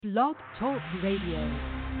Blog Talk Radio.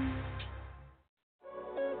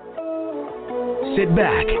 Sit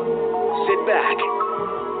back,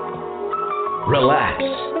 relax,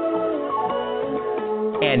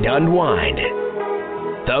 and unwind.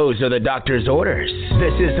 Those are the doctor's orders.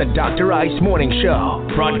 This is the Dr. Ice Morning Show,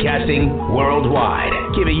 broadcasting worldwide,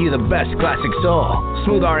 giving you the best classic soul,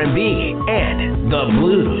 smooth R&B, and the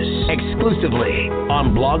blues, exclusively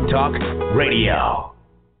on Blog Talk Radio.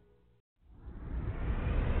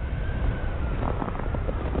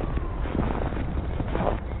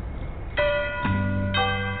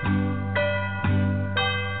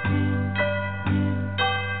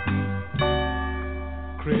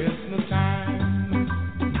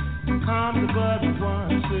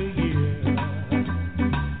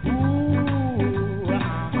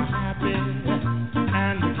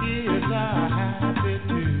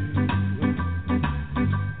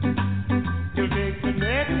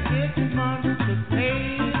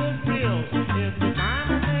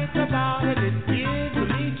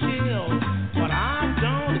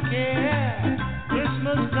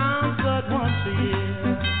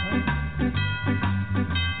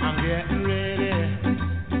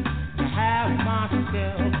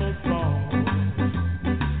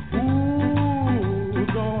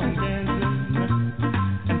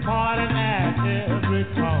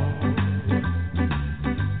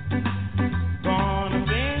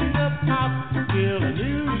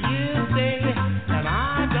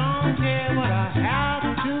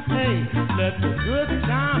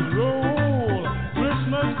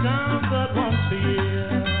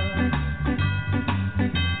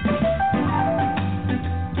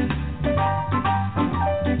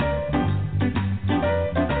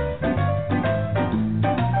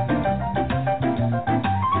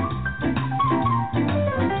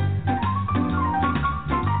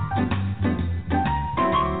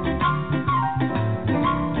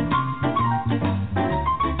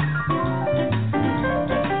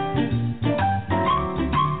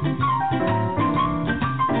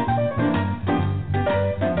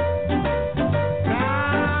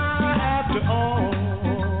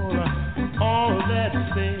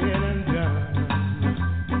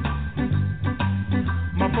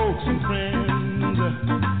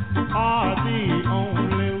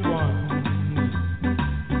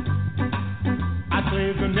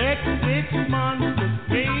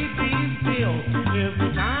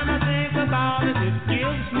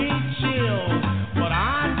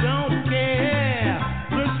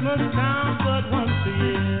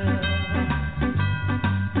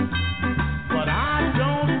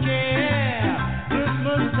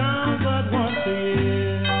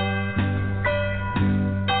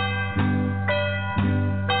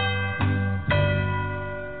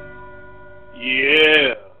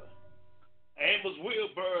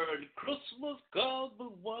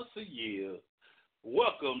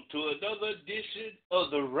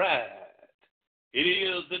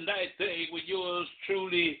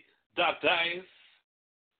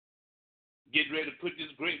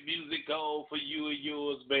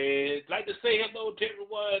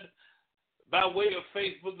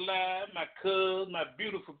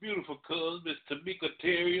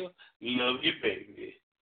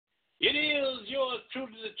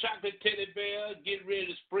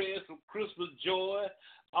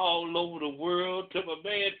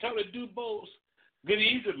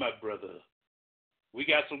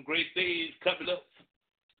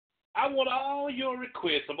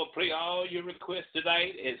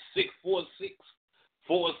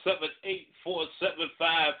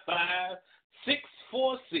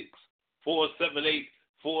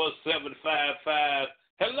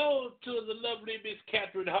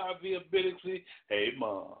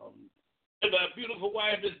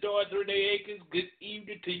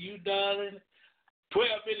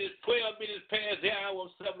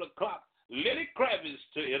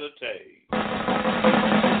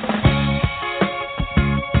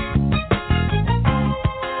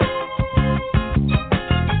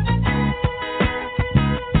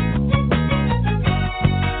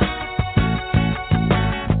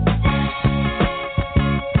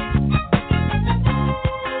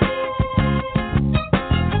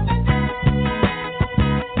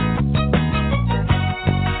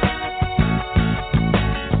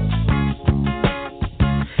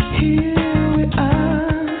 Here we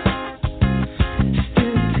are, still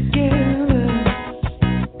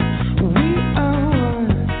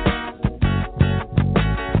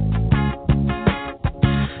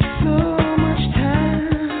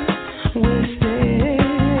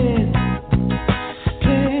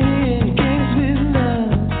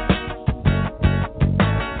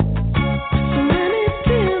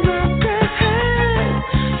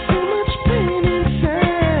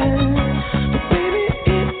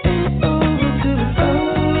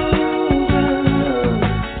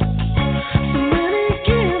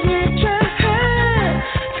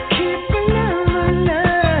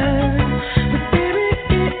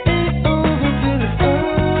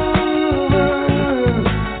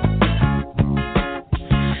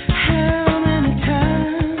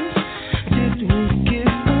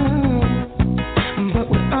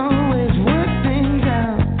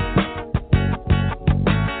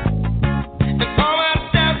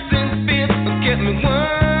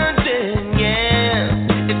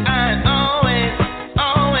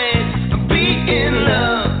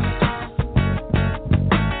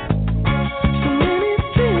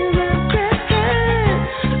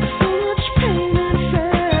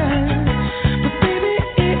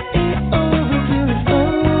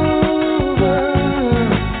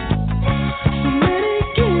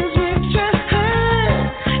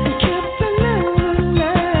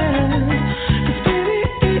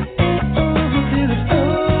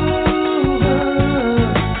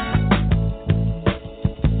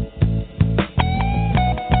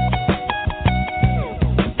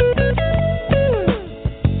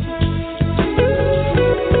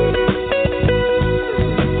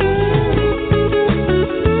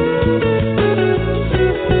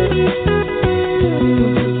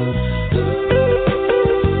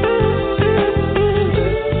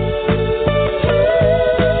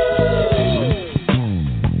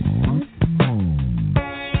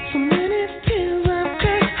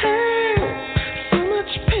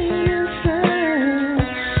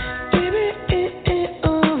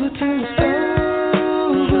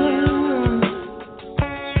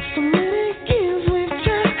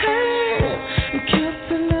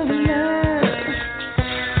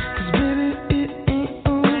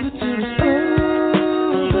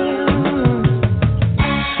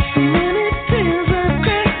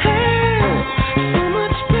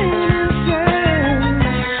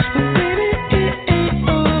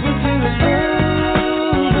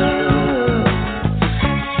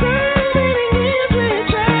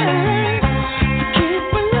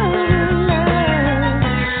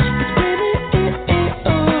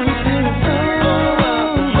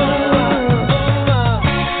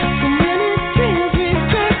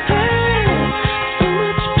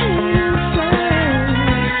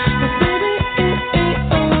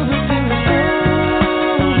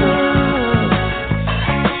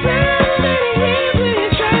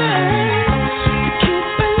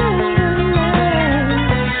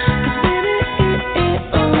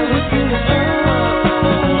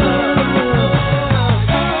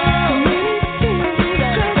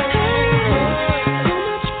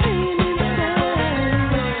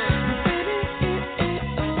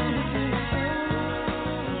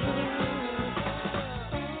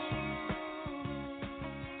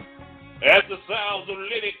As the sounds of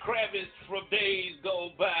Lenny Kravitz from days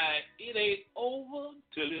go by, it ain't over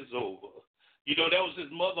till it's over. You know, that was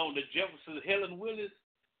his mother on the Jeffersons, Helen Willis.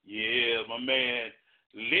 Yeah, my man,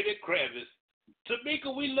 Lenny Kravitz.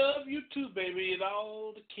 Tamika, we love you too, baby, and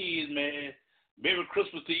all the kids, man. Merry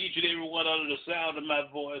Christmas to each and every one under the sound of my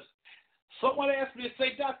voice. Someone asked me to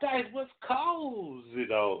say, Dr. Ice, what's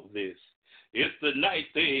causing all this? It's the night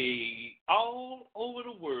thing all over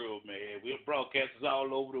the world, man. We're broadcasters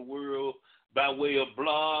all over the world by way of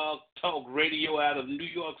blog, talk radio out of New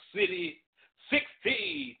York City.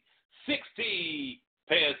 16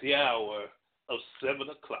 past the hour of 7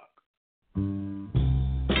 o'clock.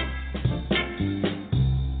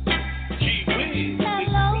 Gee whiz.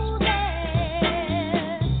 Hello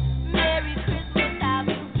there, Merry Christmas, how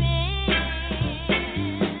you been?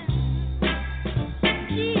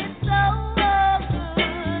 Gee, it's so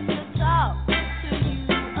good to talk to you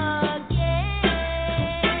again.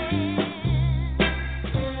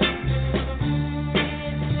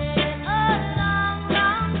 It's been a long,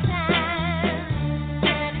 long time,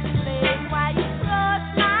 and explain why you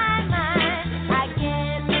crossed my mind. I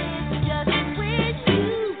guess it's just to wish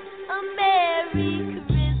you a Merry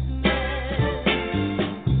Christmas.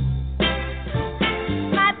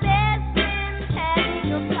 My best friend's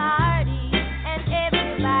having a party, and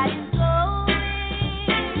everybody's going.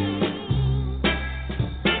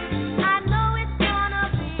 I know it's gonna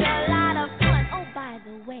be a lot of fun. Oh, by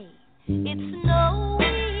the way, it's snowing.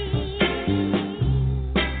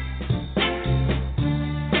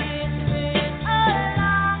 It's been a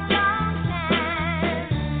long, long time,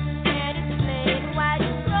 and explain why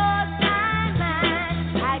you crossed my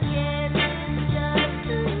mind. I guess it's just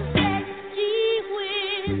to say, gee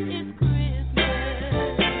whiz, it's Christmas.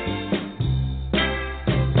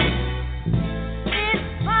 It's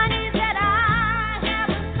funny that I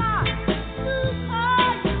haven't thought to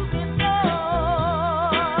call you before.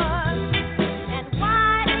 And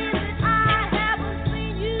why is it I haven't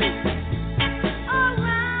seen you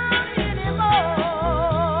around anymore?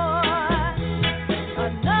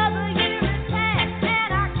 Another year has passed,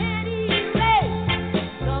 and I can't erase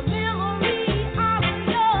the memory of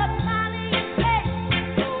your smiling face.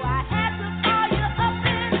 So I had to call you up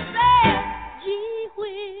and say, gee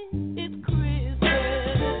whiz, it's Christmas.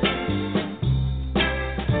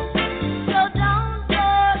 So don't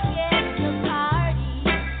forget the party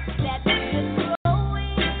that we're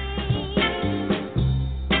throwing.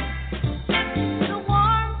 The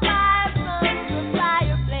warm fire from the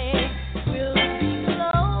fireplace will be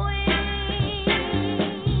glowing.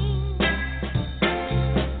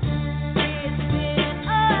 It's been a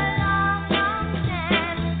long, long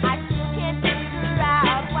time. I still can't figure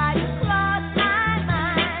out why you crossed my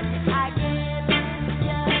mind. I guess it's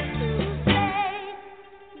just to say,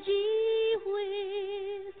 gee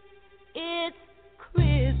whiz, it's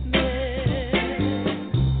Christmas.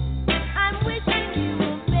 I'm wishing you a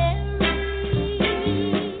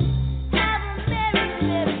have a Merry,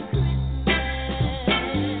 Merry Christmas.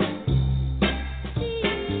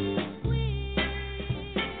 Gee whiz.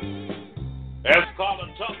 As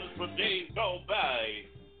Colin Thomas from days gone by,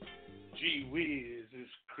 gee whiz,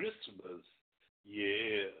 it's Christmas.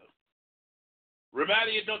 Yeah.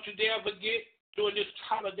 Reminding you, don't you dare forget, during this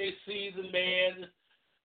holiday season, man,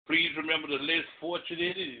 please remember the less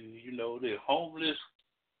fortunate and, you know, the homeless.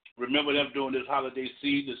 Remember them during this holiday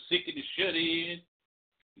season, the sick and the shut in.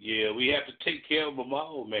 Yeah, we have to take care of them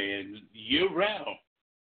all, man, year round.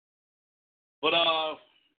 But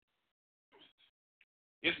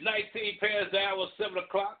it's 19 past the hour, 7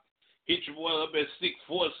 o'clock. Hit your boy up at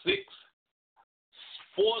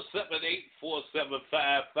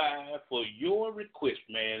 646-478-4755 for your request,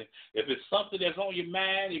 man. If it's something that's on your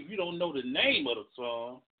mind, if you don't know the name of the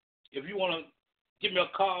song, if you want to give me a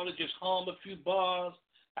call and just hum a few bars,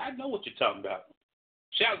 I know what you're talking about.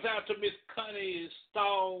 Shouts out to Miss Connie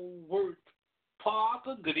Stalwart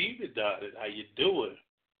Parker. Good evening, darling. How you doing?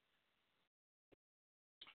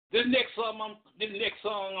 This next song I'm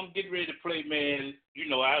getting ready to play, man. You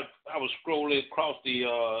know, I was scrolling across the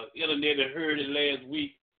internet and heard it last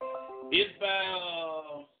week. It's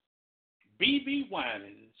by BB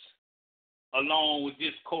Winans, along with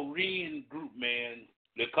this Korean group, man.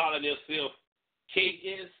 They're calling themselves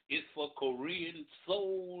KS. It's for Korean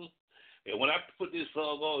Soul. And when I put this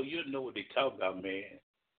song on, you'll know what they talk about, man.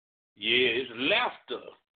 Yeah, it's laughter,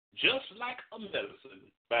 just like a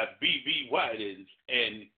medicine, by BB Winans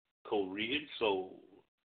and Korean Soul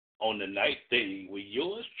on the night thing with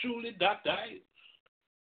yours truly, Dr. Ice.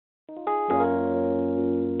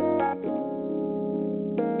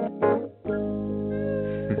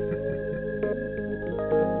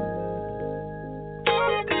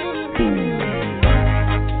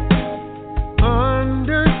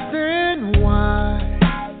 Understand why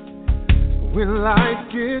when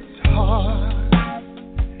life gets hard,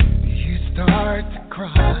 you start to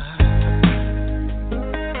cry.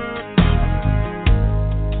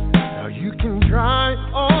 Now you can dry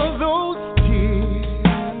all those tears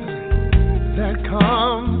that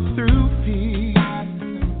come through fear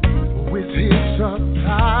with His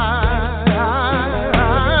supply.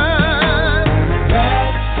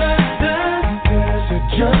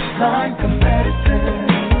 Just like a medicine,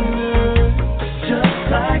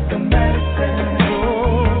 just like a medicine,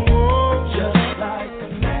 just like a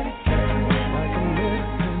medicine, like a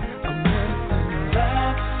medicine, a medicine.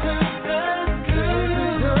 That's just as good,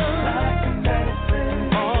 just like a medicine.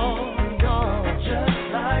 Oh God, just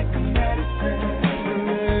like a medicine,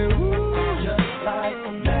 just like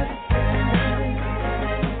a medicine.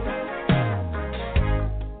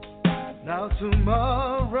 Now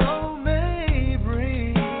tomorrow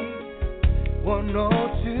one or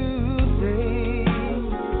two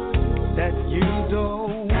things that you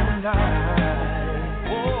don't like.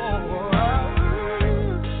 Oh,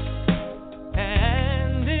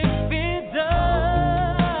 and if it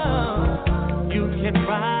does, you can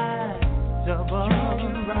rise above,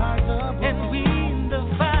 and win the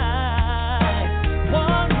fight.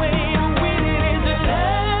 One way to win it is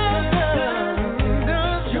love,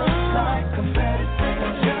 just like a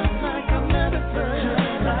medicine, just like a medicine,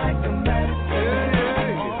 just like a medicine.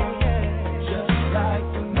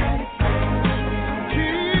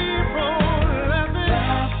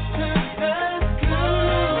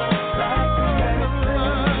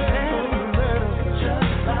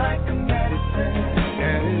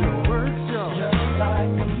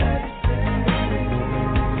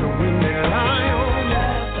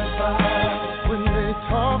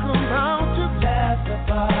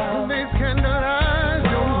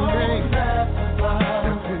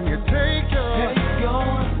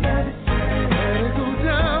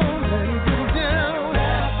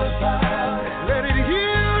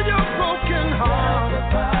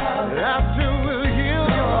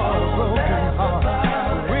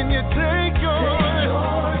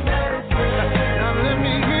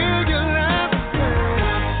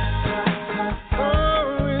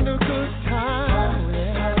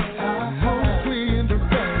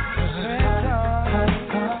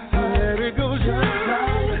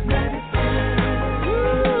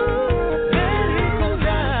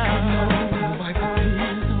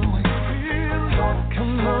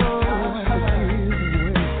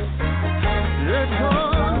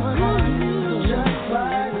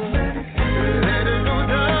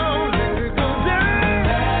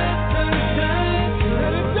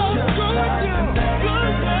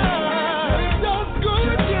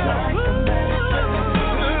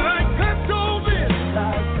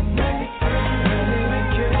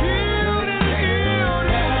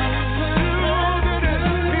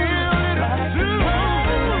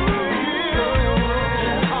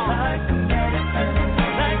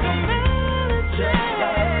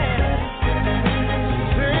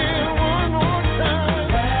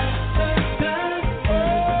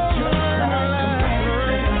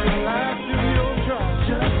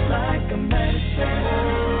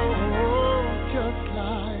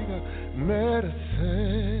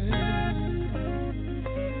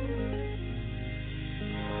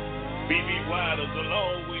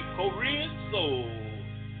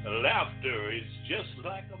 Laughter is just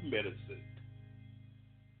like a medicine.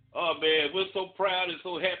 Oh, man, we're so proud and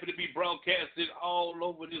so happy to be broadcasted all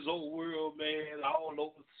over this old world, man, all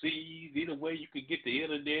overseas, either way you can get the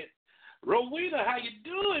internet. Rowena, how you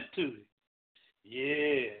doing to it?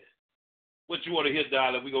 Yeah. What you want to hear,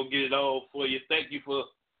 darling? We're going to get it all for you. Thank you for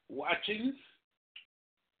watching.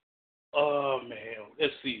 Oh, man,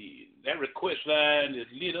 let's see. That request line is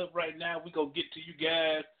lit up right now. We're going to get to you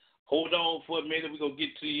guys. Hold on for a minute. We're going to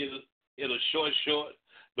get to you in a short.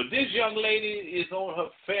 But this young lady is on her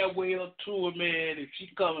farewell tour, man. If she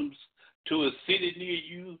comes to a city near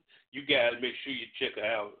you, you guys make sure you check her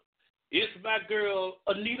out. It's my girl,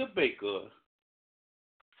 Anita Baker,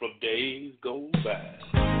 from Days Gone By.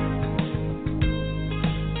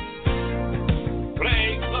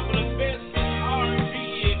 Playing some of the best R&B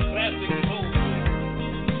and classic soul.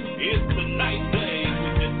 It's the night day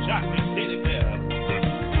with the chocolate teddy bear.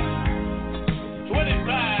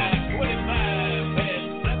 25 past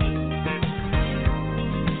 7.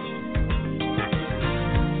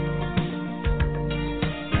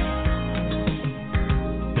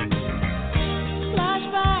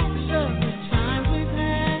 Flashbacks of the times we've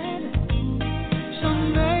had. Some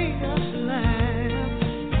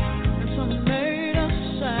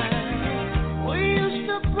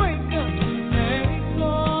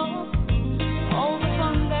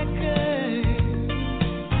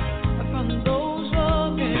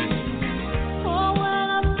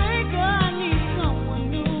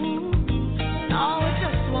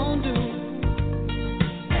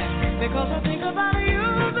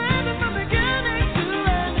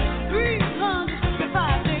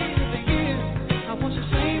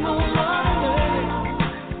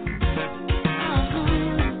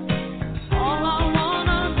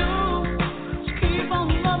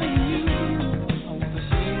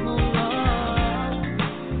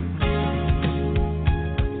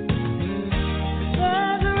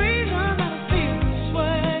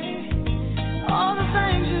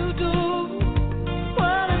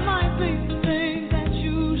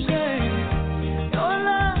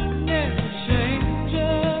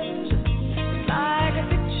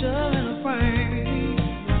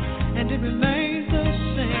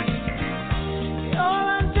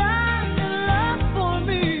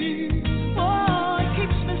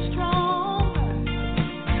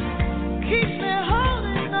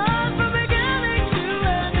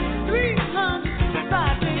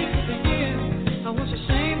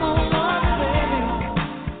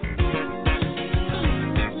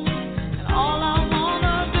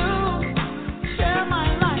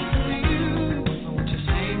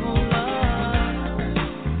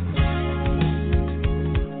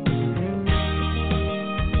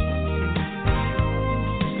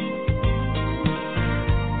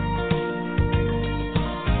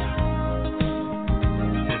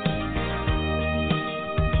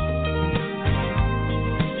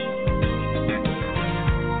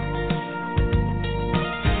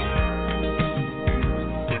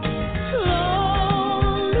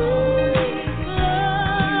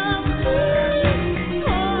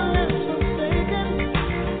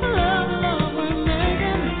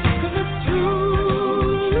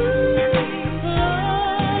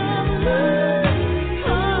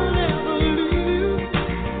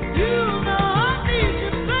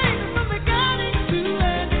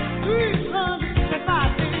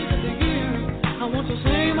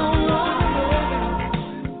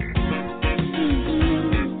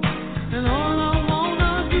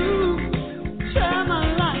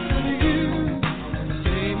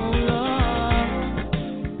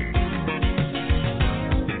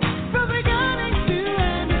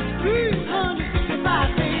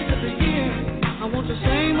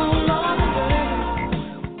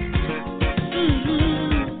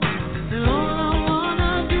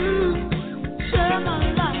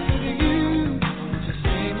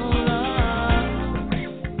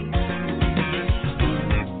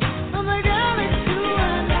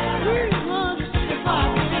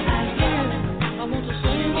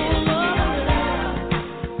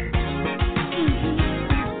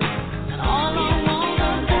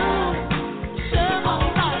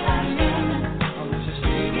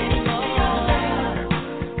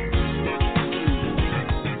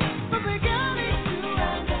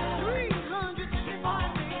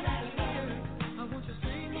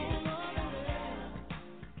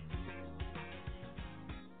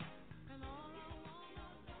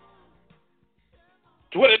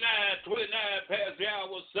past the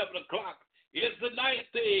hour, 7 o'clock. It's the ninth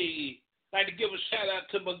day. I'd like to give a shout out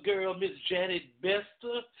to my girl, Miss Janet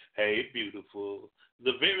Bester. Hey, beautiful.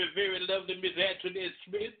 The very, very lovely Miss Antoinette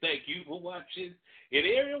Smith. Thank you for watching. And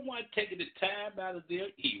everyone taking the time out of their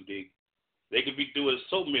evening. They could be doing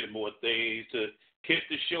so many more things to catch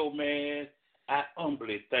the show, man. I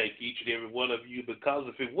humbly thank each and every one of you, because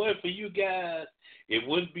if it weren't for you guys, it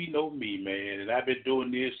wouldn't be no me, man. And I've been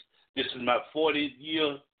doing this. This is my 40th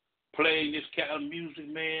year playing this kind of music,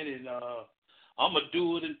 man. And I'm going to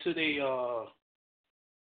do it until they,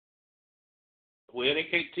 they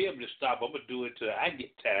can't tell me to stop. I'm going to do it until I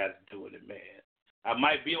get tired of doing it, man. I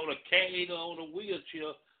might be on a cane or on a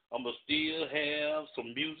wheelchair. I'm going to still have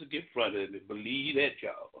some music in front of me. Believe that,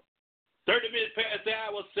 y'all. 30 minutes past the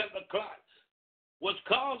hour, 7 o'clock. What's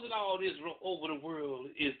causing all this over the world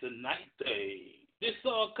is the night thing. This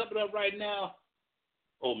song coming up right now,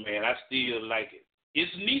 oh, man, I still like it.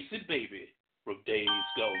 It's Niecy Baby from Days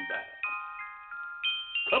Gone By.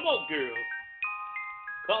 Come on, girl,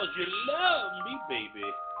 because you love me, baby,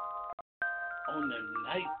 on the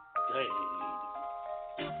night thing.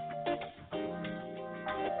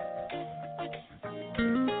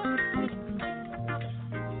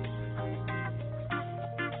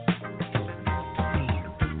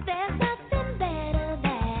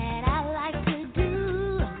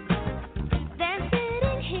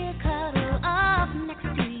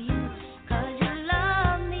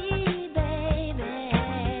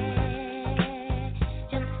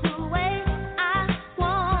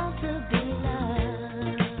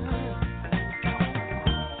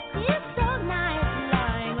 It's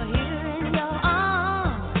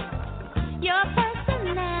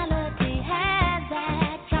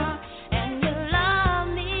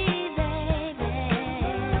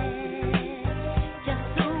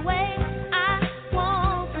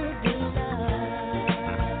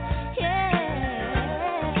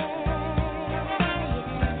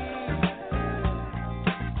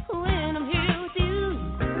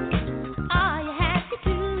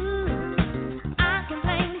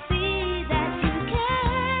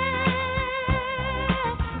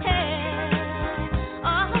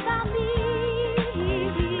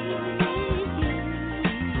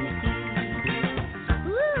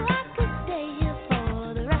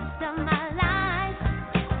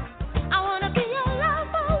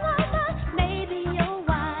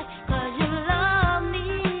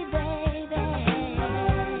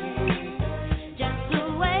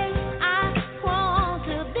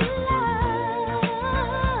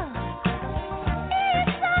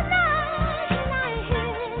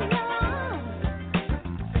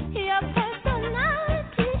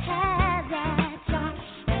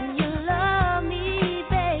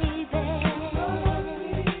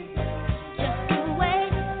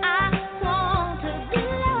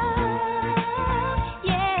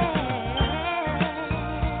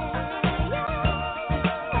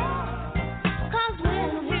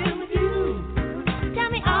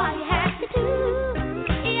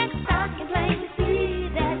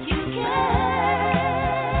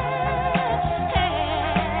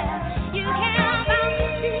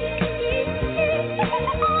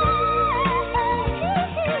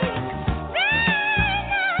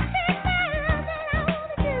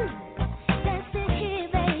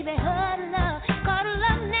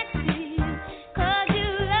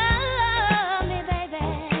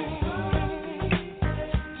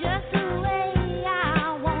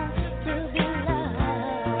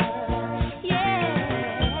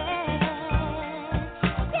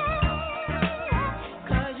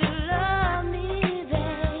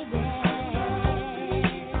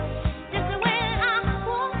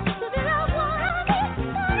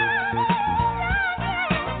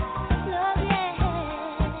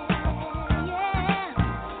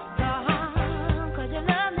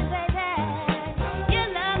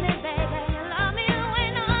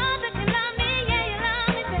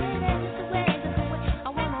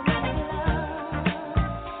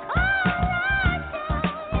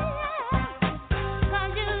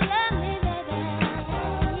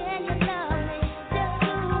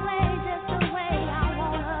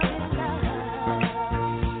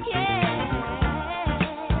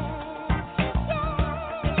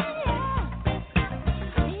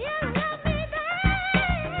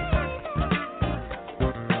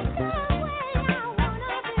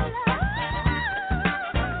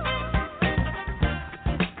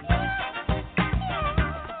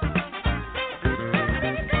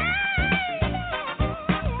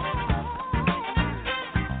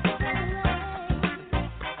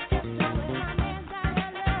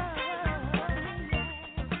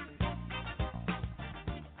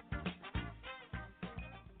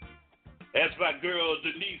That's my girl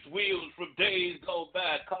Denise Wills from Days Go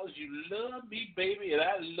By. Cause you love me, baby, and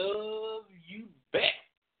I love you back.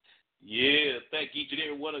 Yeah, thank each and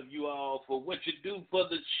every one of you all for what you do for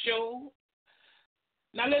the show.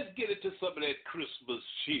 Now let's get into some of that Christmas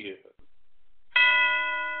cheer.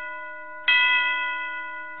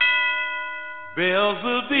 Bells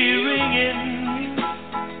will be ringing,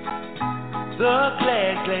 the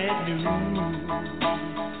glad, glad news.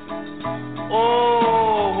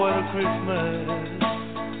 Oh, what a Christmas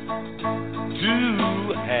to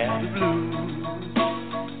have the blues.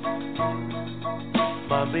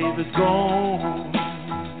 My baby's gone,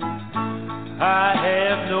 I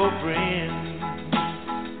have no friends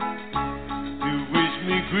to wish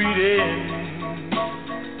me greeting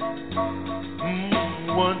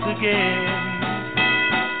once again.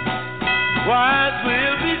 Wise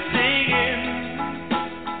will be singing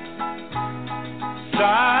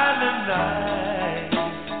silent night,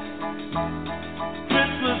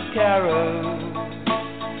 Christmas carols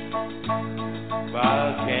by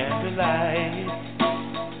candlelight.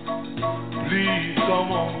 Please come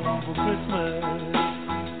home for Christmas.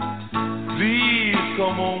 Please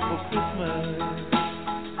come home for Christmas.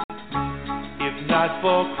 If not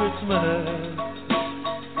for Christmas,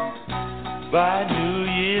 by New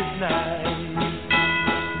Year's night.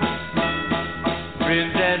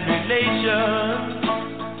 Friends and relations,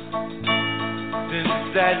 send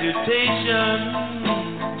salutations.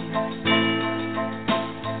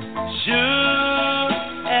 Sure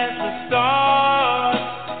as the stars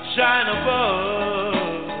shine above,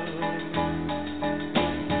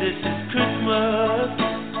 this is Christmas.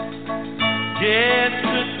 Yes,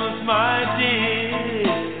 Christmas, my dear,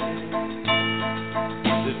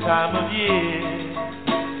 the time of year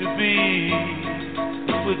to be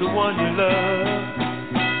with the one you love.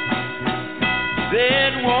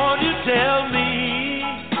 Then won't you tell me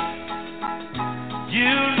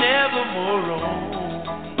you'll never more roam?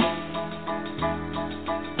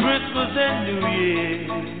 Christmas and New Year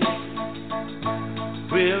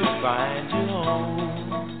will find you home.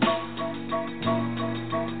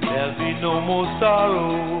 There'll be no more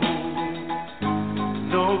sorrow,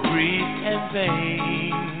 no grief and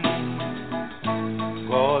pain,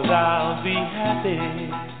 'cause I'll be happy,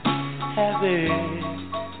 happy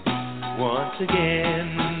once again.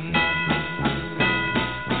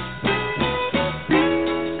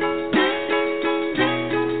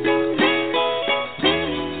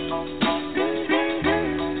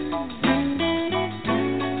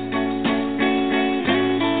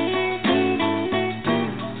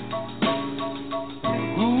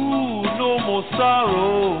 Ooh, no more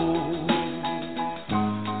sorrow,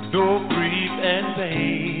 no grief and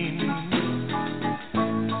pain,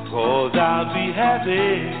 'cause I'll be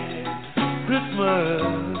happy Christmas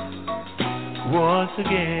once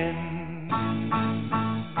again.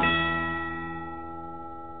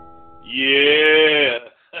 Yeah.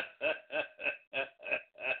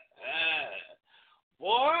 Boy,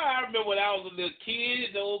 I remember when I was a little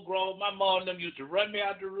kid, old grown, my mom and them used to run me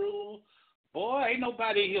out the room. Boy, ain't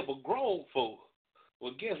nobody here but grown folk.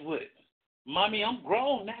 Well, guess what? Mommy, I'm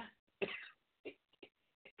grown now.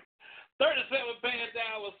 37 past the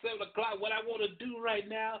hour, 7 o'clock. What I want to do right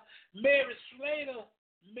now, Mary Slater.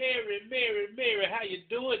 Mary, how you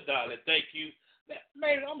doing, darling? Thank you.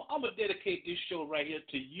 Mary, I'm going to dedicate this show right here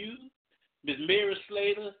to you, Miss Mary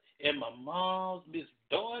Slater, and my mom, Miss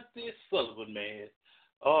Dorothy Sullivan, man.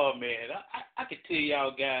 Oh, man, I can tell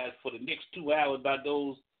y'all guys for the next 2 hours about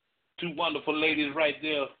those two wonderful ladies right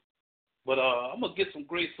there. But I'm going to get some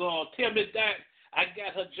great songs. Tell me that I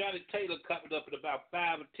got her Johnny Taylor coming up in about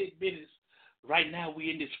 5 or 10 minutes. Right now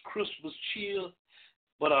we in this Christmas chill.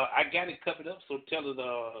 But I got it coming up, so tell her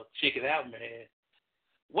to check it out, man.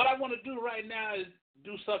 What I want to do right now is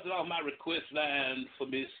do something off my request line for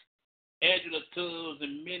Miss Angela Tubbs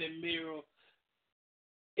and Minnie Mirror,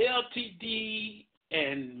 LTD,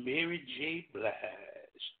 and Mary J. Blige.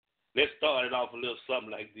 Let's start it off a little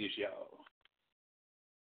something like this, y'all.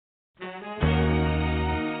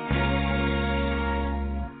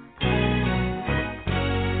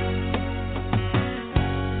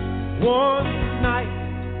 One night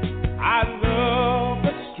I loved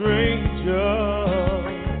a stranger,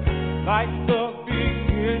 like the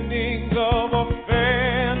beginning of a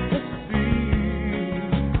fantasy.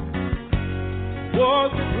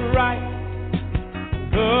 Was it right?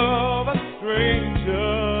 Love a stranger.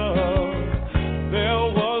 There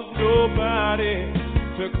was nobody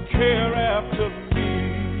to care after me.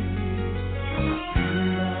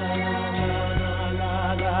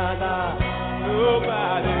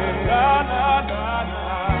 Nobody.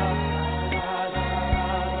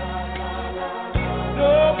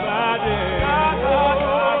 Nobody.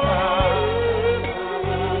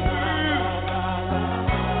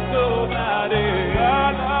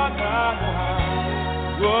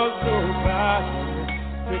 was nobody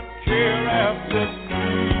to care after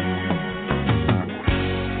me.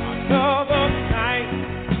 Another night,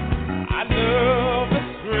 I love a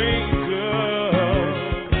stranger,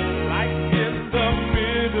 like in the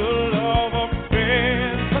middle of a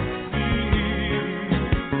fantasy.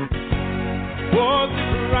 Was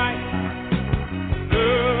it right to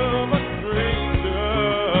love a stranger?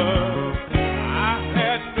 I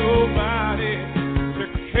had nobody to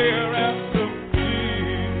care after me.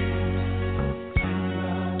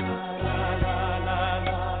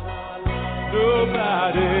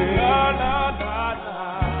 Nobody.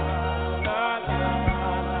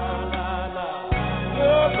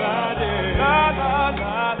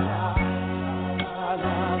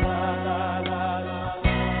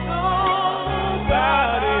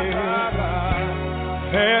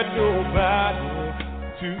 Had nobody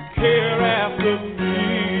to care after me.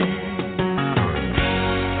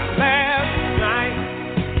 Last night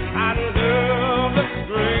I loved a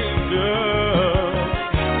stranger.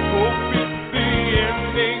 Hope it's the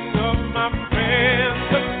ending of my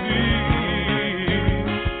fantasy.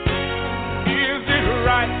 Is it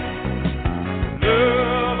right to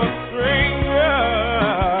love a stranger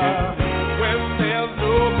when there's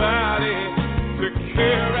nobody to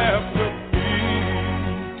care after me?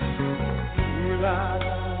 La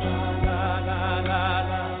la la la la la,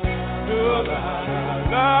 la la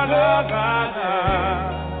la la la,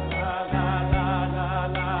 la la la la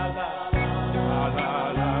la la, la la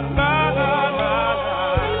la la la la,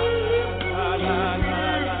 la la la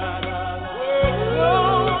la la.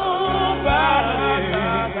 Nobody,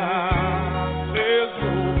 there's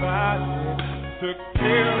nobody to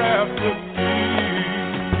care after me.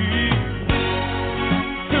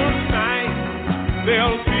 Tonight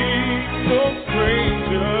there'll be no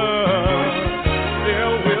stranger.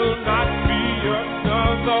 There will not be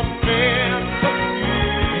another fantasy.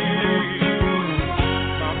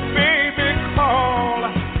 My baby called,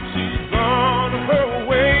 she's on her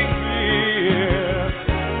way here.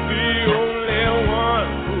 The only one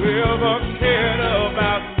who ever cared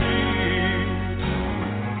about me.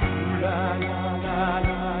 La la la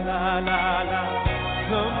la la la la.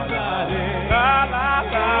 Somebody. La la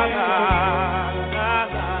la la. La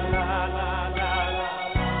la la la la la.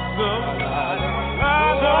 Somebody. La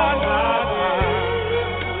la la la.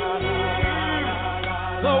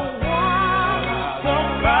 The one,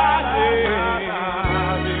 somebody.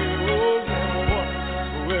 The only one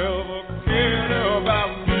who ever cared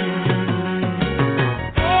about me.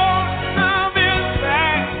 Oh, love is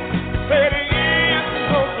back, said he is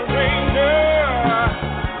no stranger.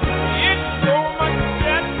 It's so much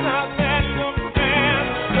better than the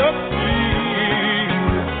fantasy.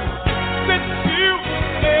 Since you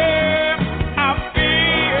left, I've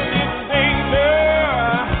been in danger,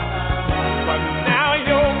 but now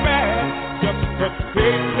you're back just to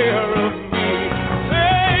take care of me.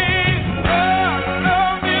 Hey,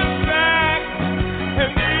 love is back,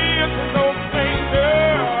 and he is no stranger.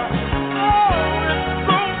 Oh, it's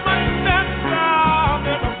so much better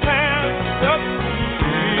than a fantasy.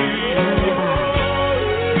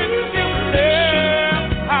 Since you left,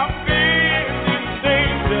 I've been in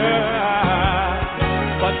danger,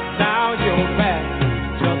 but now you're back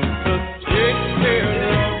just to take care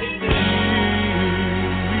of me.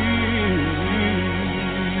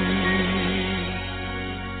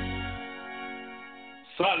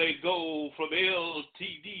 Solid Gold from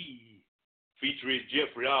LTD featuring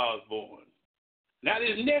Jeffrey Osborne. Now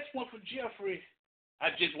this next one for Jeffrey, I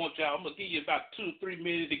just want y'all, I'm going to give you about 2 or 3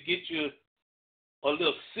 minutes to get you a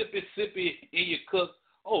little sippy in your cup.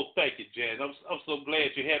 Oh, thank you, Jan. I'm so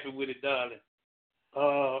glad you're happy with it, darling.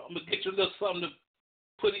 I'm going to get you a little something to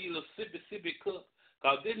put in your little sippy cup.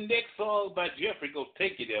 Because this next song by Jeffrey going to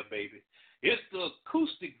take you there, baby. It's the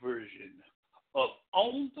acoustic version of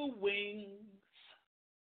On the Wings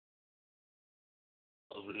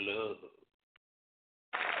of Love.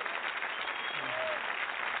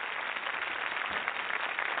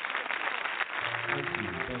 Thank you.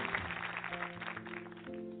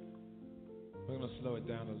 We're going to slow it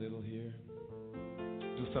down a little here.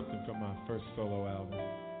 Do something from my first solo album.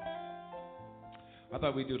 I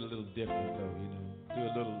thought we'd do it a little different, though, you know. Do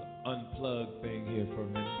a little unplugged thing here for a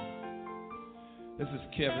minute. This is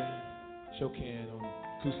Kevin Chocan on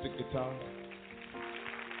acoustic guitar.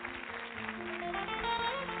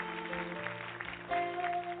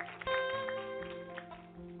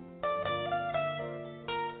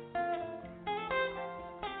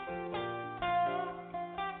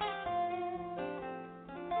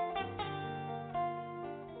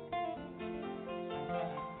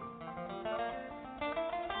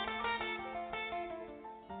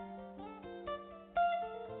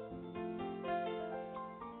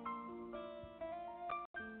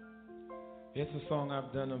 It's a song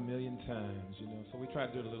I've done a million times, so we try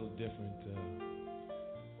to do it a little different.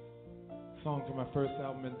 Song from my first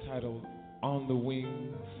album entitled On the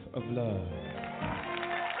Wings of Love.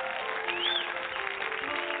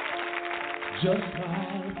 Just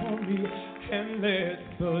smile for me and let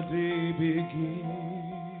the day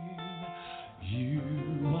begin. You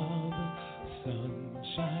are the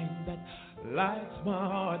sunshine that lights my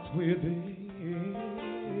heart within.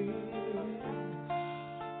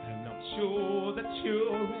 And I'm sure that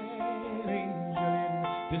you're an angel in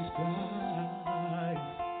disguise.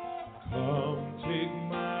 Come take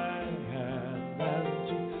my hand and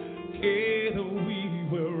together we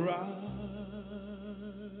will ride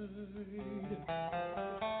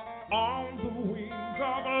on the wings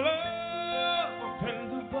of love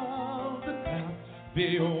and above the clouds. The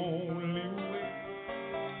only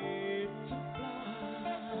way to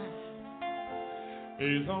fly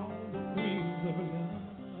is on the wings of love.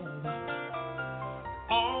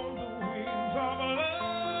 On the wings of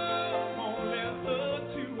love, only the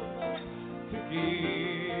two of us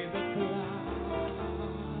together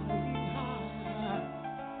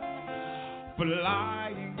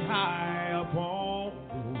flying high upon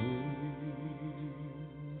the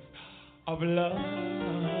wings of love.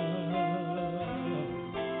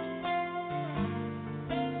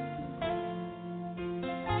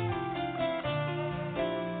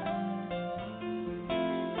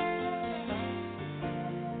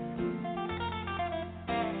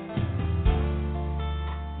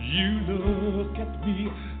 You look at me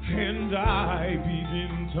and I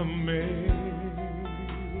begin to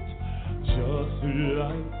melt, just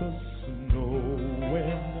like the snow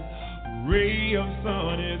when a ray of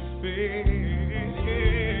sun is fading.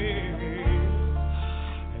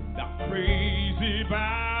 And I'm crazy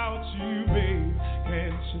about you, babe,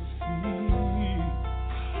 can't you see?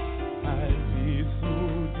 I'd be so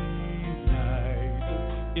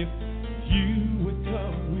delighted if you would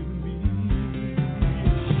come with me.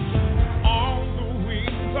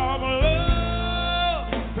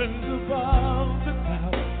 And above the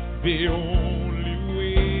clouds, the only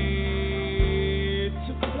way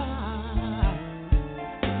to fly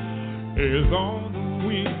is on the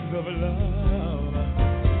wings of love.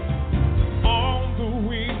 On the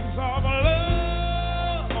wings of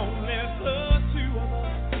love, only the two of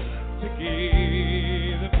us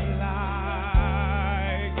together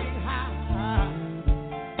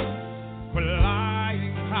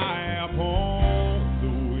flying high upon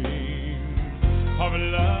the wings of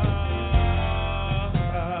love.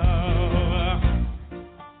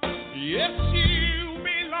 Yes, you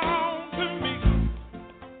belong to me,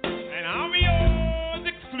 and I'm yours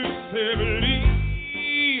exclusively.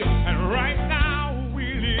 And right now we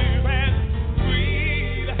live and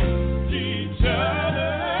breathe each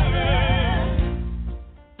other,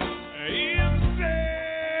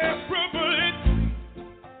 inseparably.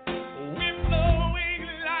 We're flowing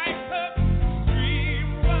like a stream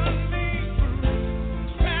running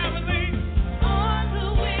through, traveling On the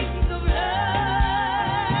wings of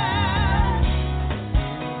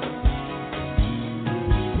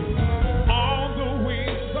on the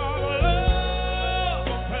wings of love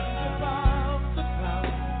and above the clouds.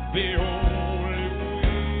 The only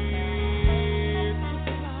way to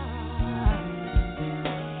fly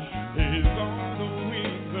is on the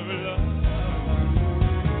wings of love.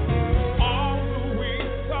 On the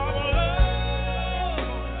wings of love,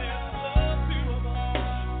 let the two of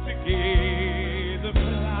us together flying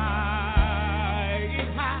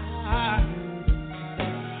high.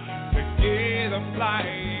 Together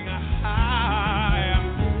flying high.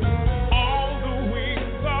 On the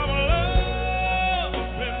wings of love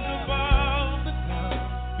and above the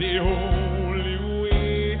clouds. The only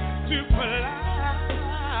way to fly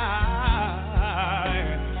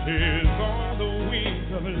is on the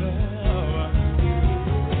wings of love.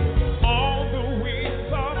 On the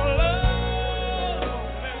wings of love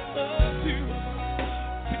and the two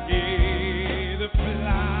together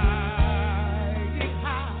flying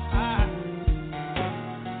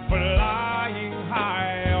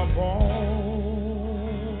high upon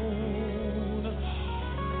the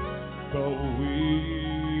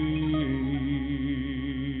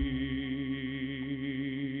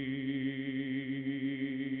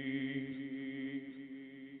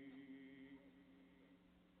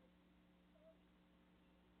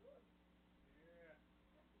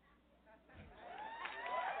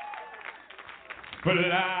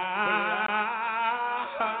flying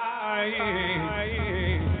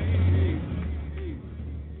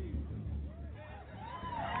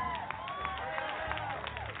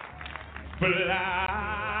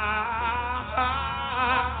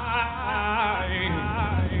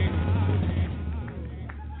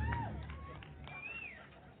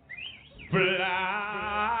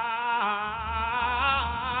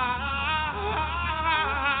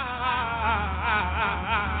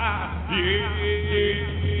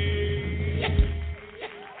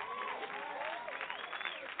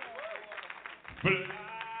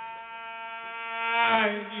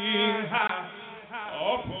high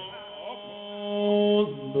upon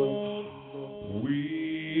the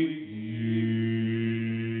wings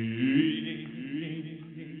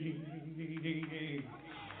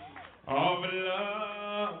of love.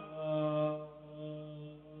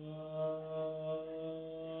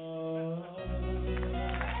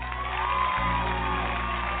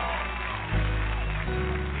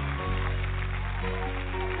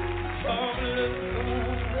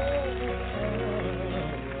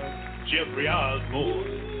 Jeffrey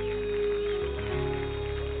Osborne.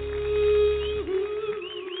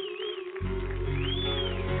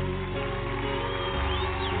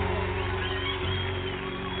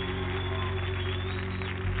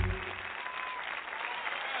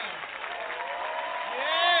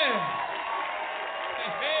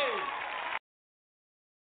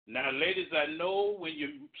 Now, ladies, I know when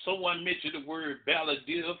someone mentioned the word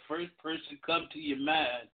balladeer, first person come to your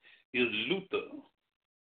mind is Luther.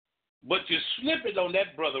 But you're slipping on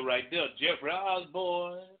that brother right there, Jeffrey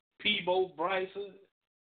Osborne, Peabo Bryson.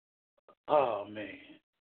 Oh, man.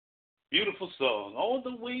 Beautiful song. On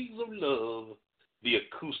the Wings of Love, the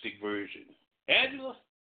acoustic version. Angela,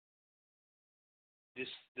 this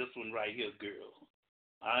one right here, girl.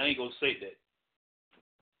 I ain't going to say that.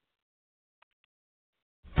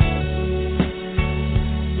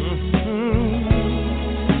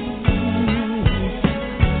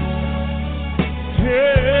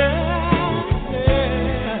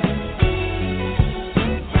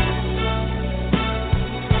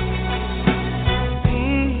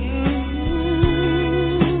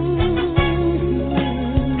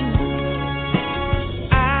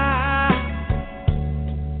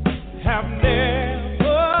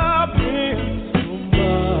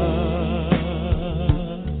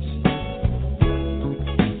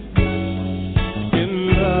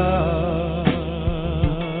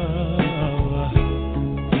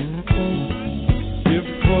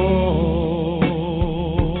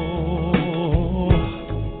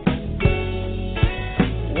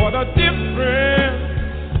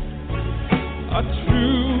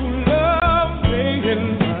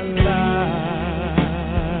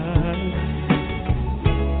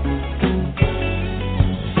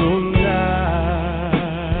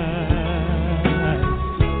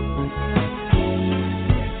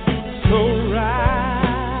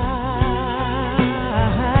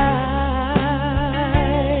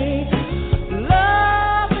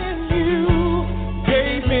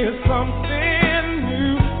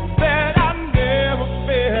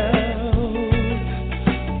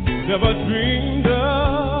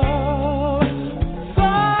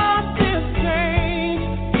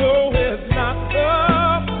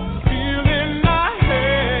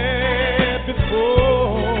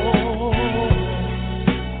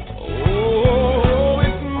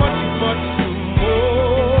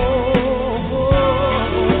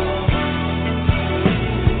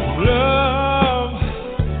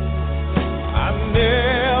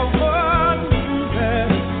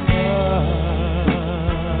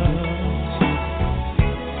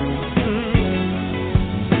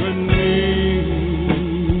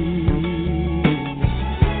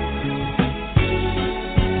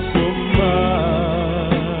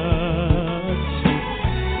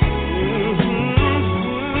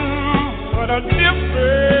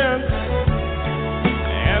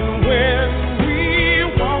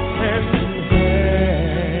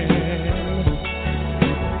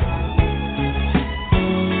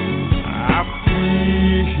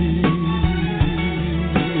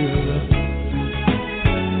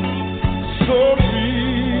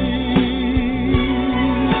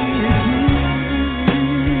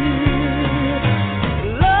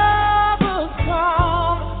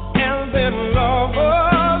 Lovers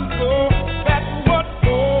go, that's what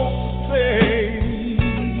goes.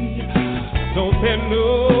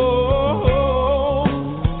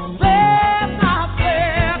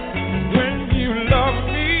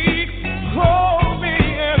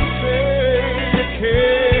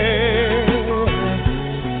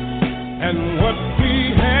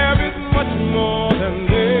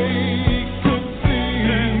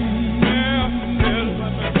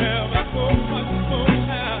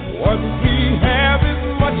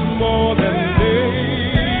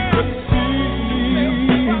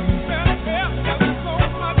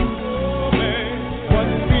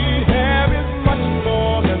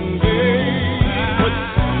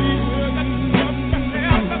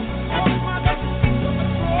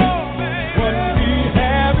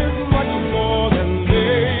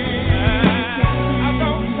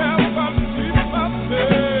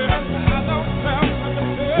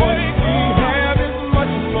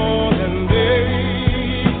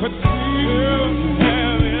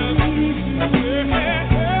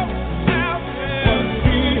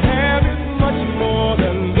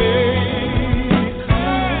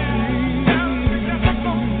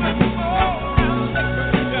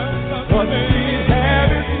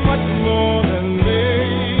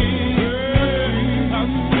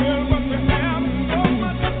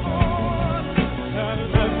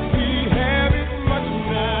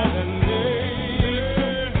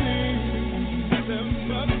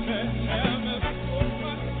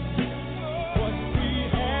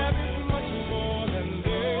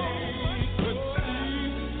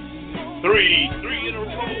 Three in a row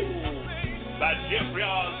by Jeffrey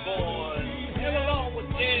Osborne, and along with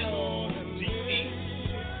LTD.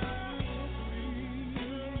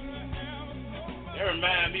 That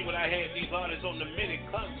reminds me when I had these artists on the mini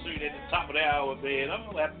concert at the top of the hour, man. I'm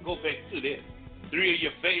going to have to go back to that. 3 of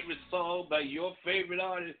your favorite songs by your favorite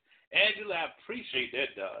artist. Angela, I appreciate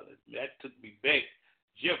that, darling. That took me back.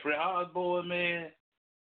 Jeffrey Osborne, man.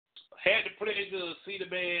 Had the pleasure to see the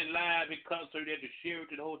man live in concert at the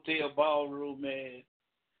Sheraton Hotel Ballroom, man.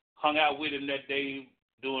 Hung out with him that day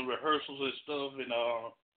doing rehearsals and stuff, and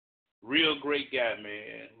real great guy,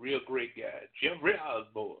 man. Real great guy. Jeffrey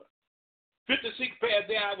Osborne. 56 past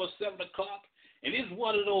the hour, 7 o'clock. And it's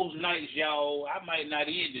one of those nights, y'all, I might not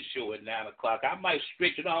end the show at 9 o'clock. I might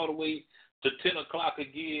stretch it all the way to 10 o'clock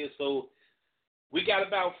again. So we got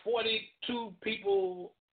about 42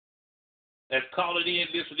 people that's calling in,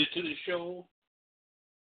 listening to the show.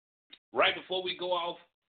 Right before we go off,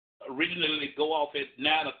 originally go off at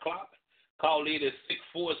 9 o'clock, call in at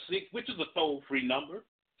 646, which is a toll-free number,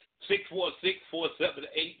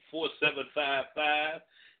 646-478-4755.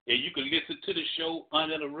 And you can listen to the show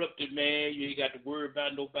uninterrupted, man. You ain't got to worry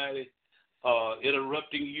about nobody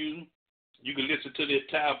interrupting you. You can listen to the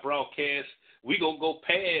entire broadcast. We going to go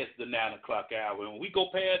past the 9 o'clock hour. And when we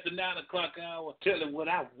go past the 9 o'clock hour, tell them what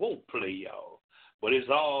I won't play, y'all. But it's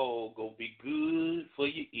all going to be good for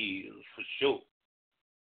your ears, for sure.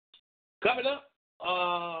 Coming up,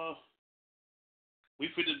 we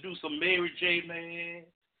finna do some Mary J, man.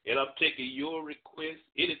 And I'm taking your request.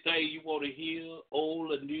 Anything you want to hear,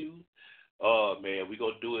 old or new, man, we're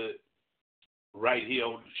going to do it right here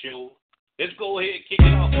on the show. Let's go ahead and kick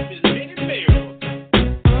it off with Miss Minnie Farrell.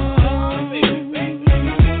 Baby, baby.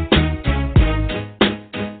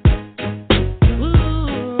 Love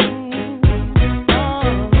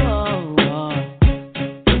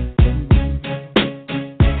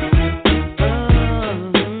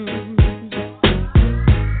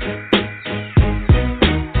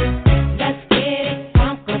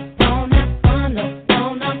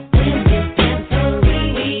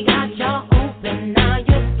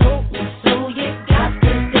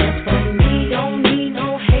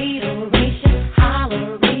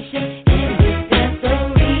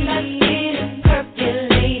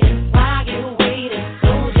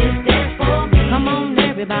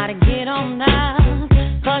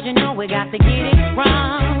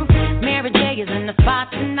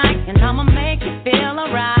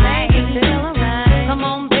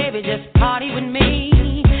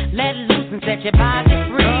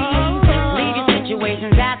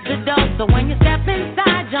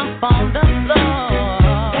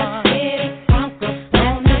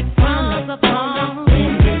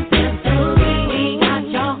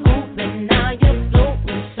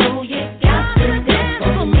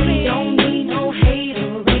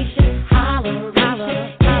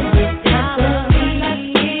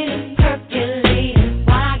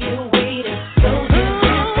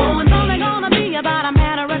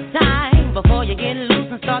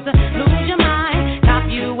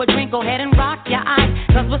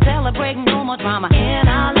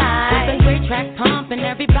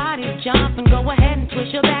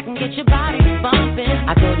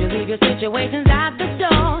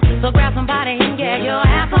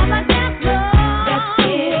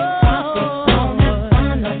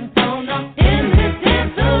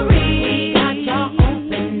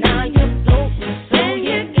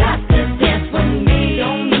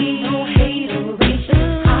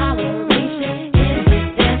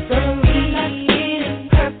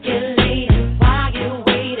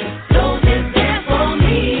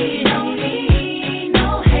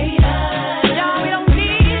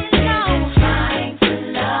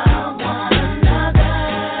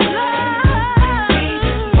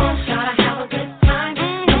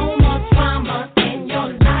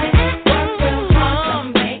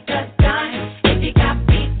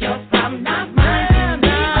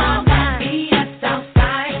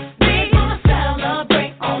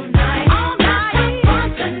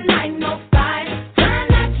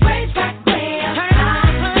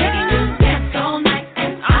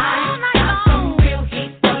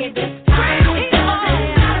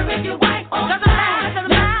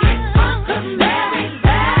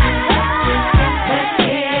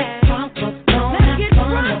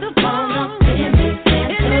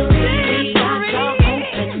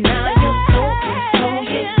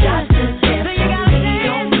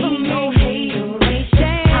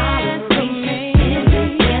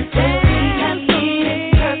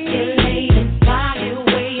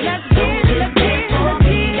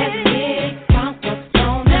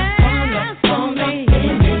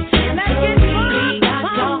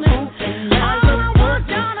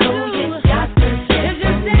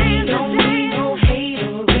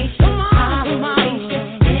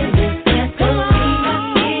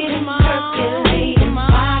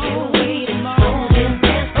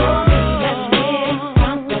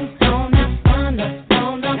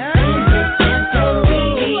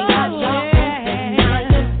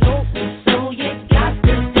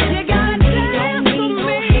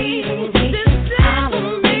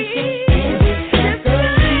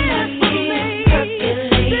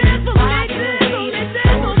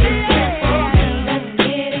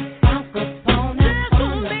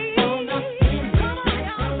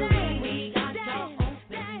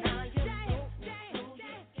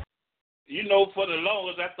You know, for the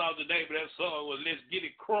longest, I thought the name of that song was Let's Get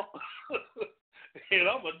It Crunk. And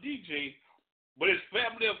I'm a DJ. But it's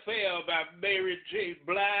Family Affair by Mary J.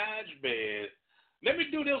 Blige, man. Let me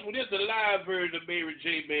do this one. This is the live version of Mary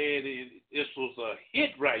J., man. This was a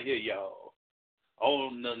hit right here, y'all.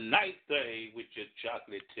 On the Night Thing with your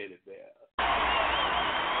chocolate teddy bear.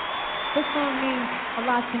 This song means a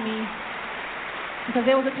lot to me because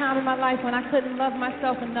there was a time in my life when I couldn't love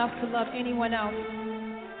myself enough to love anyone else.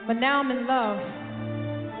 But now I'm in love.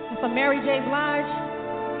 And for Mary J. Blige,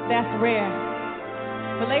 that's rare.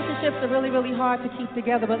 Relationships are really, really hard to keep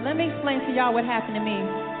together, but let me explain to y'all what happened to me.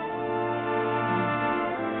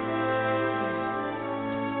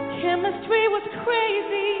 Chemistry was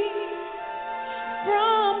crazy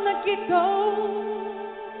from the get-go.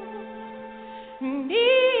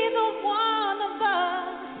 Neither one of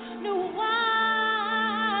us knew why.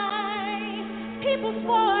 People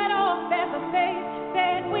swore it off as a fate,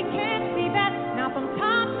 said we can't see that. Now from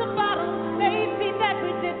top to bottom, they see that we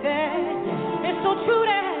did that. It's so true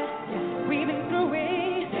that we've been through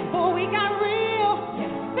it, but we got real.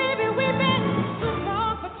 Baby, we've been too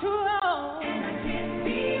strong for too long. And I can't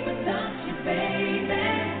be without you, baby.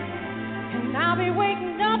 And I'll be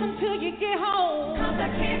waiting up until you get home. 'Cause I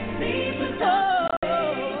can't sleep without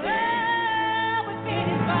you, baby. With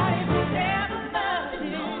anybody who's ever loved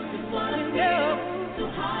you, just wanna know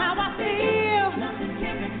how I feel. Nothing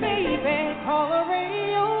can be, baby. Call the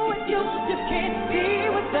radio and you just can't be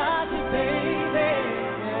without you, baby.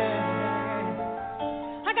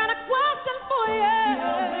 I got a question for you. You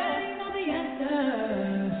already know the answer.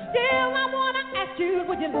 Still, I wanna ask you,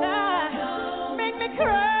 would you lie? No. Make me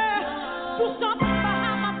cry. No. Do something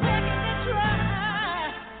behind my back and then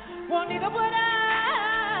try. Well, neither would I,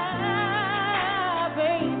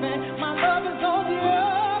 baby. My love is on the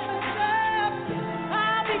up and up.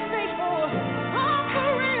 I'll be faithful. I'm for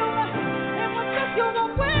real. And my trust you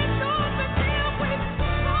won't wait on me. We've been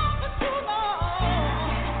strong for too long.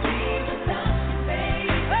 Be without you,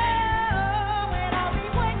 baby. Oh, and I'll be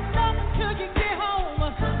waiting up until you get home.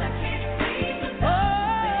 'Cause I can't be without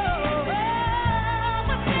you, baby.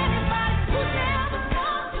 But anybody who never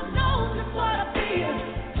knows you knows just what I feel.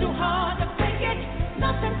 Too hard to fake it.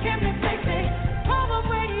 Nothing can replace it. Call the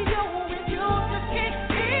radio and you just can't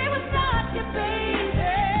be without you, baby.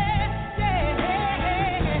 Yeah.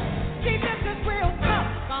 See, this is real tough.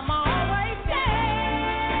 I'm always down.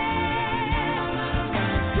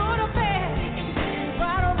 Good or bad,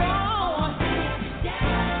 right or wrong. Hey,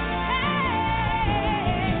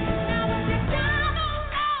 now if you're down on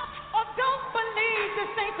love or don't believe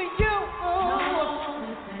this ain't for you.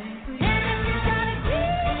 And if you got it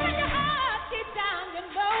deep in your heart, deep down, you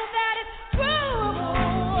know that it's true.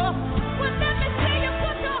 Well, let me see you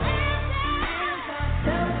put your hands down.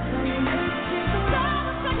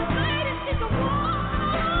 Someone take a bite and take a walk.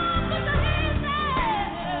 Put your hands down.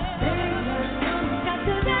 Got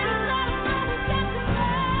to let it know, got to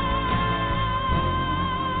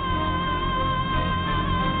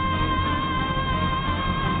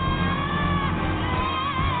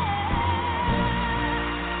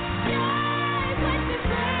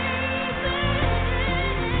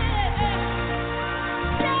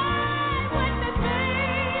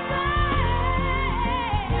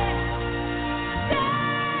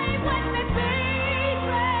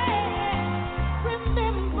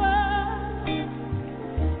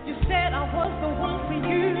you said I was the one for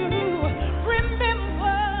you.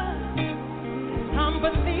 Remember, I'm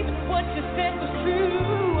believing what you said was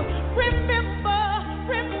true. Remember,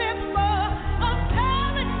 I'm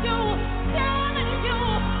telling you. Stay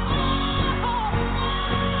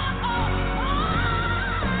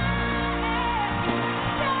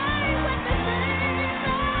with me, baby.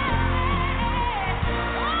 Stay with me, baby.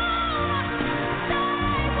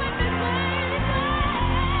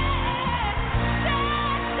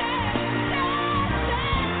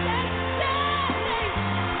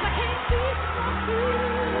 I can't be without you.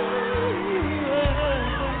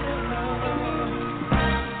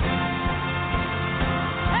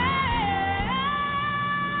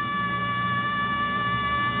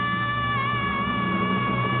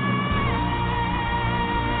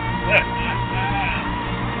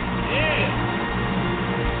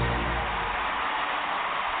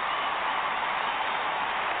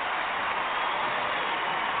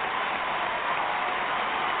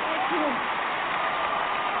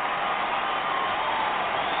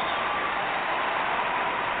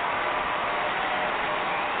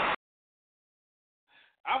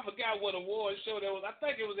 I forgot what award show that was. I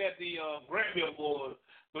think it was at the Grammy Award,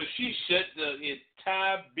 but she shut the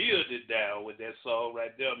entire building down with that song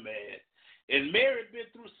right there, man. And Mary been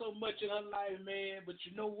through so much in her life, man. But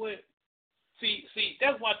you know what? See,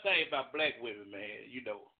 that's one thing about black women, man. You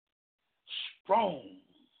know, strong,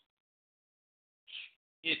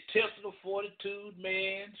 intestinal fortitude,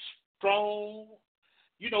 man. Strong.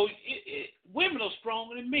 You know, women are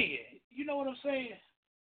stronger than men. You know what I'm saying?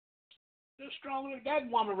 They're stronger.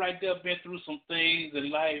 That woman right there been through some things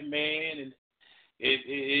in life, man, and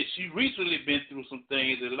she recently been through some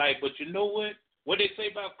things in life. But you know what? What they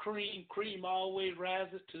say about cream always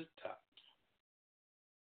rises to the top.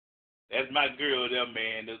 That's my girl there,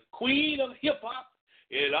 man. The queen of hip-hop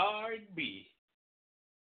and R&B,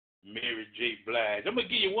 Mary J. Blige. I'm going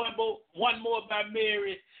to give you one more about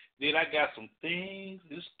Mary, then I got some things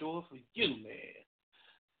in store for you, man.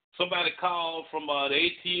 Somebody called from the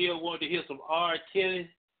ATL, wanted to hear some R. Kelly.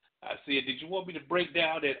 I said, did you want me to break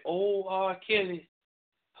down that old R. Kelly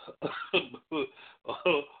or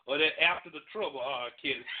that after the trouble R.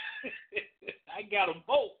 Kelly? I got them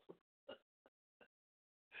both.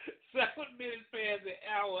 7 minutes past the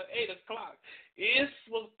hour, 8 o'clock. It's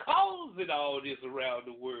what's causing all this around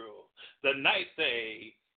the world. The night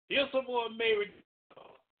thing. Here's some more Mary.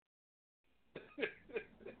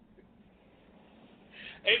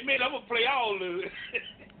 Hey, man, I'm going to play all of it.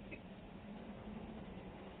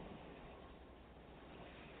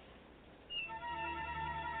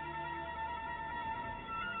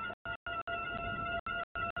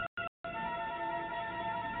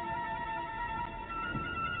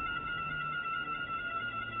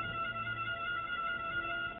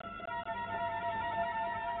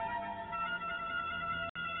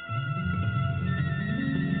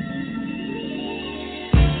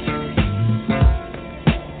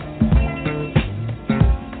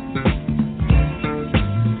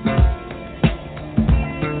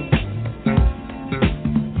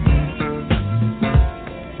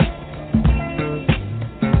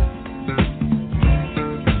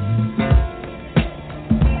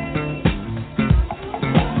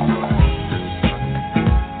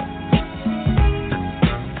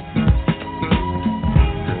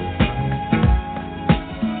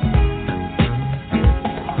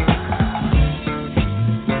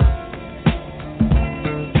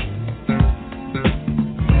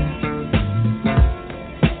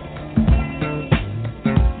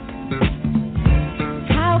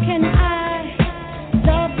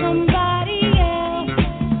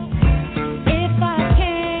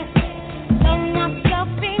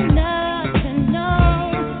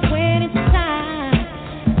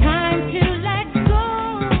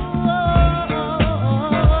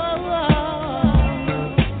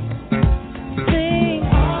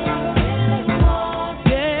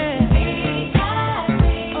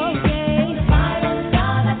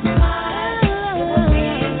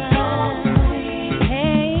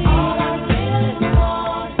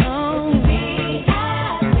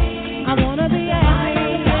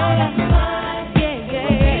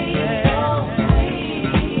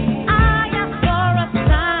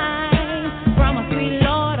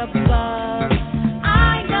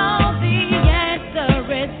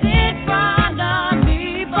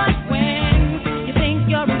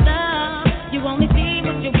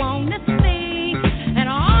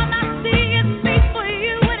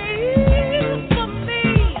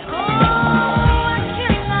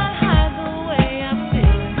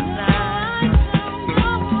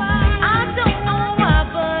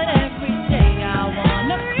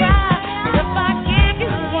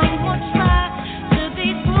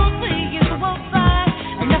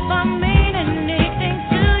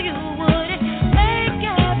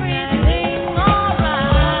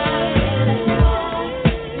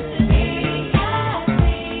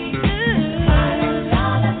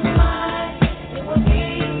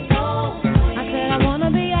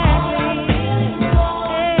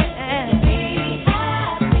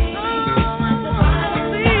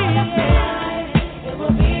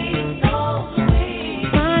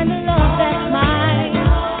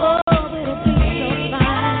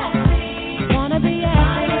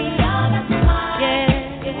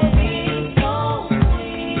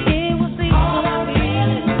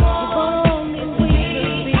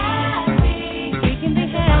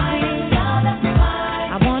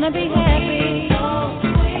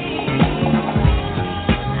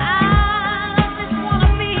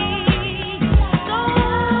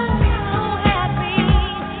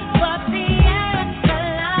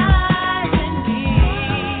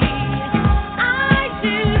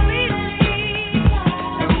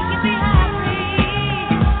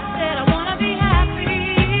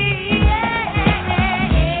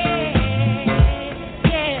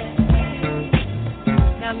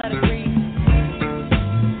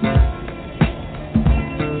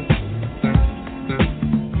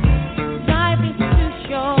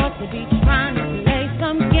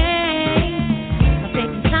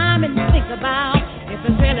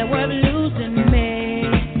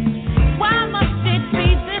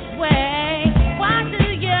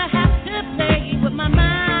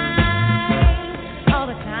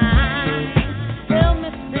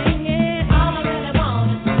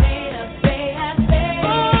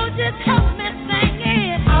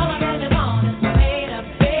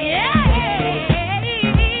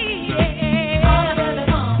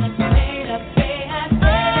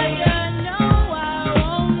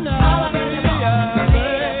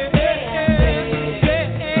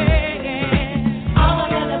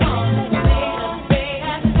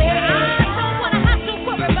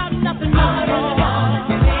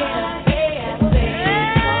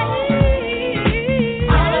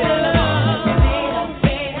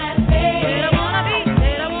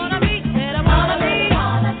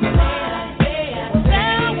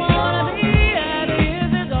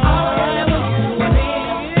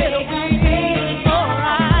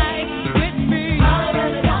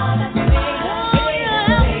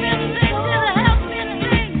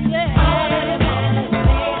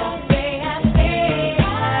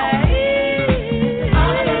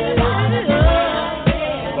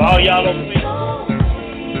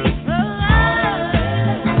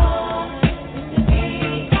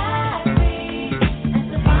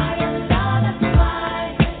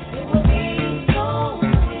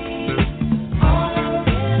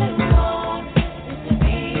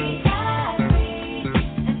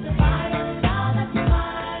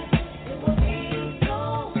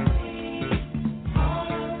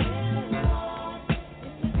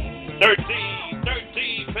 13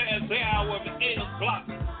 past the hour of 8 o'clock.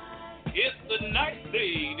 It's the night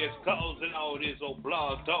thing that's causing all this on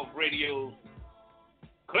Blog Talk Radio.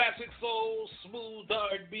 Classic soul, smooth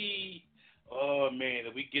R&B. Oh, man,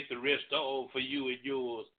 if we get the rest all for you and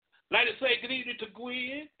yours. Like to say good evening to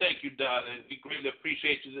Gwen. Thank you, darling. We greatly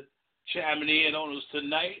appreciate you chiming in on us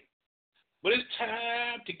tonight. But it's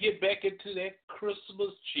time to get back into that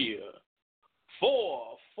Christmas cheer.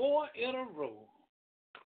 Four in a row.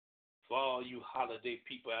 For all you holiday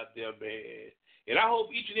people out there, man. And I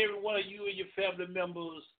hope each and every one of you and your family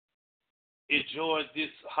members enjoy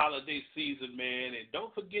this holiday season, man. And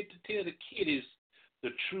don't forget to tell the kiddies the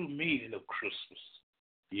true meaning of Christmas.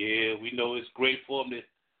 Yeah, we know it's great for them.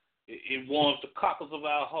 It warms the cockles of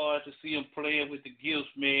our heart to see them playing with the gifts,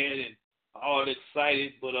 man, and all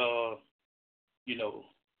excited. But, you know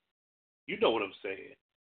what I'm saying.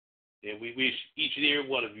 And we wish each and every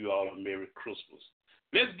one of you all a Merry Christmas.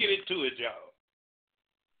 Let's get into it, y'all.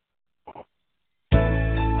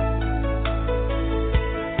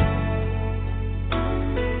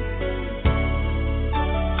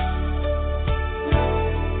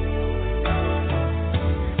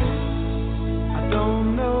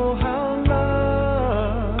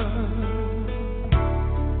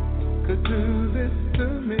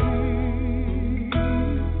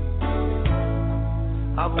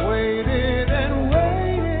 I've waited and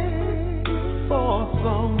waited for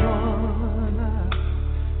someone I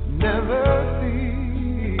never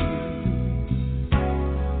see,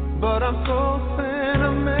 but I'm so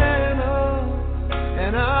sentimental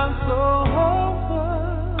and I'm so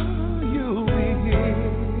hopeful you'll be here.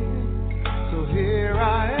 So here I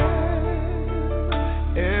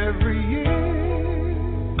am every year,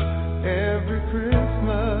 every Christmas.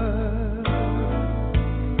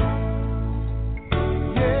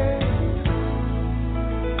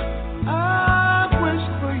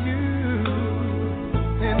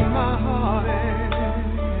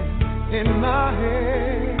 In my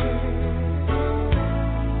head,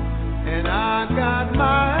 and I got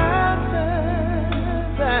my answer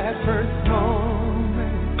that first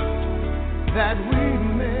moment that we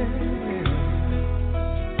met.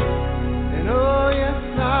 And oh yes,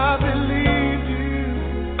 I believed you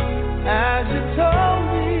as you told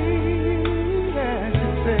me, as you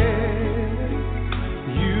said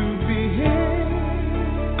you'd be here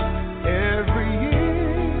every year,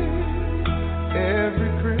 every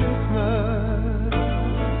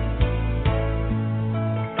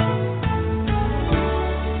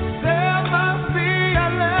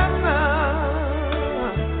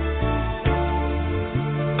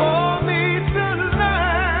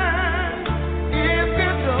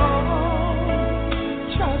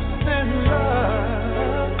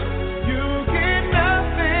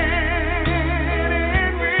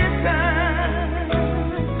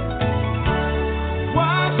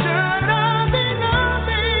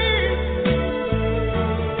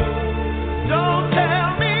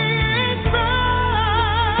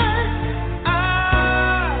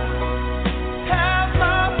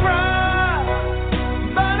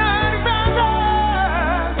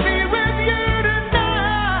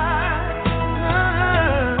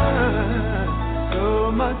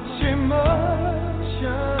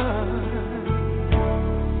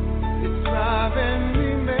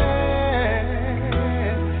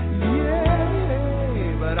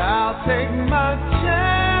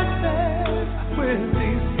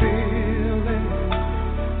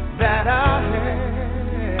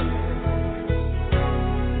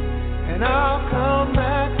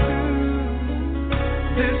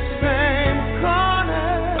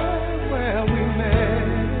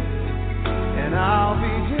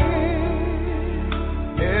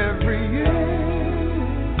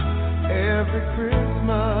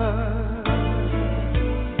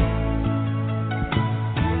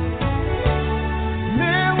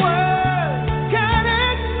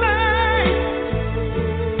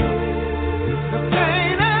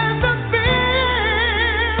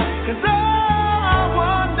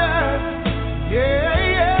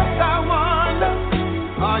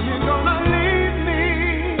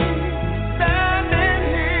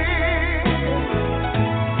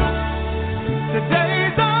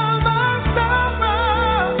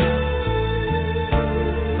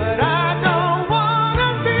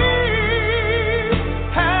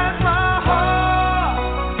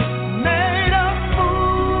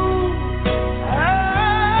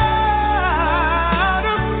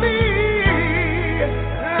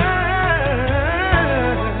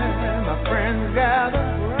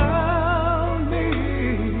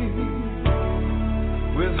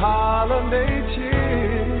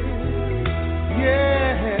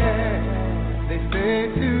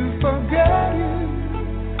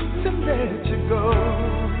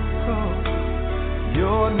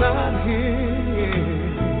you're not here.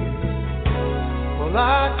 Well,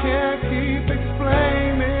 I can't keep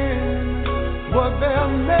explaining what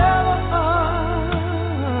they'll never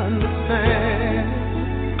understand,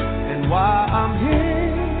 and why I'm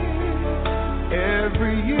here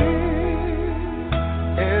every year,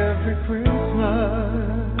 every Christmas.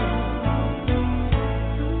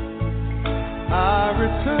 I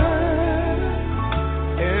return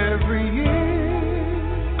every year,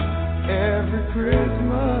 every Christmas.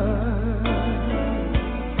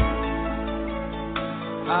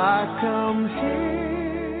 I come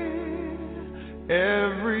here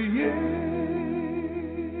every year,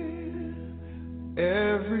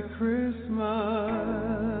 every Christmas.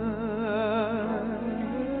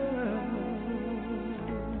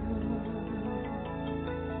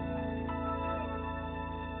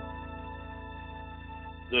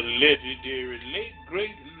 The legendary late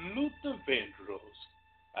great Luther Vandross.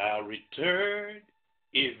 I'll return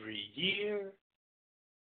every year,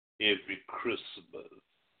 every Christmas.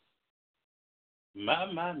 My.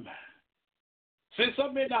 Since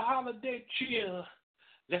I'm in the holiday chill,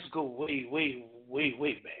 let's go way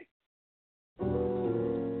back.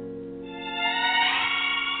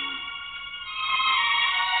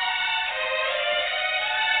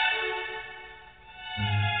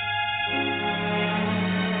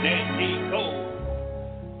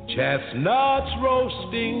 Chestnuts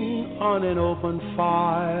roasting on an open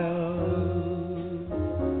fire,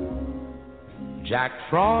 Jack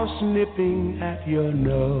Frost nipping at your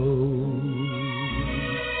nose,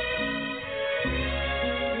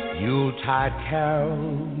 Yuletide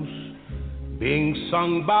carols being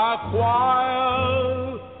sung by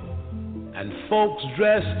choir, and folks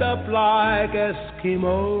dressed up like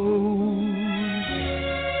Eskimos.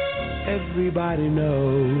 Everybody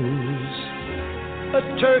knows a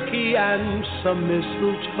turkey and some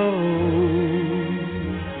mistletoe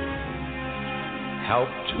help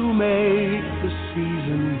to make the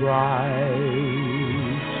season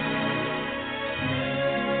bright.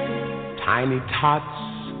 Tiny tots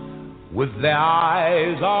with their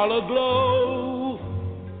eyes all aglow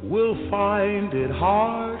will find it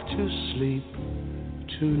hard to sleep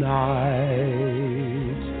tonight.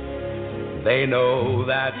 They know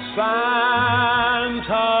that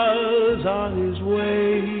Santa's on his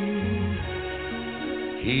way.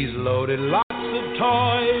 He's loaded lots of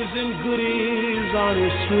toys and goodies on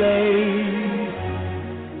his sleigh,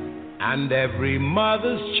 and every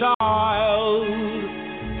mother's child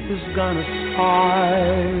is gonna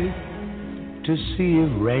spy to see if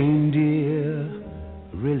reindeer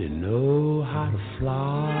really know how to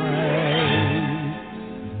fly.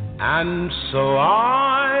 And so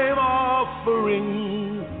I'm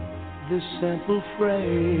offering this simple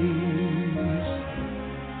phrase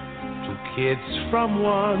to kids from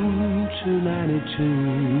 1 to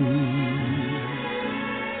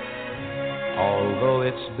 92. Although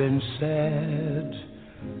it's been said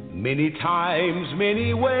many times,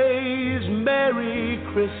 many ways, Merry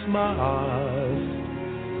Christmas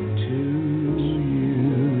to you.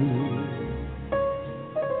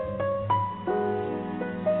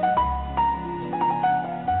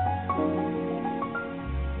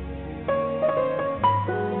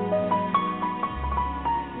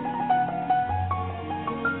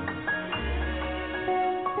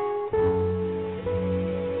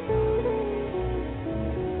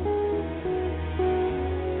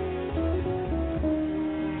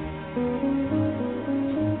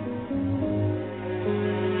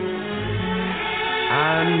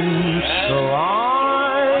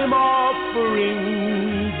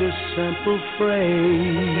 Simple phrase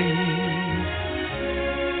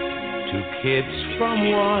to kids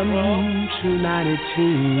from 1 to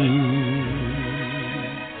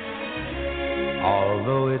 92.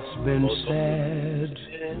 Although it's been said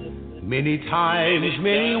many times,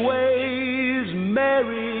 many ways,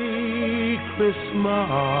 Merry Christmas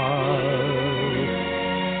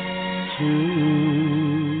to you.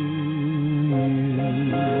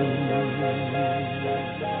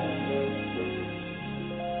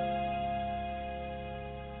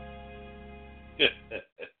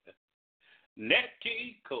 Nat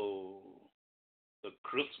King Cole, the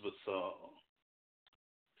Christmas song.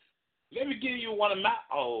 Let me give you one of my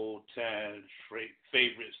all-time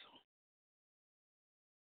favorites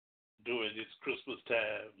during this Christmas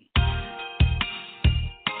time.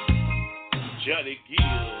 Johnny Gill.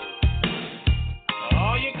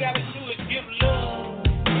 All you gotta do is give love.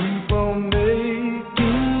 Keep on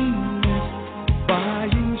making,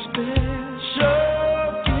 buying special.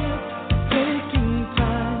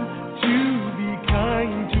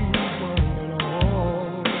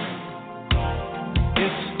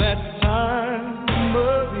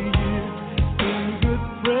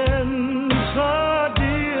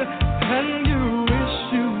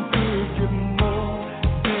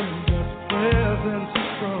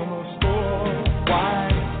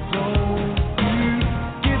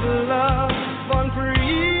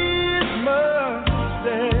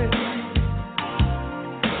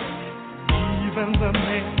 a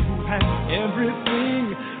man who has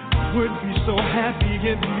everything would be so happy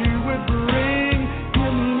if you would bring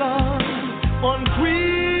him love on Christmas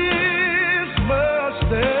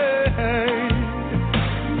Day.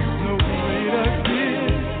 No greater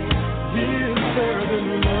gift is there than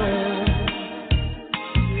love.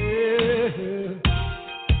 Yeah.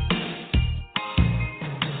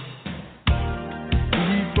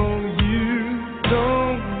 People you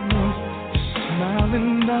don't know,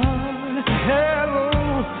 smiling on hello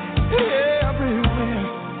everywhere.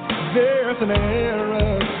 There's an air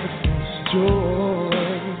of Christmas joy.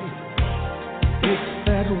 It's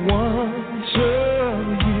that once a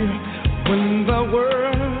year when the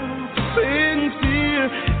world sings here,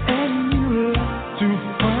 and you like to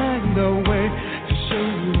find a way to show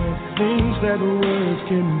the things that words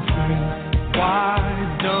can say. Why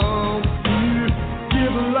don't you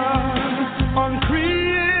give love on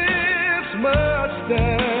Christmas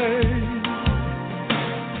Day?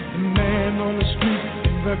 The man on the street,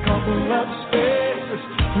 the couple upstairs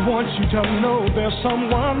wants you to know there's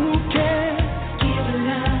someone who can give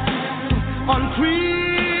love on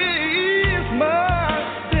Christmas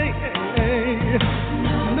Day.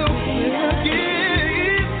 No gift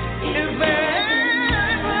is there.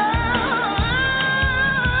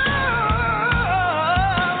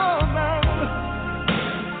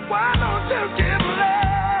 Why don't you give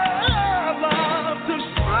love to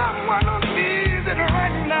someone who needs it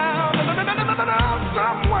right now?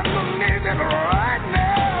 Someone who needs it right now.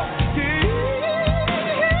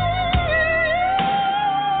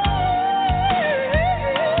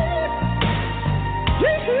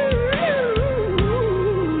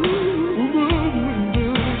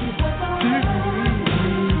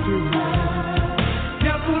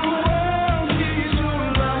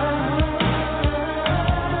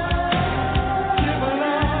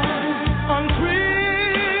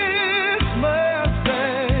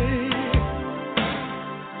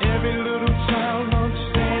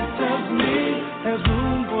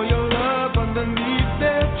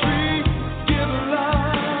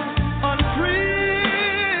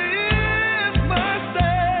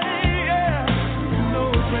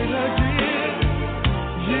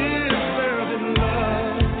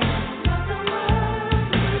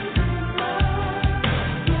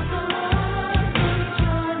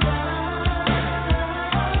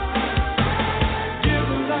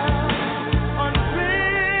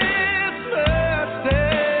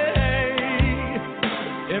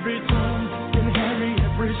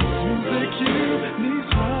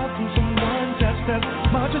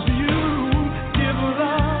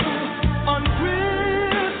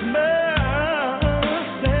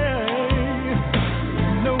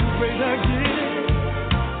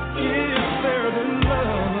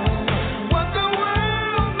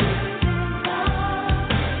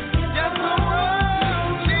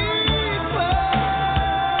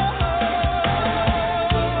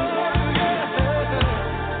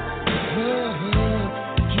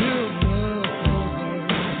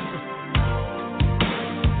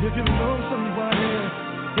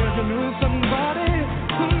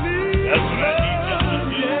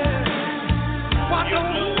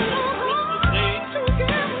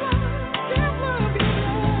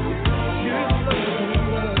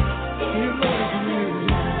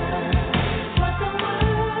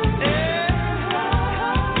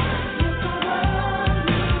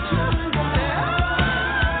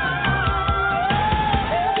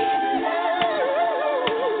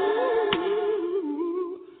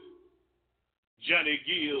 Johnny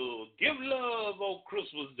Gill, give love on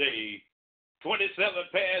Christmas Day. 27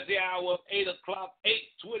 past the hour of 8 o'clock,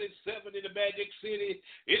 8:27 in the Magic City.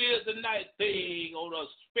 It is the night thing on a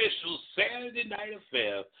special Saturday night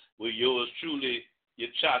affair with yours truly, your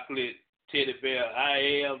chocolate teddy bear. I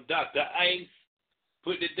am Dr. Ice.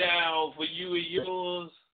 Put it down for you and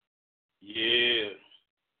yours. Yeah.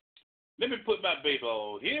 Let me put my baby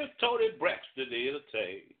on. Here's Tony Braxton, the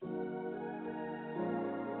entertainer.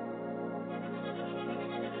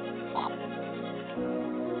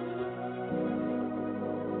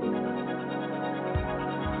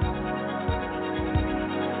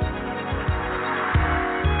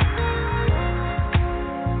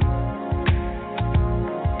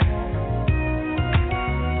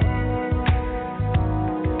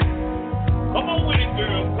 Come on with it,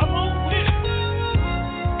 girl. Come on with it.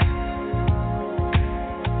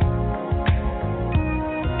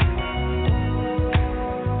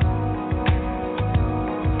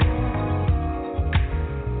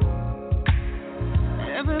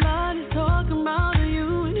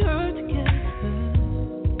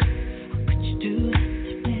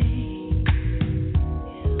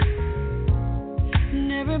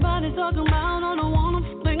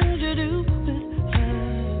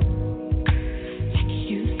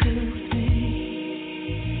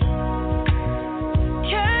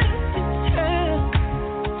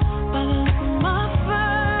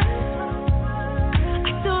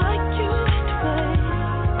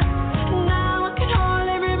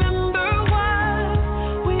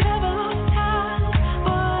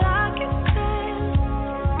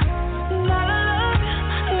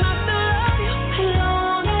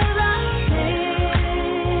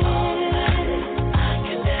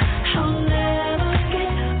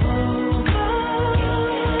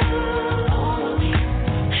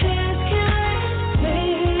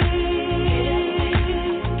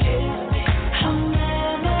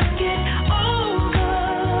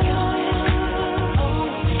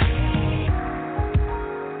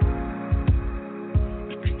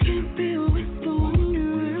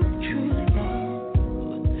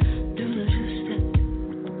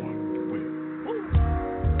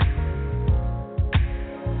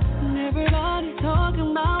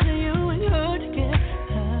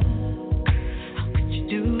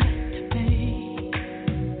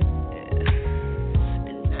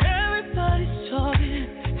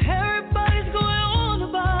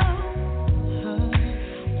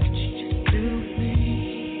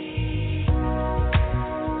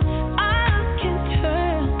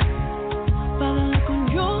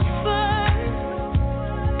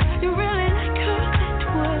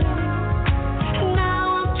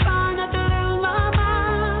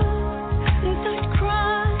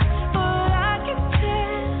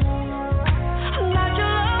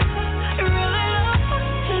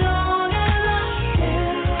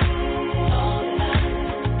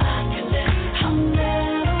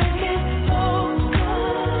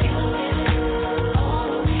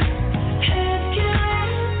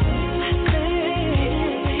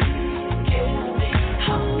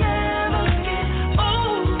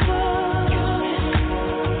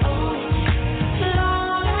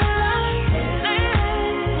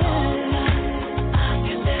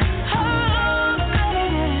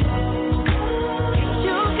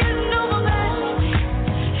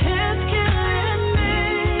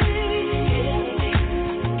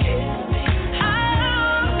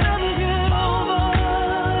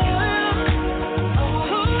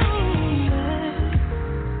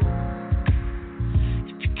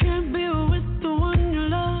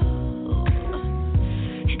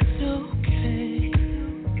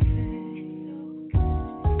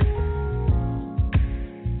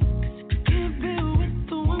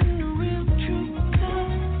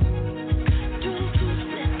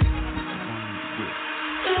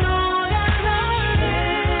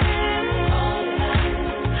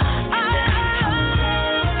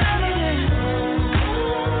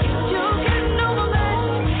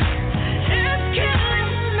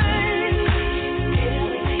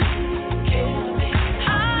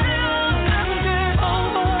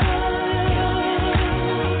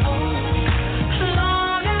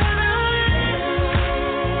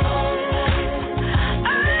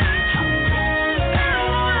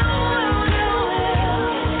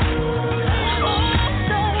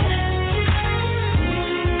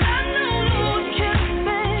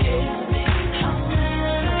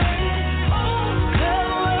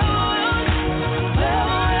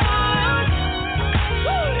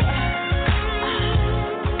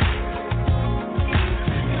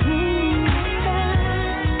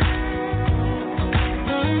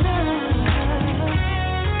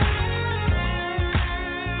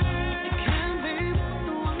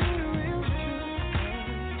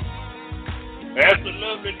 got the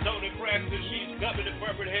lovely Tony Braxton. She's coming to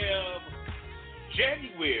Birmingham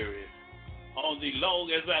January on the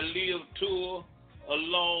Long As I Live tour,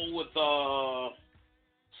 along with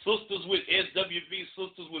Sisters with SWV,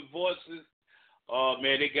 Sisters with Voices.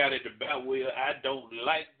 Man, they got it about where I don't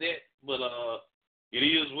like that, but it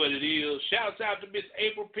is what it is. Shouts out to Miss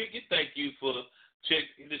April Pickett. Thank you for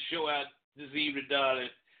checking the show out this evening, darling.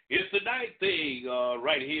 It's the night thing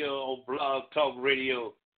right here on Blog Talk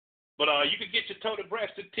Radio. But you can get your Tony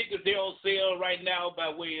Braxton tickets. They're on sale right now by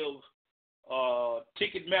way of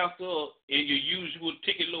Ticketmaster in your usual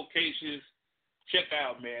ticket locations. Check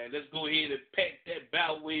out, man. Let's go ahead and pack that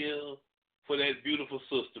bow wheel for that beautiful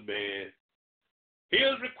sister, man.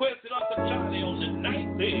 Here's requested Uncle Charlie on the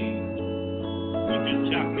night thing with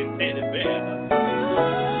your chocolate teddy bear.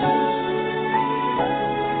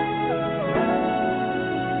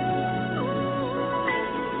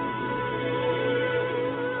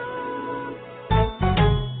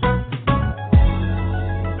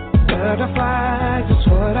 Butterflies is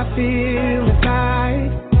what I feel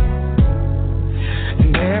inside.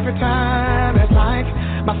 And every time it's like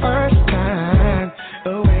my first time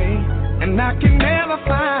away. And I can never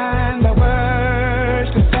find the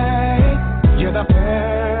words to say. You're the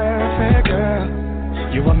perfect girl.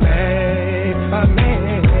 You were made for me.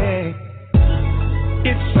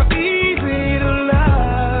 It's so easy to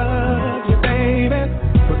love you, baby.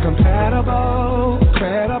 We're compatible,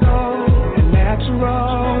 credible, and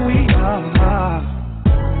natural. We are.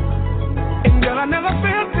 And girl, I never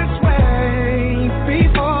felt this way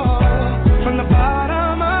before. From the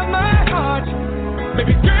bottom of my heart,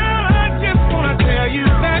 baby girl, I just wanna tell you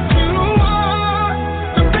that you are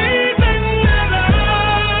the reason I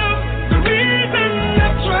love, the reason I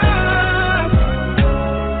trust.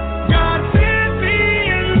 God sent me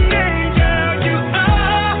an angel. You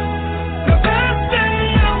are the best in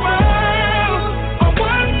the world, a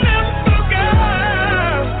wonderful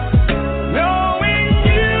girl. Knowing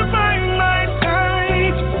you by my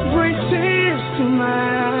side brings tears to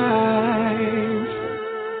my eyes,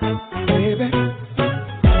 baby.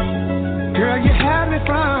 Girl, you had me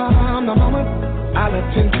from the moment I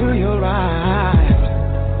looked into your eyes.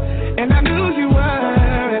 And I knew you were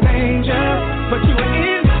an angel, but you were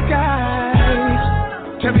in disguise.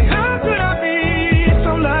 Tell me, how could I be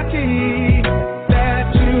so lucky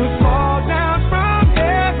that you fall down from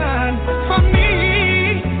heaven for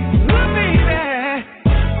me? Love me there.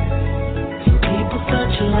 People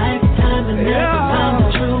such a lifetime and never find the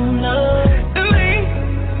true love.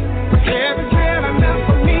 Every care enough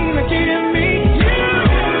for me to give me you.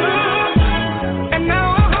 And now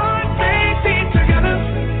our hearts they beat together,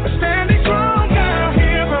 standing strong down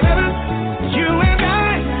here forever. You and I.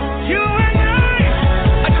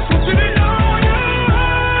 I just want you to know you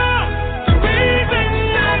are the reason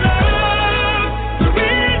I love, the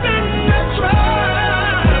reason I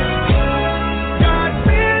trust. God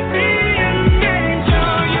sent me an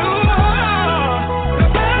angel. You are the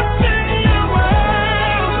best in the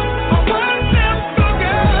world, a wonderful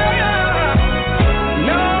girl.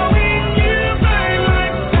 Knowing you by my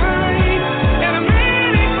side, and a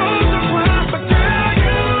many fools of pride, but girl,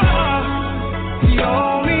 you are the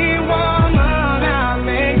only woman I'll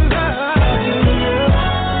make love to.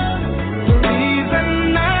 The reason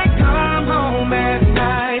I come home at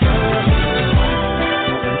night.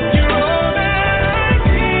 You're all that I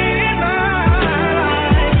need in my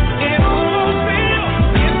life. It won't feel,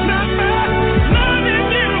 it's not bad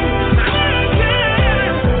loving you.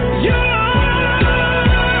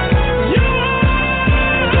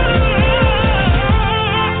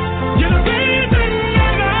 You're the reason I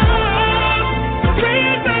love, the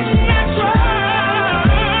reason I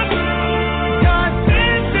trust. God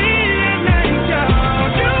sent me an angel.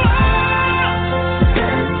 You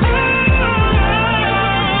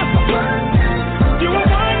are a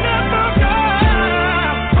wonderful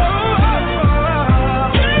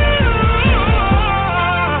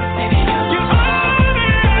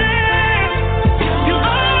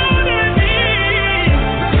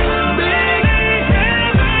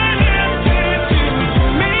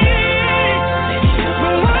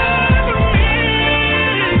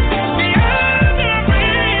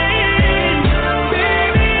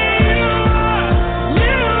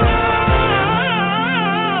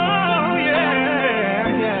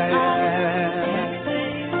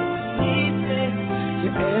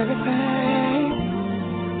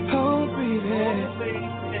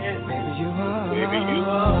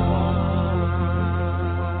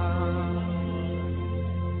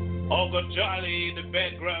Uncle Charlie in the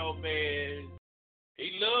background, man.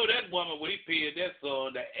 He loved that woman when he penned that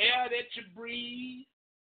song. The air that you breathe.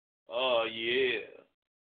 Oh, yeah.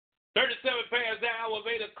 37 past the hour of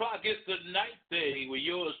 8 o'clock. It's the night thing with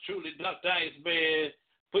yours truly, Dr. Iceman.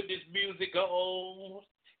 Put this music on.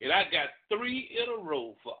 And I got 3 in a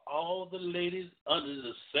row for all the ladies under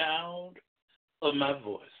the sound of my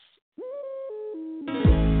voice.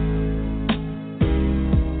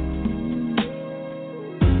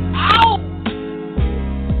 Ow!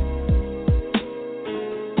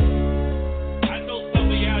 I know some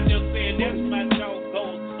of y'all just saying that's my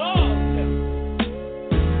doggone song.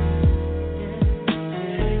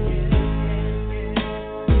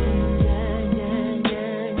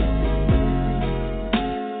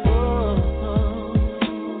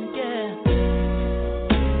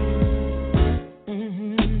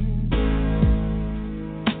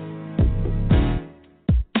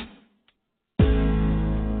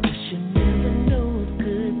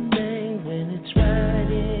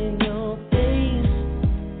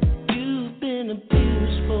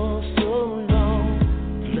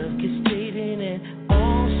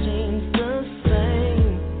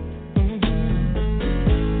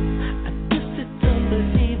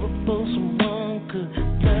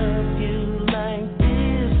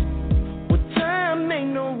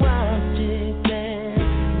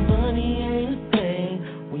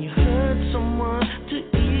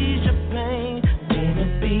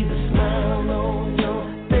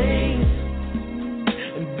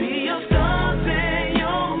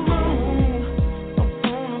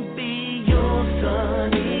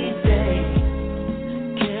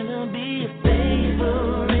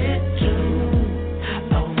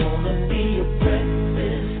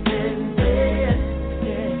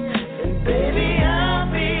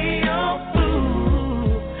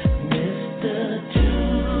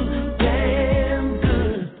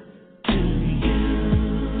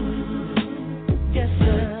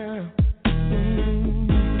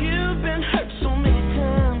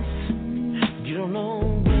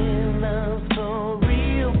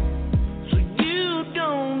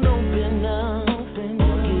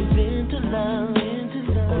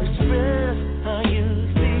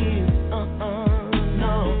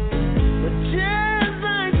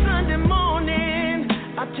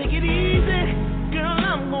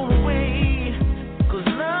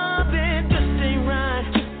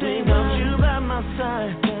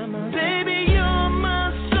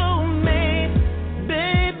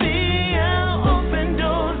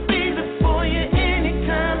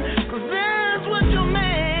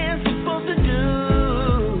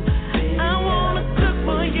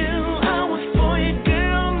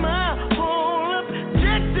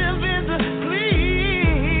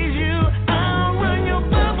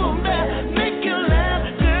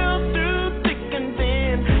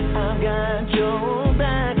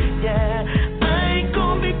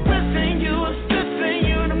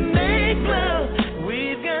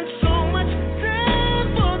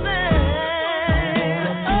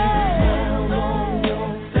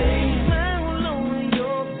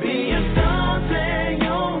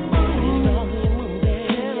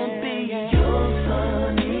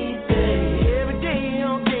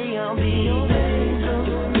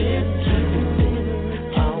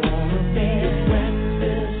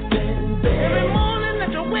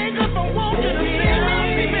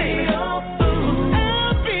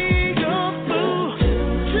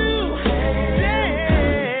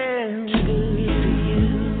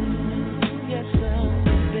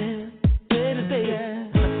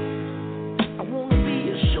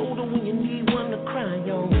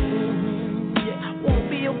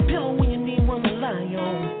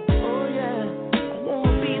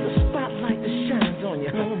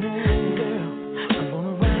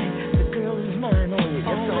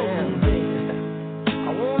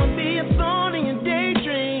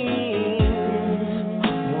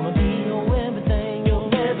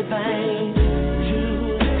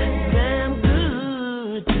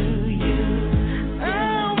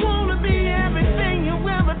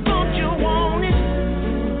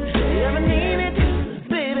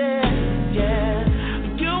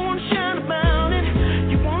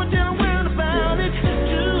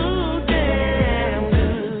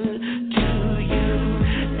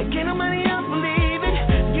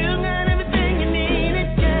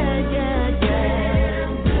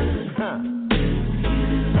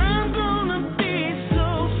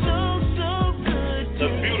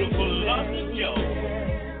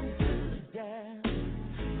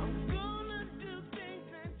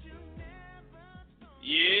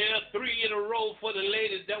 For the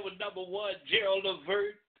ladies, that was number 1, Gerald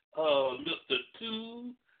Levert, Mr. Too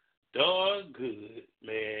Darn Good,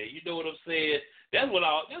 man. You know what I'm saying? That's what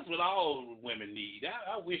all women need.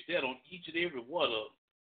 I wish that on each and every one of them.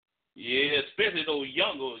 Yeah, especially those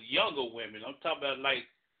younger women. I'm talking about like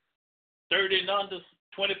 30 and under,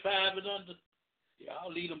 25 and under.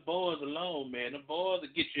 Y'all leave them boys alone, man. Them boys will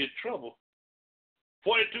get you in trouble.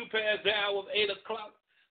 42 past the hour of 8 o'clock.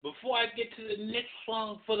 Before I get to the next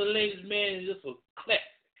song for the ladies, man, it's a classic.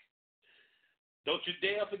 Don't you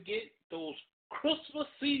dare forget those Christmas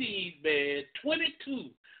CDs, man.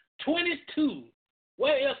 22.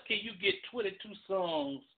 Where else can you get 22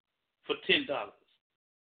 songs for $10?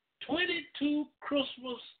 22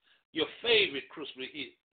 Christmas, your favorite Christmas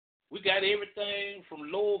hit. We got everything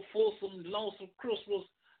from Lord Folsom, Lonesome Christmas,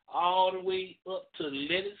 all the way up to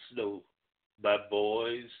Let It Snow by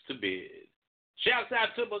Boys to Bed. Shouts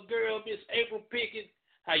out to my girl, Miss April Pickett.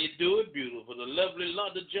 How you doing, beautiful? The lovely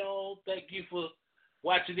Londa Jones, thank you for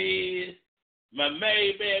watching in. My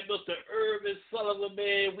main man, Mr. Irvin Sullivan,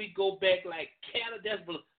 man, we go back like Canada.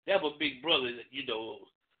 That's my big brother, you know.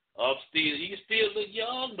 You still look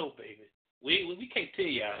young, though, baby. We can't tell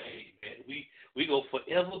you our age, man. We go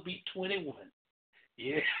forever be 21.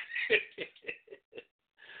 Yeah.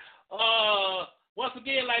 Once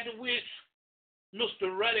again, I'd like to wish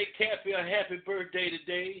Mr. Ruddy Caffey a happy birthday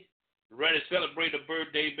today. Ruddy, celebrate a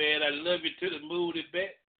birthday, man. I love you to the moon and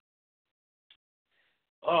back.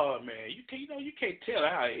 Oh, man, you can't tell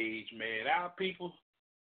our age, man. Our people,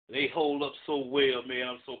 they hold up so well, man.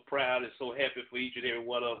 I'm so proud and so happy for each and every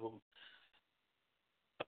one of them.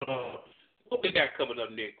 What we got coming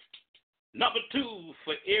up next? Number 2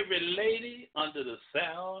 for every lady under the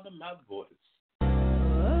sound of my voice.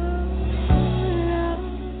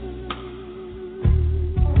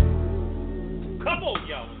 Come on,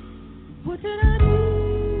 y'all. What did I do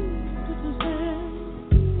to deserve?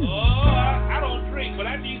 Oh, I don't drink, but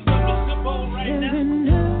I need something to sip on right now.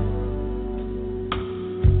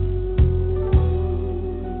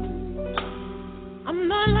 I'm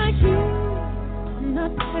not like you. I'm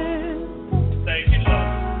not fair. Thank you, love.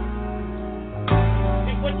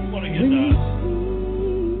 Hey, what you want to get done?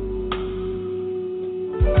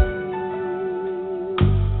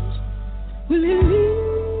 Will you leave?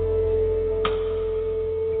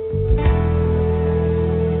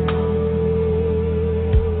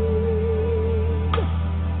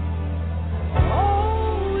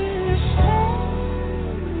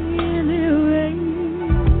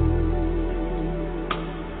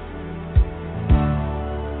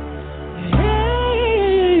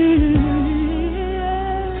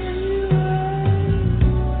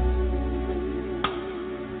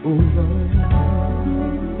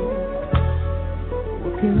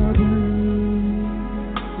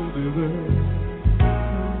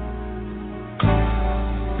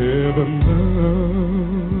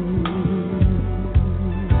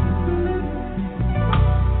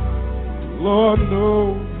 Lord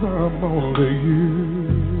knows I'm only you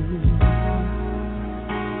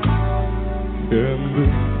in the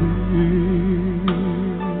sea.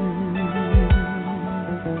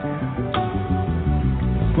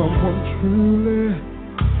 Someone truly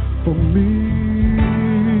for me.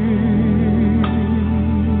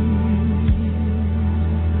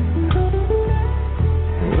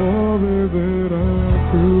 All that I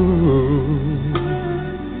do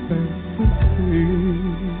and to see.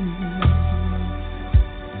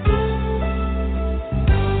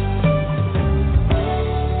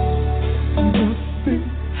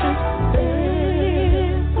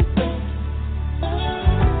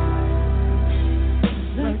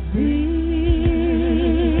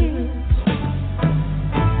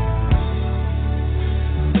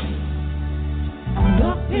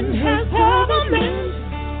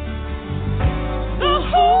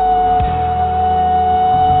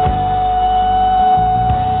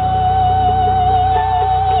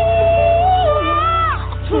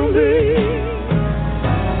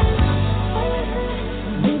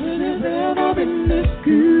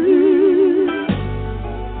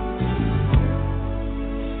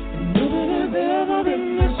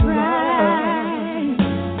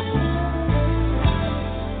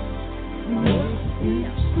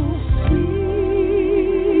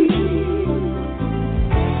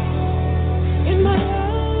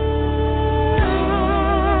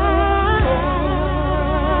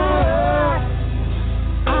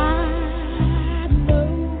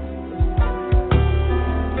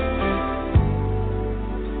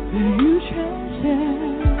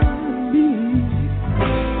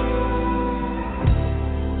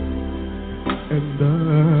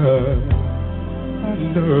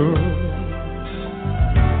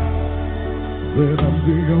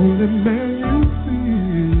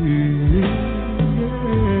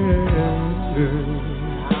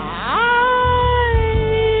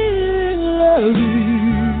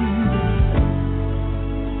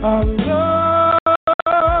 I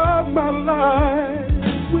love my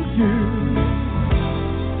life with you.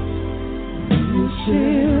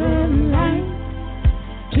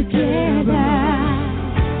 together.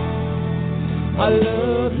 I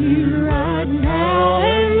love you right now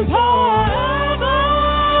and forever.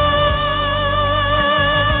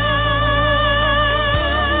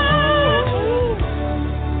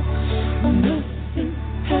 Nothing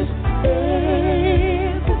has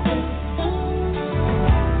ever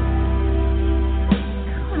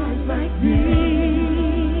quite like this.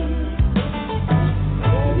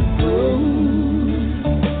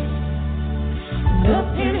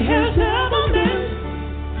 Nothing has ever been.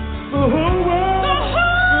 The whole world.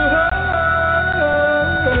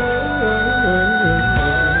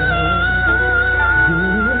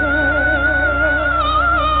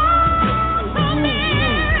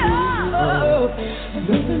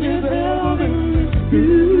 Nothing has ever been this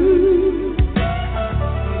good.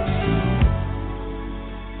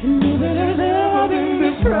 And nothing has ever been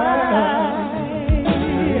this right.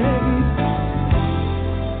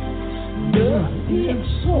 Nothing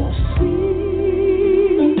so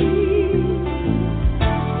sweet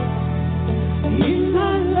in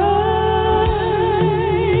my life.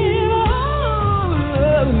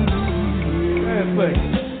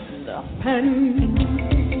 The pain.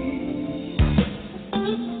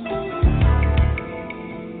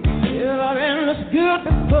 It's good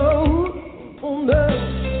before, oh no,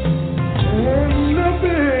 and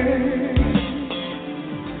nothing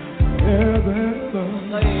ever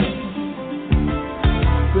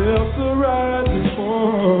felt so right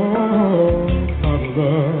before our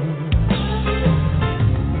love.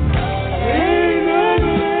 Ain't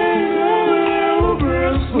nothing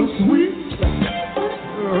ever so sweet.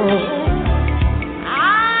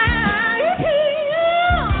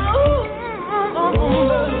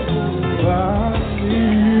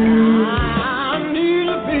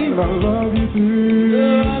 I love you too.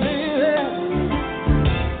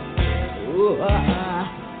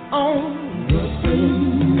 Oh,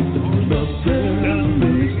 nothing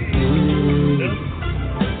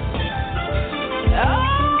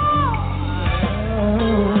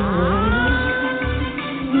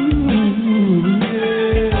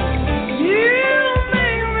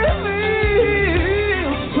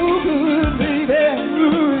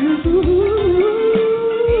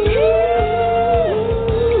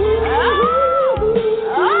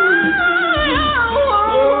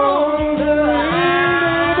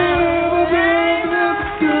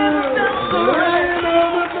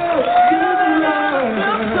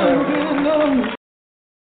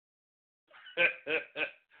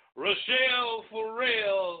Rochelle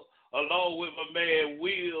Farrell, along with my man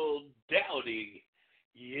Will Dowdy.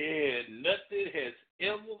 Yeah, nothing has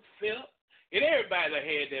ever felt, and everybody that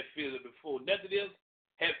had that feeling before, nothing else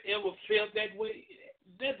have ever felt that way.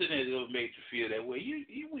 Nothing has ever made you feel that way.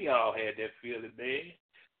 We all had that feeling, man.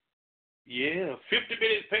 Yeah, 50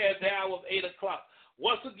 minutes past the hour of 8 o'clock.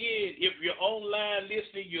 Once again, if you're online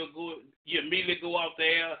listening, you immediately go out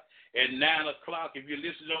there at 9 o'clock. If you're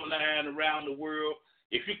listening online around the world,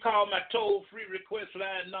 if you call my toll-free request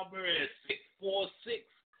line number at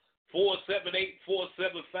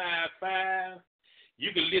 646-478-4755,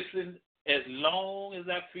 you can listen as long as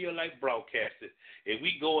I feel like broadcasting. And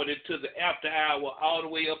we going into the after hour all the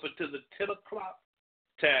way up until the 10 o'clock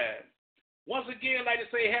time. Once again, I'd like to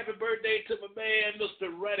say happy birthday to my man,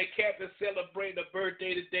 Mr. Ronnie Captain, celebrating a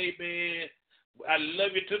birthday today, man. I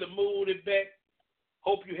love you to the moon and back.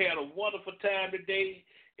 Hope you had a wonderful time today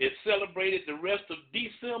and celebrated the rest of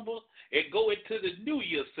December and go into the new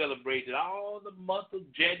year celebrating all the month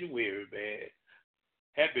of January, man.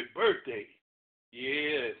 Happy birthday.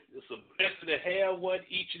 Yeah, it's a blessing to have one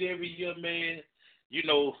each and every year, man. You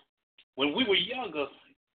know, when we were younger,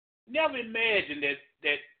 never imagined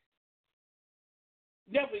that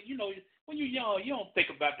never, you know, when you're young, you don't think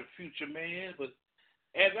about the future, man. But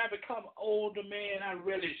as I become older, man, I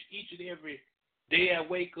relish each and every day I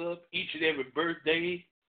wake up, each and every birthday.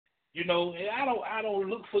 You know, and I don't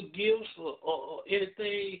look for gifts or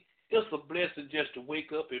anything. It's a blessing just to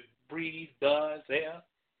wake up and breathe God's air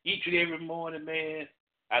each and every morning, man.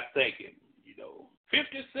 I thank Him. You know,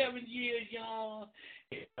 57 years young.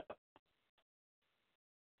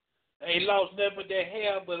 I ain't lost nothing but that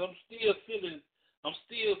hair, but I'm still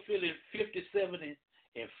feeling 57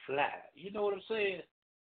 and fly. You know what I'm saying?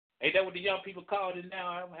 Ain't that what the young people call it now?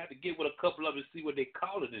 I'm gonna have to get with a couple of them and see what they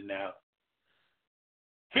calling it now.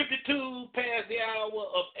 52 past the hour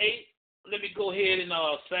of 8. Let me go ahead and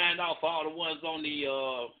sign off for all the ones on the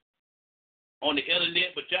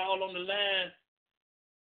internet, but y'all on the line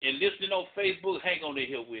and listening on Facebook, hang on in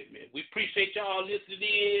here with me. We appreciate y'all listening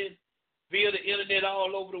in via the internet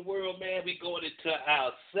all over the world, man. We going into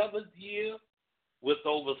our 7th year with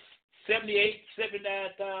over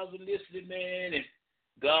 79,000 listening, man, and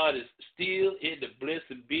God is still in the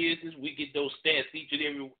blessing business. We get those stats each and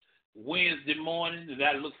every Wednesday morning, and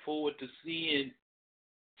I look forward to seeing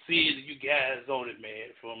you guys on it,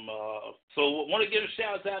 man. So I want to give a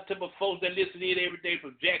shout out to my folks that listen in every day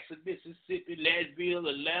from Jackson, Mississippi, Nashville,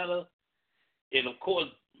 Atlanta, and of course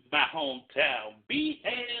my hometown,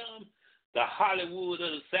 Beham, the Hollywood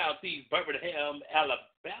of the Southeast, Birmingham,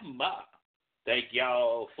 Alabama. Thank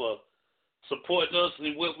y'all for supporting us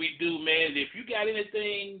in what we do, man. If you got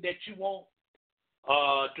anything that you want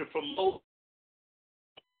to promote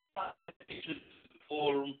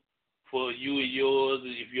forum for you and yours,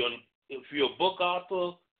 if you're a book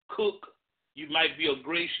author, cook, you might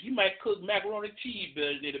cook macaroni and cheese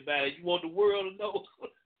better than anybody. You want the world to know.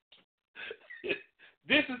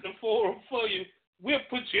 This is the forum for you. We'll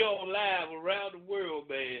put you on live around the world,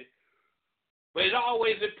 man. But it's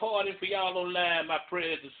always important for y'all online. My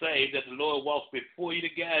prayer is the same, that the Lord walks before you to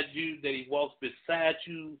guide you, that he walks beside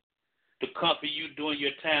you to comfort you during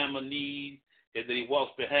your time of need, and that he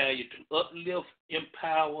walks behind you to uplift,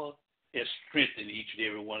 empower, and strengthen each and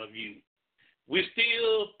every one of you. We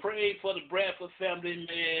still pray for the Bradford family,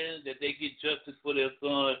 man, that they get justice for their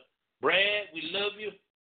son. Brad, we love you.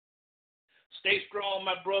 Stay strong,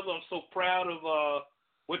 my brother. I'm so proud of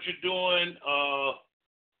what you're doing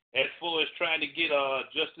as far as trying to get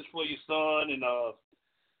justice for your son and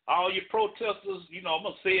all your protesters. You know, I'm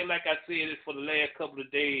going to say it like I said it for the last couple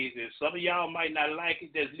of days, and some of y'all might not like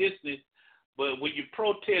it that's listening, but when you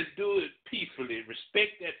protest, do it peacefully.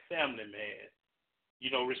 Respect that family, man.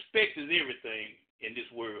 You know, respect is everything in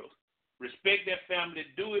this world. Respect that family.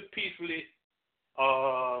 Do it peacefully.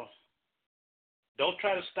 Don't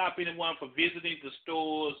try to stop anyone from visiting the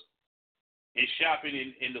stores and shopping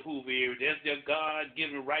in the Hoover area. That's their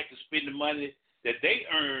God-given right to spend the money that they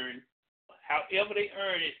earn, however they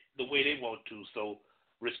earn it, the way they want to. So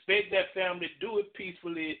respect that family. Do it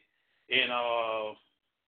peacefully. And,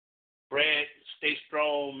 Brad, stay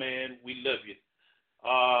strong, man. We love you.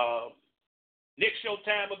 Next show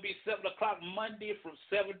time will be 7 o'clock Monday from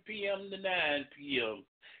 7 p.m. to 9 p.m.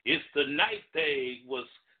 It's the night thing was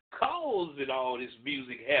causing all this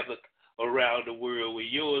music havoc around the world with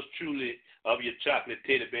yours truly of your chocolate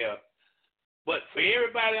teddy bear. But for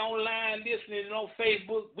everybody online listening and on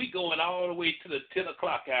Facebook, we going all the way to the 10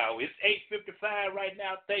 o'clock hour. It's 8:55 right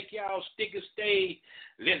now. Thank y'all. Stick and stay.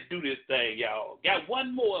 Let's do this thing, y'all. Got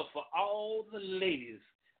one more for all the ladies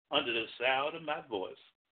under the sound of my voice.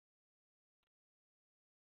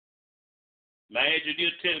 My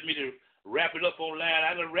engineer tells me to wrap it up online.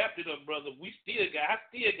 I done wrapped it up, brother. I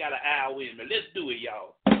still got an hour in me. Let's do it,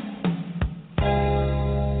 y'all.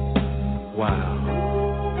 Wow.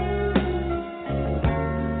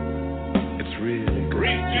 It's really good.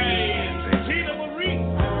 Rick James, Tina Marie.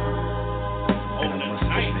 On the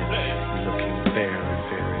night thing. Looking very,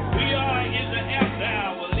 very. We are in the after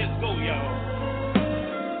hour. Let's go, y'all.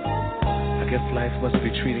 I guess life must be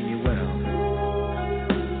treating you well.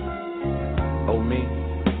 Oh, me?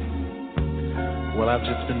 Well, I've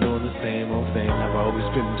just been doing the same old thing I've always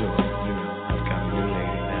been doing. You know, I've got a new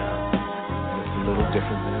lady now. And it's a little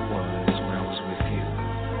different than it was when I was with you.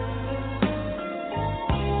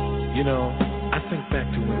 You know, I think back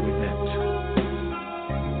to when we met.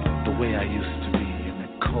 The way I used to be and the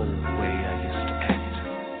cold way I used to act.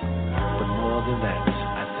 But more than that,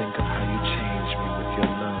 I think of how you changed me with your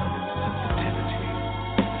love and sensitivity.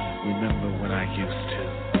 Remember when I used to.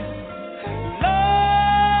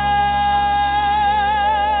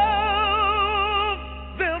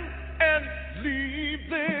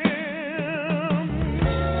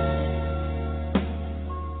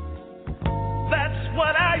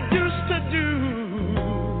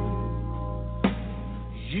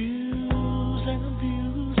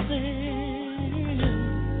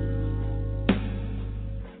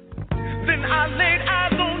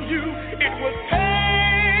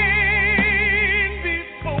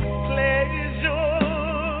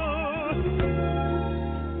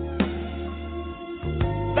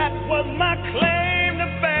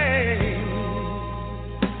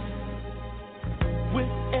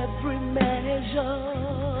 With every measure,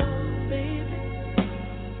 baby.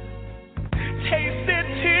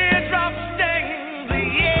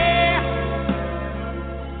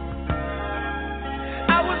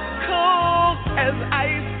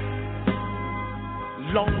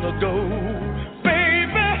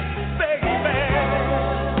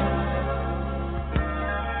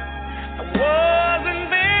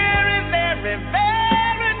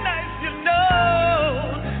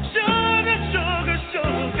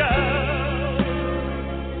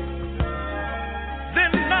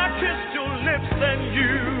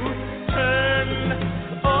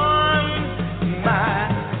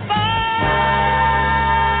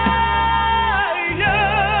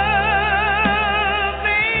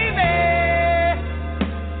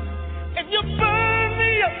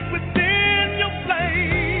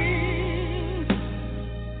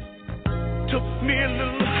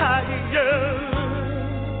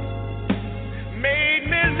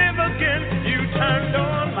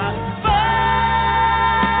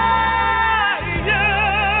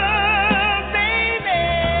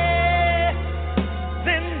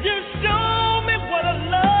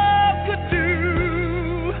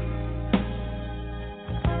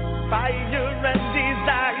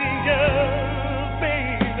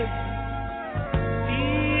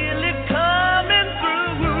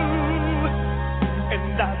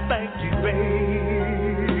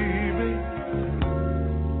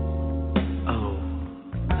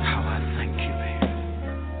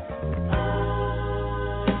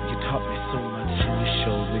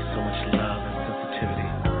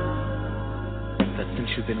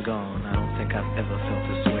 been gone, I don't think I've ever felt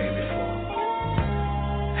this way before.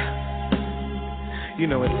 You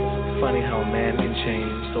know, it's funny how a man can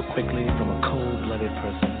change so quickly from a cold-blooded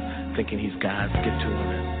person thinking he's God's gift to him.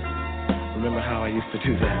 And remember how I used to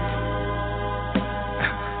do that?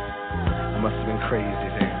 I must have been crazy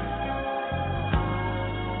then.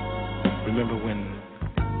 Remember when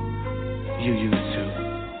you used to?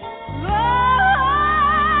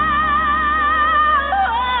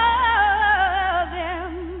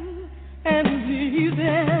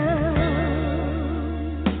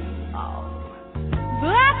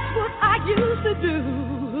 Do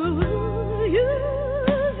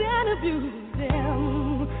use and abuse them.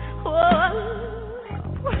 Oh,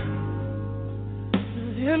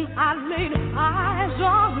 then I laid eyes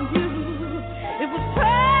on you. It was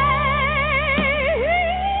pain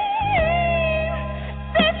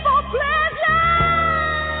before pleasure.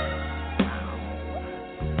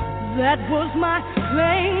 That was my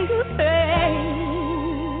claim to fame.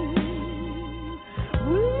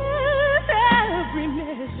 With every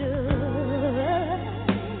measure.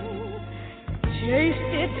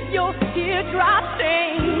 Tasted your teardrop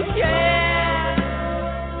stain, yeah.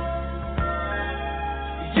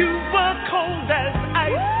 You were cold as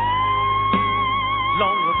ice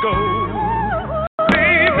long ago,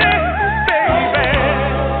 baby, baby.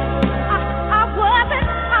 I wasn't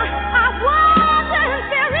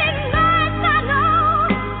very nice, I know.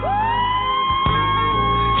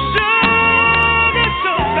 Sugar,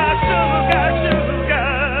 sugar, sugar, sugar.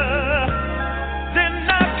 Then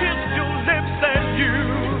I kissed your lips and you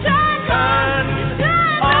turned on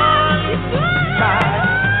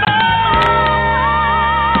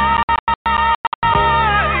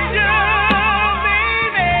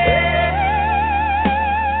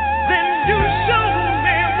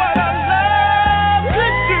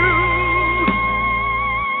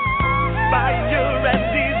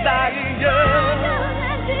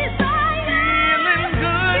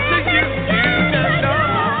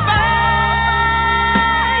my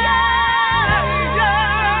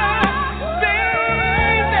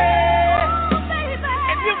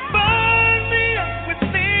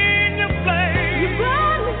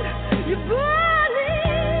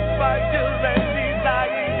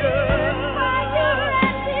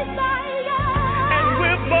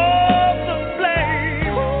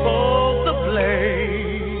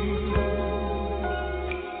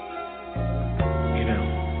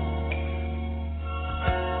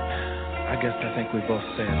we both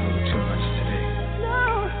said a little too much today.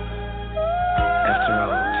 After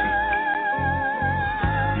all,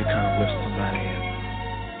 you're kind of with somebody and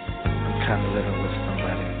I'm kind of living with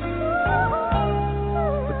somebody.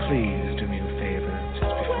 But please do me a favor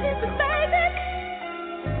just before you go.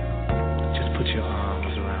 Just put your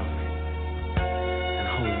arms around me and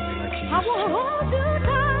hold me like you used to.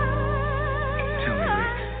 Tell me,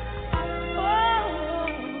 Rick,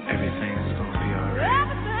 everything's gonna be alright.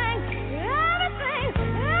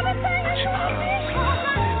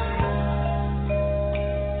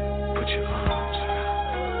 Put your arms around me.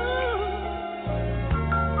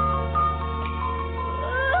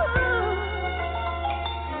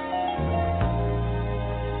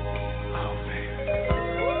 Oh, baby.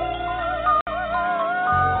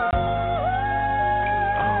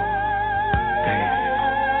 Oh, baby.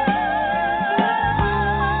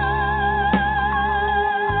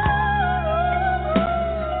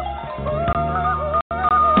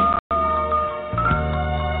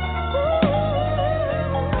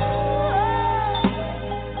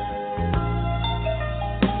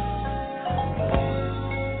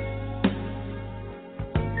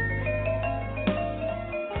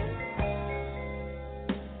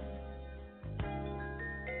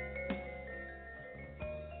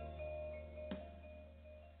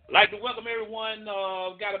 I'd like to welcome everyone.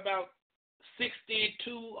 Got about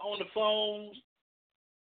 62 on the phones.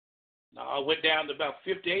 Went down to about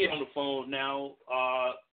 58 on the phones now.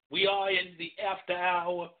 We are in the after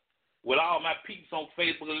hour with all my peeps on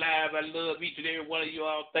Facebook Live. I love each and every one of you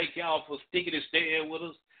all. Thank y'all for sticking and staying with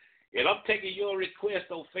us. And I'm taking your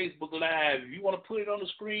request on Facebook Live. If you want to put it on the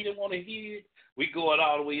screen and want to hear it, we going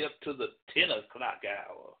all the way up to the 10 o'clock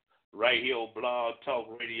hour right here on Blog Talk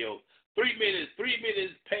Radio. 3 minutes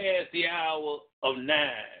past the hour of 9.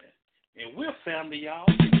 And we're family, y'all.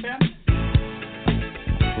 We're family.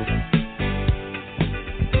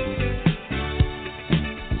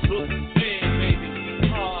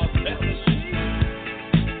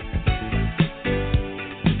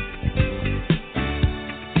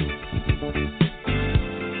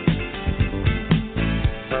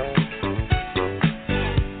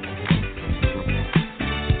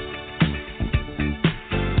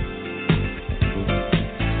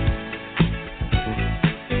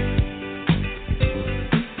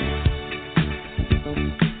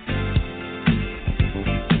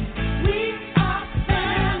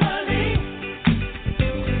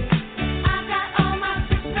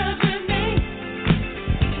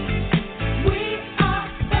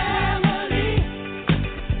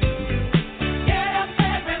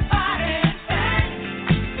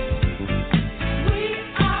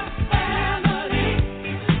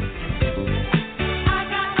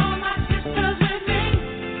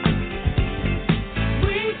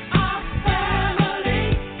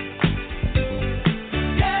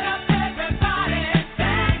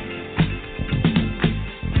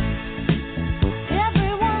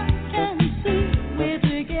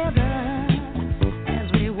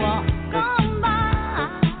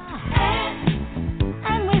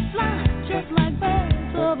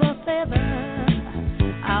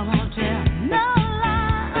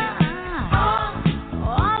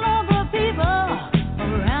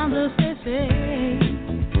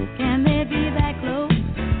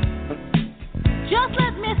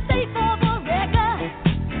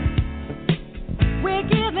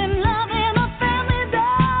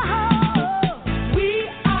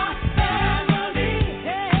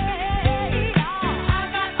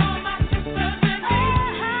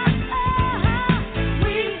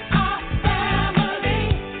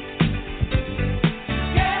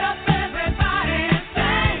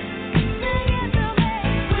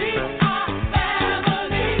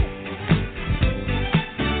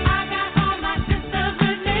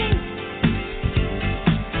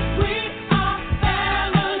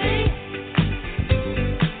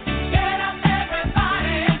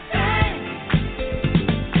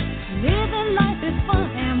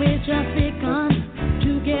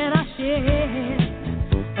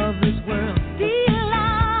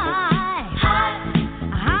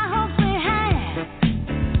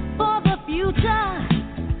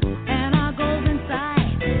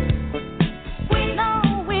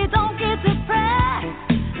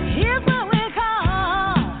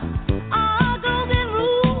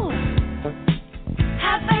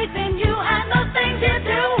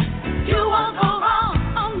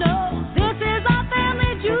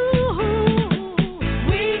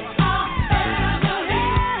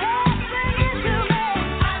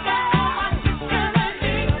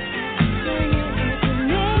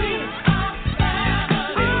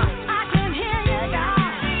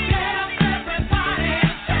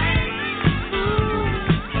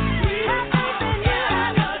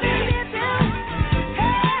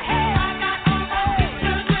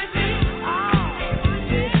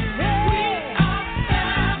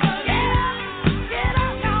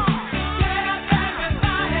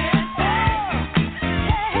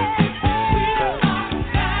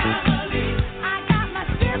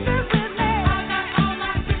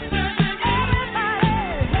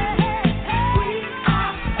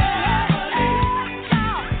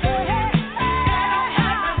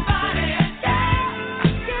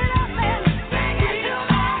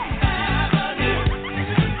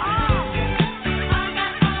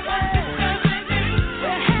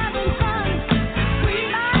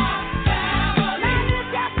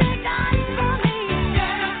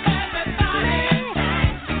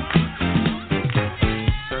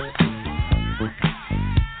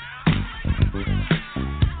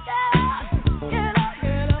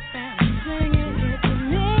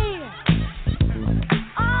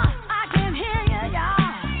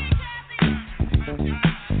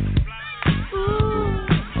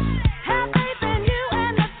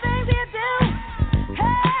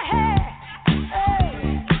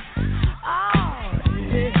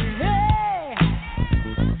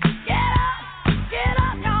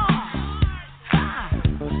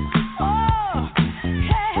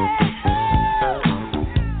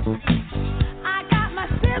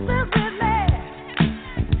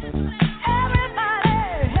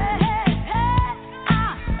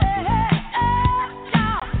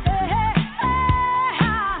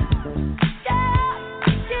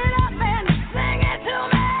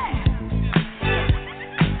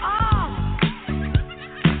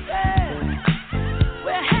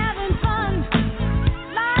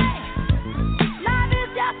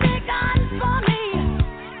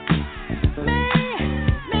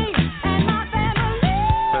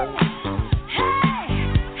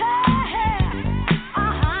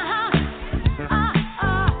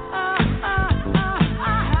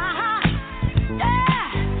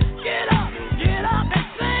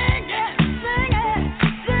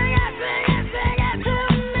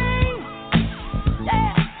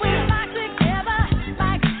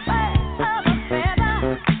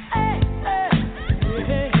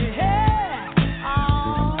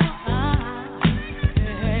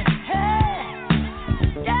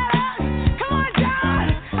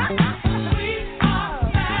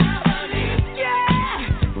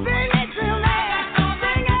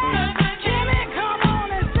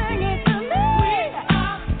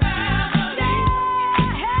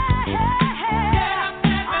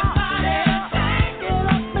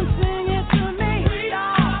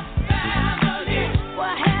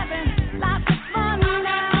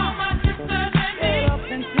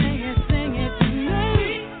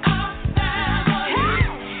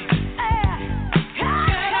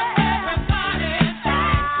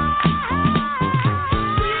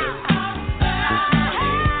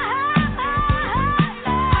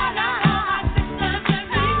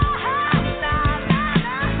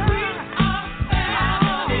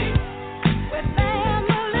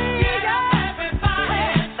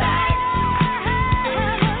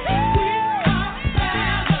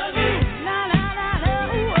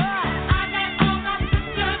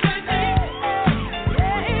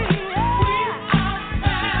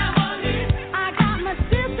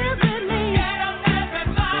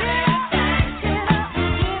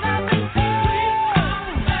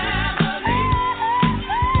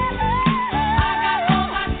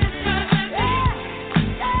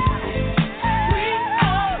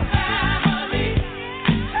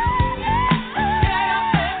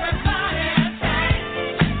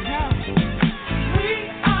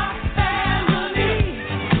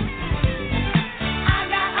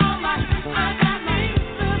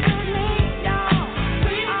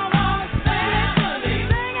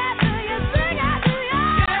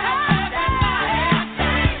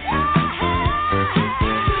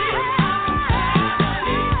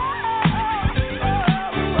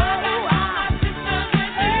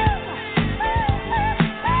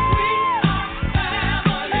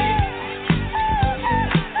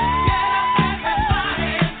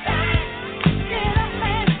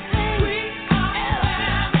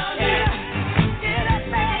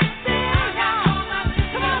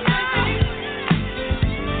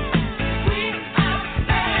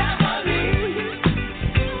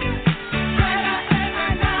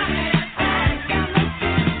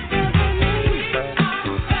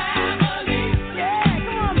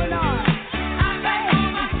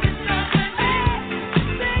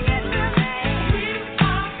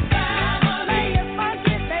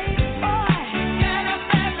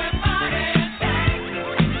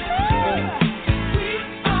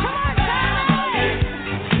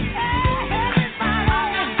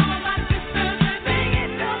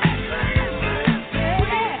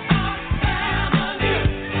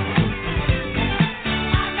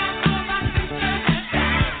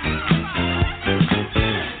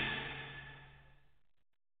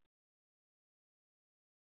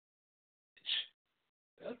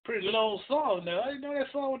 pretty long song now. I didn't know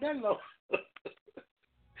that song was that long.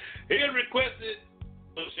 He had requested.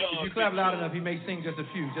 If you clap loud enough, he may sing just a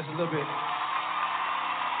few, just a little bit.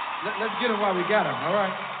 Let's get him while we got him, all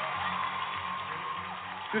right?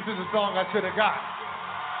 This is a song I should have got.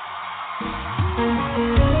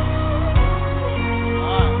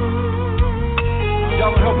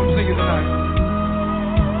 Y'all will help him sing it tonight.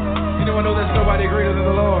 Anyone know there's nobody greater than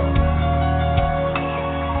the Lord?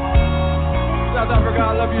 South Africa,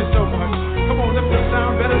 I love you so much. Come on, lift the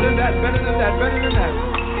sound better than that, better than that, better than that.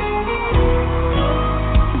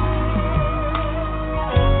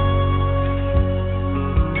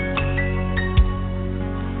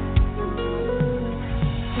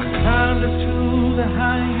 Climbed up to the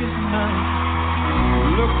highest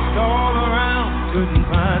mountain, looked all around, couldn't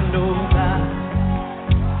find nobody.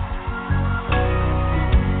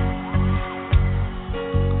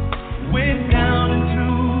 Went down into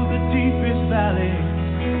the deepest valley,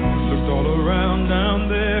 looked all around down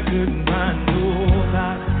there, couldn't find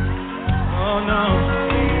nobody. Oh no.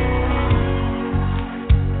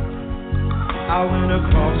 I went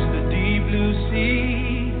across the deep blue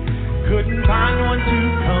sea, couldn't find one to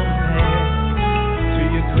compare to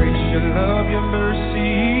your grace, your love, your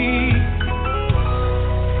mercy.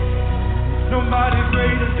 Nobody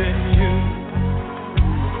greater than you.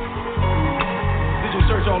 Did you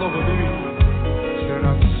search all over, baby? Said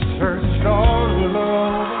I've searched all over,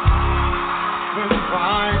 couldn't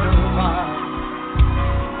find nobody.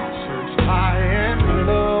 Searched high and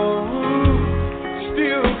low,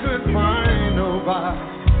 still couldn't find nobody.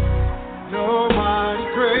 Nobody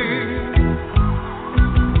great,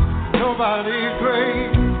 nobody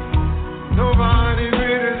great, nobody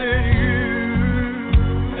greater than you.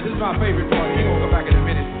 And this is my favorite part. We're going to go back in a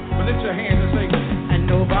minute. But lift your hands and say, And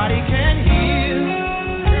nobody can heal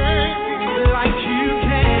like you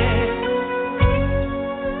can.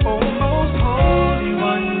 Oh, most holy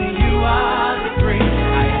one, you are the great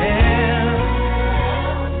I am.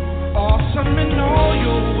 Awesome in all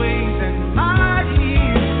your ways and mighty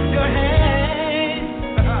in your hand.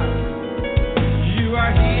 You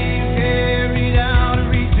are here, carry down.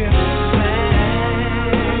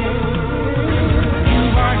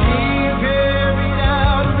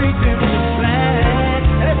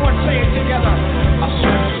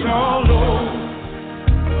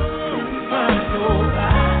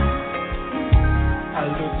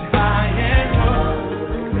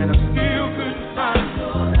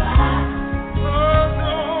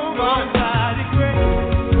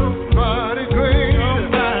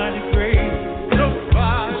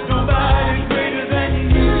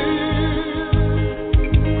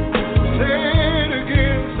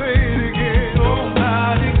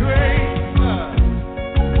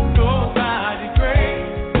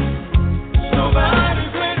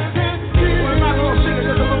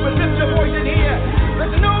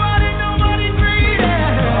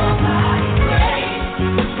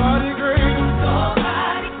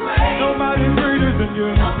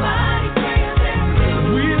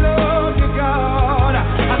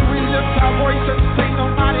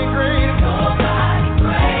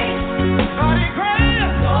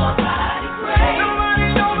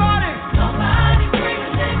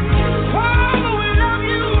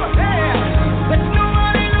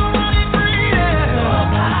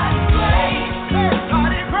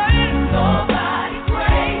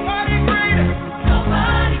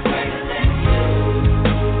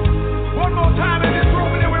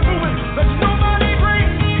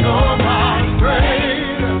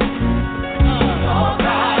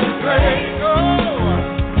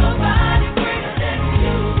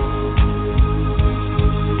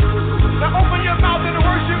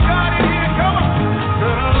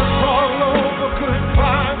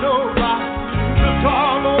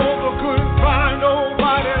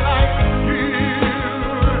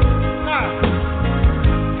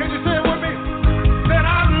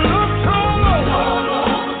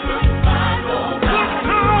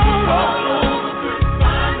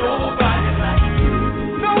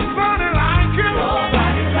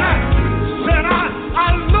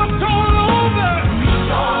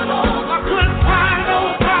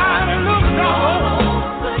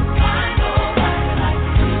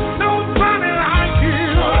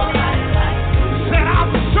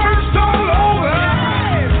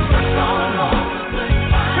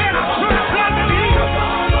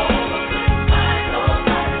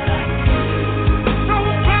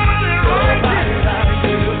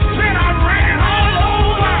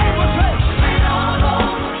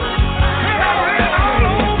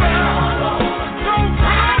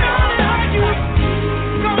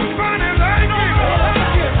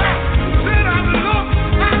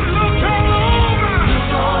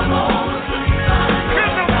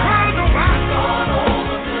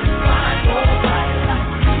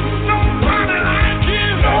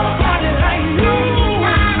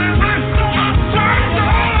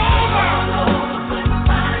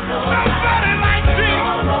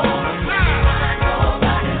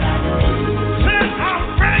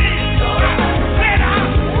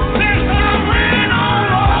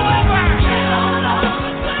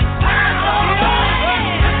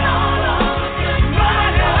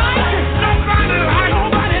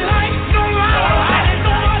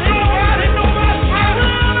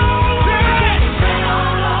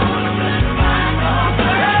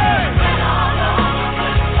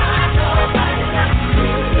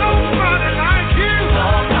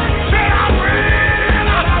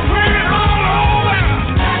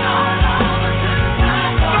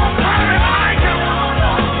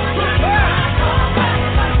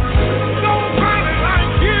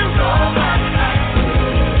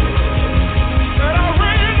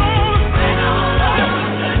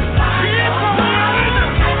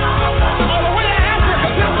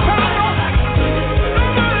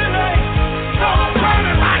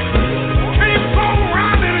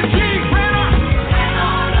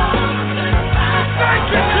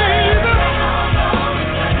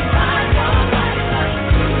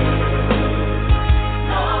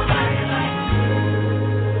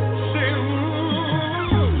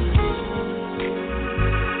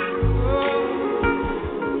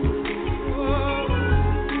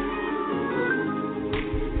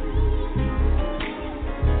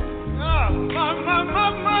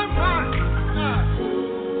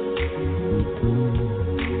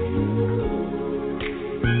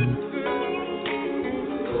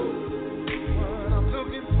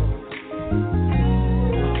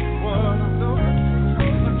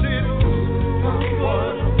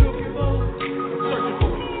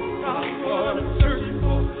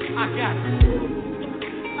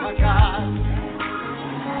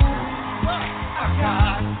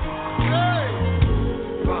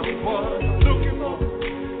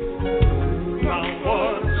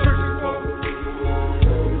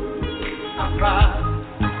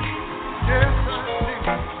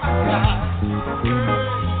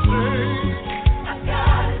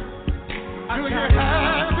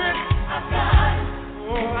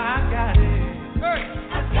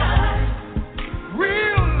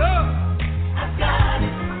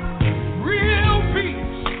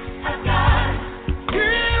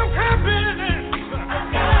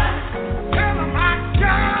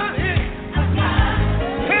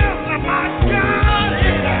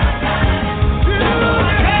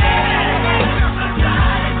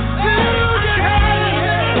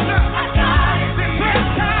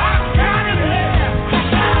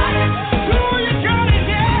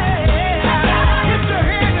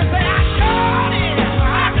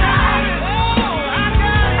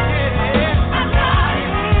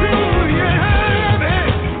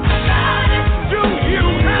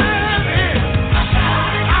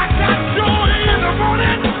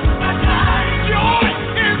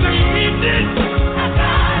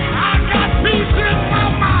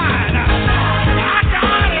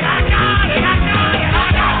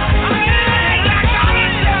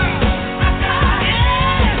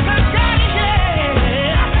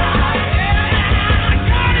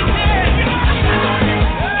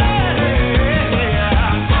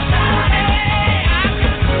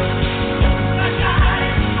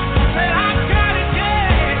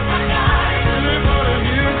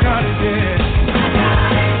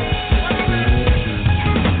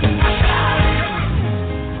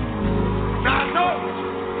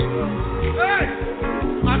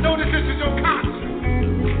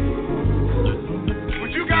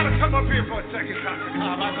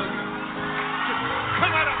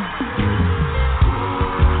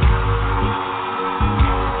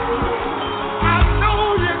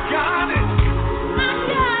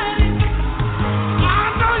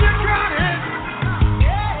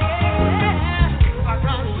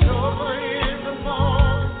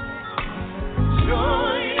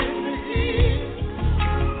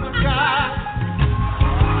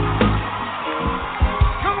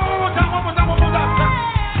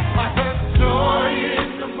 Joy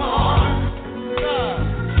in the morning.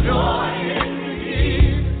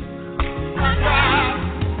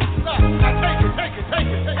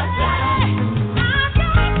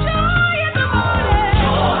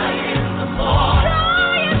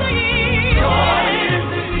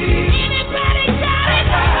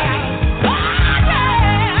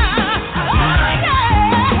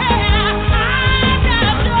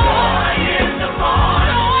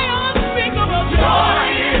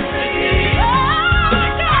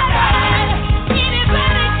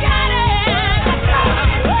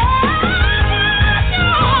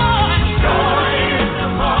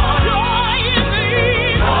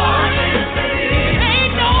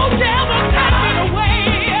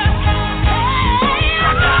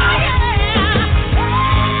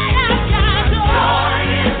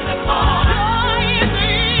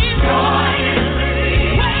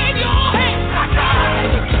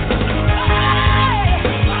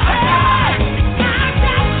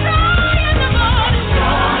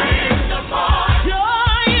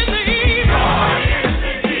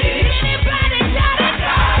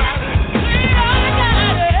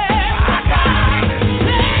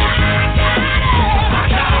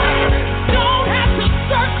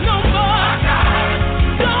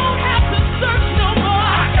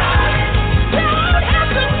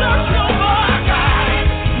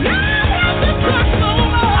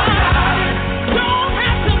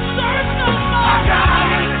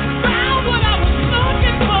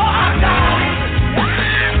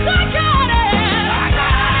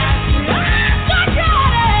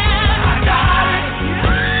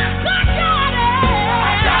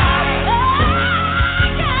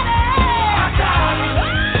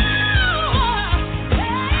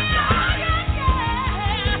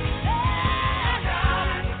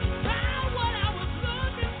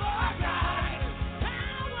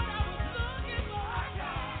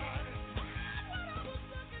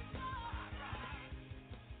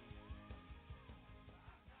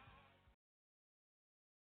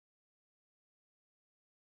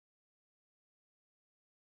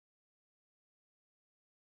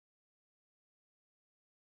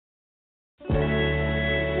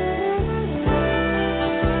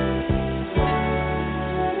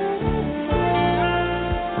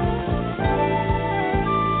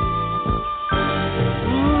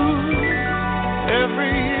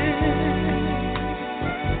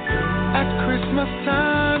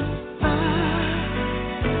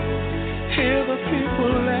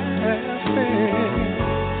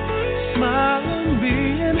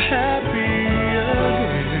 being happy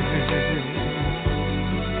again.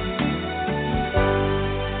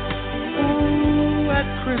 Ooh, at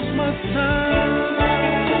Christmas time.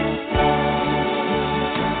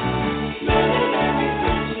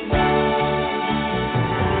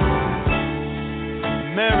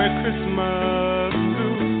 Merry Christmas to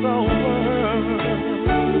the world.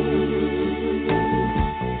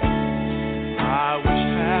 I wish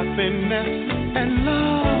happiness and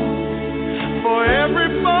love for every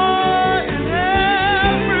boy and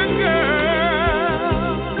every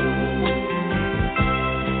girl.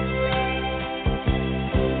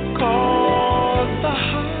 'Cause the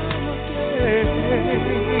holiday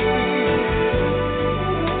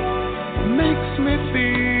makes me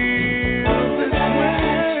feel this way.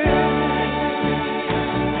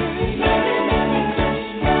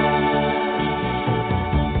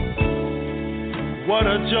 What a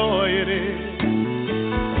joy it is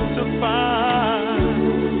to find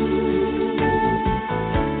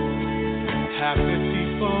happy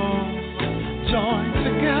people joined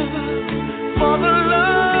together for the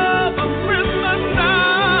love of Christmas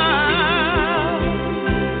time.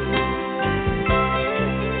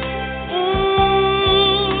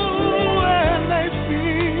 Ooh, and they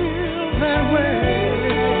feel that way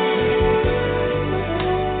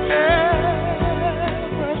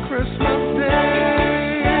every Christmas day.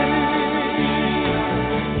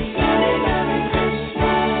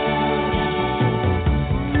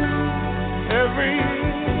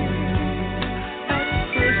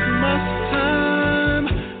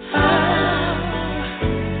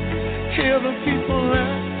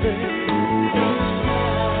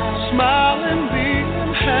 Smiling,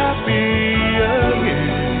 being happy again.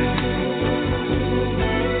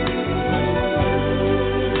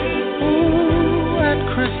 Ooh, at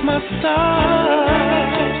Christmas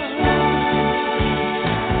time.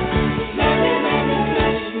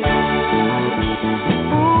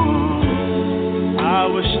 Ooh, I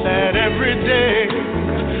wish that every day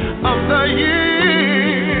of the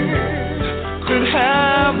year could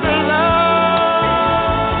have the love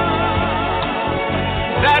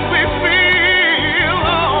that we feel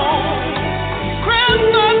on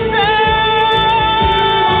Christmas Day.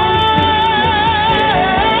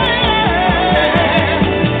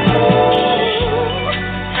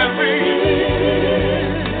 Every year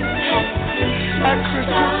at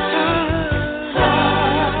Christmas time,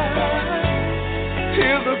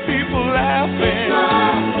 hear the people laughing,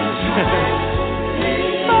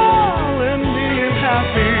 smiling, being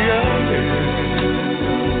happy again.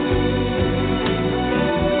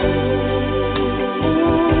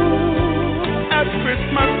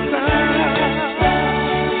 Christmas time.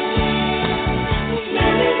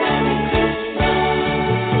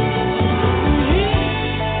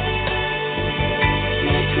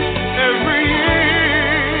 Every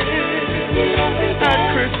year at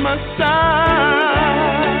Christmas time.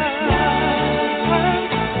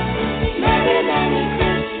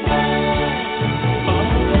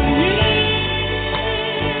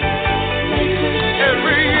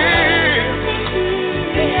 Every year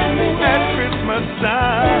at Christmas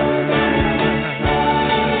time.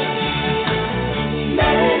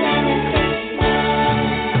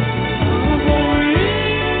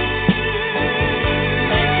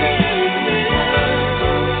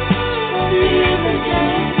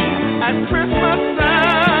 At Christmas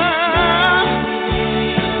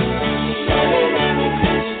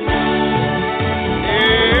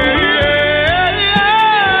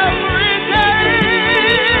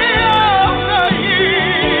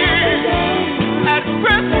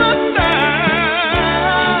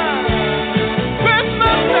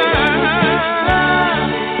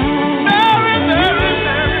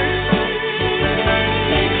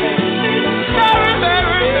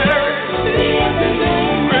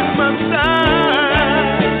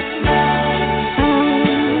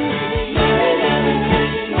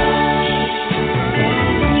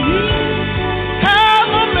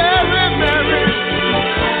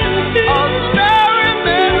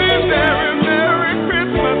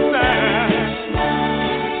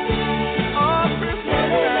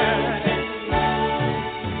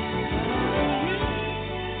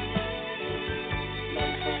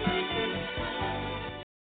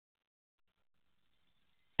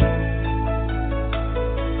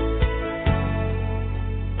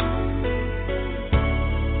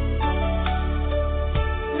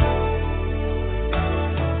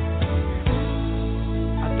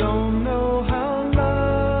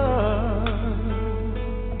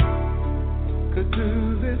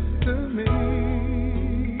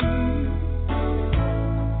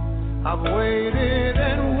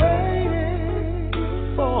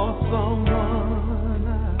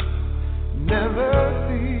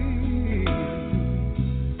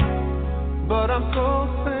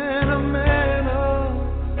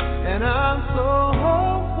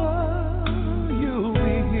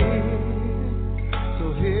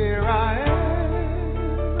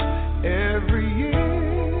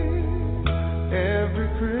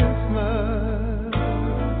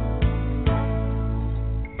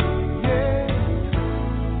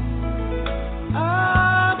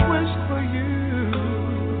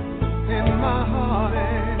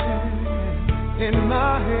in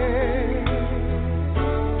my head,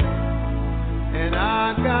 and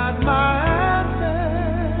I got my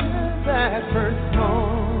answer that first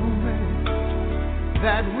moment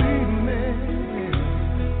that we met.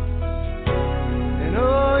 And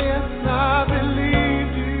oh yes, I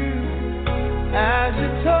believed you as you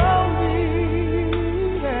told me,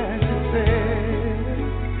 as you said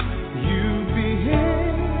you'd be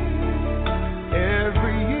here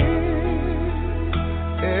every year,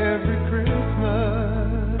 every Christmas.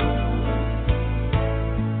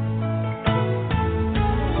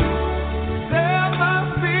 There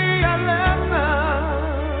must be a lesson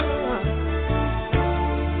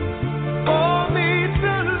for me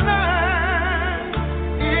to learn.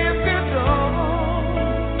 If you don't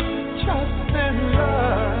trust and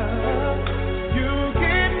love, you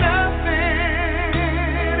get nothing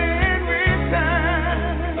in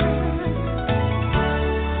return.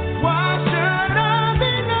 Why should I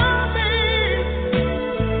be loving?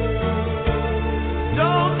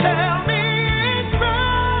 Don't tell me it's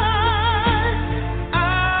right. I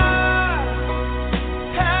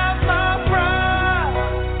have my pride,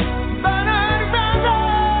 but I'd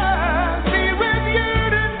rather be with you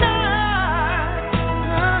tonight.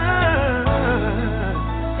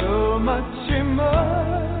 So much emotion,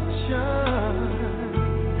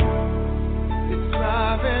 it's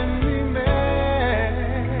driving me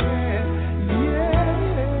mad.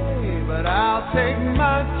 Yeah, but I'll take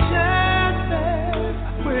my chances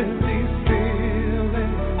with these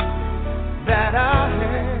feelings that I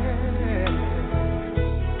have,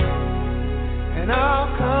 and I'll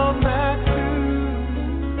come back to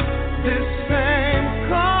this same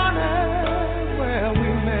corner where we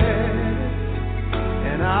met,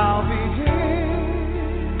 and I'll be here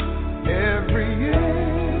every year,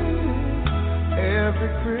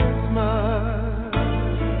 every Christmas.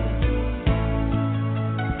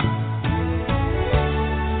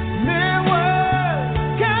 Mere words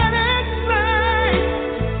can't explain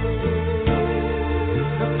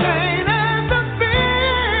the pain and the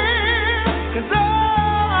fear. 'Cause I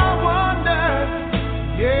wonder,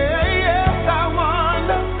 yeah, yes, I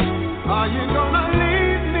wonder, are you gonna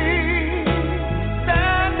leave me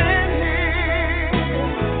standing here?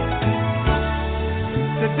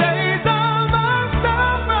 Today's almost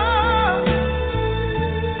over,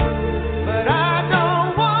 but I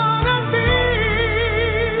don't wanna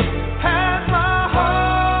leave. Has my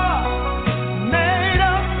heart made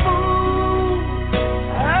a fool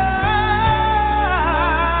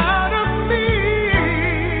out of me?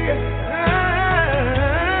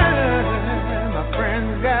 My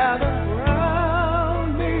friends gather around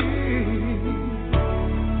me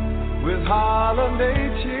with holiday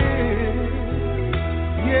cheer.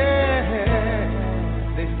 Yeah,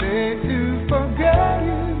 they say to forget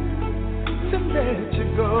you, to let you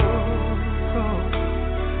go, 'cause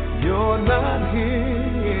you're not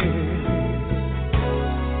here.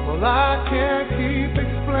 Well, I can't keep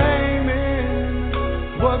explaining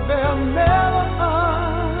what they'll never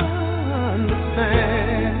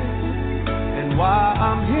understand, and why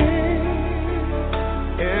I'm here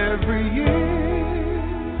every year,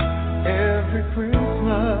 every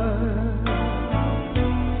Christmas.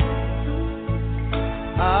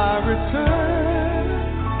 I return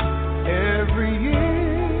every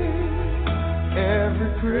year,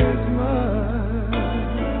 every Christmas.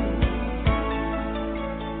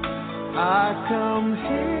 I come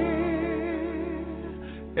here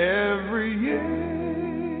every year,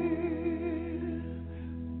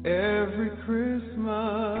 every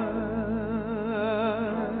Christmas.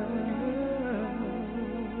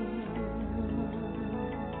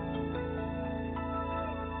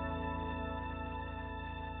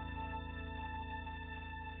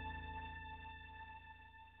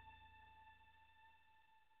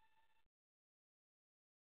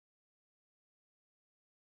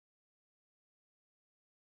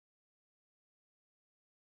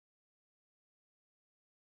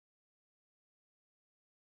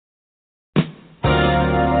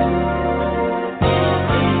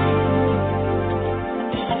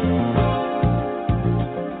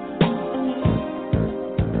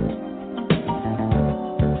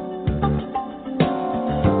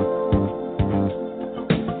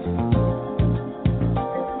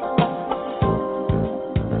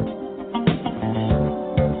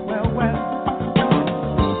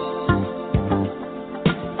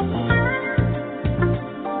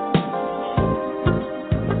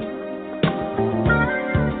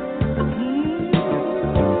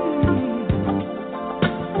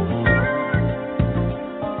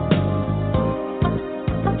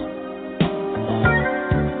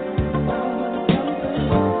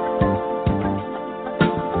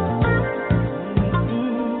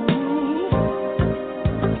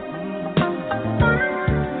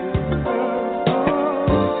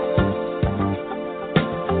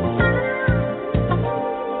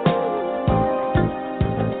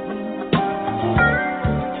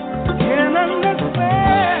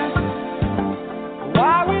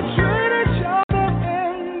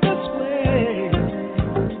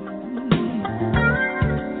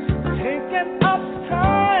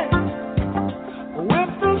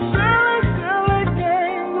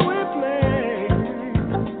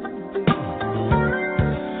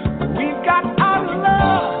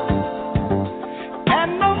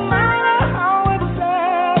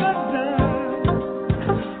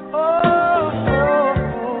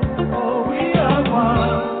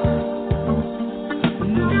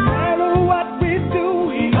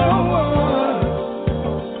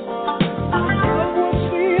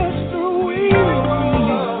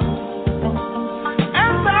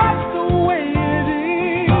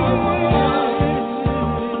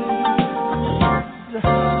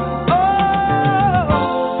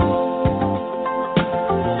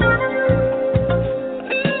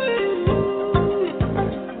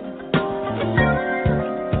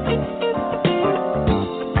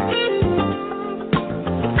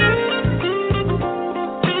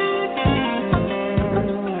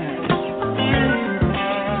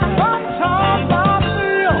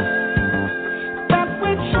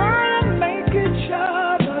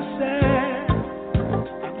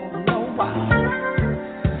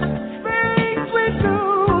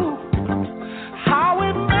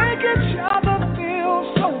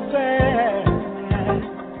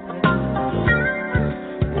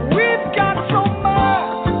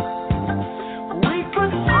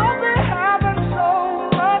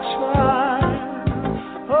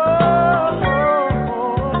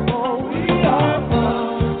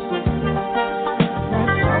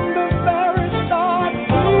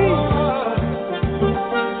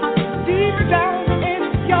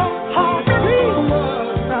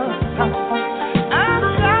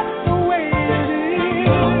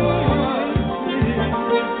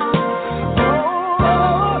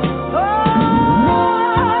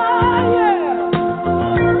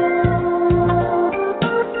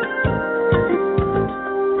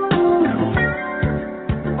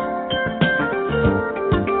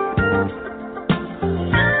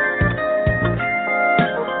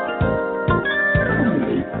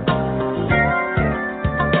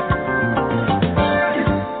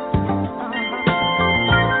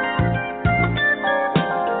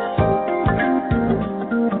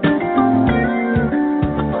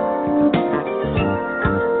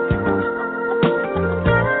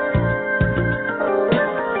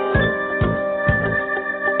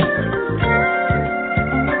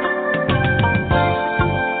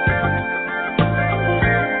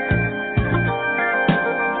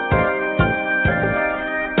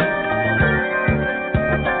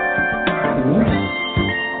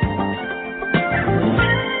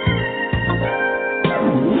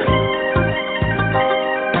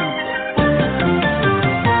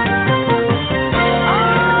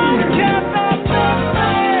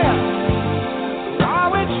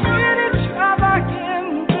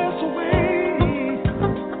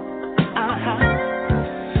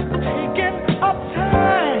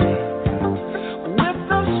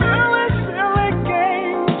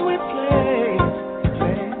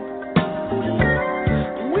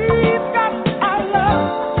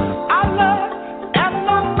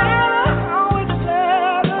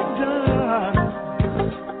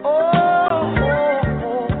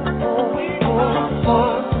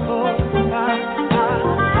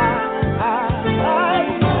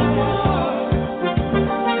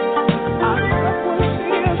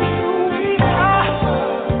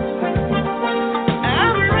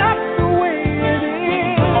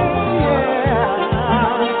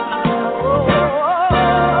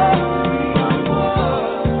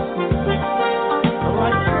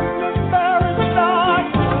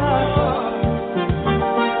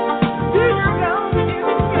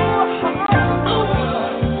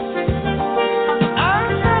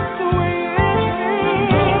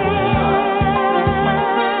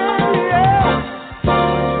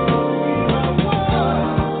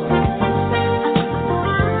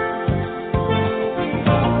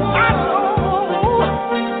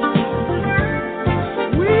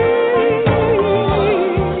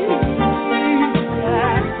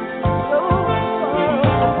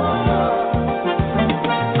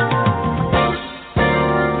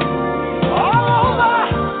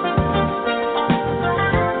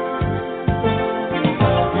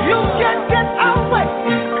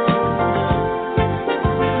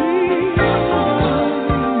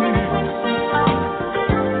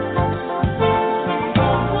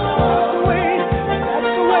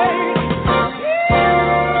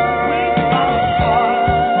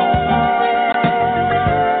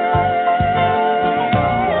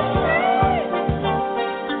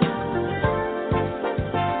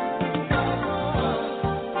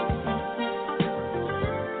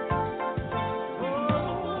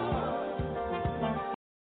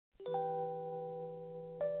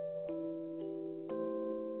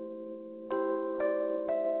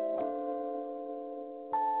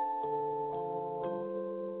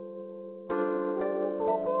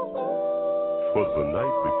 'twas the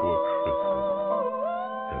night before Christmas,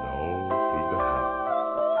 and all through the house,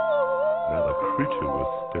 not a creature was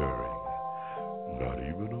stirring, not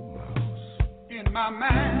even a mouse. In my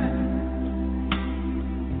mind,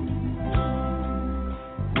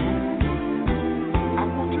 I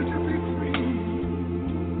want you to be free.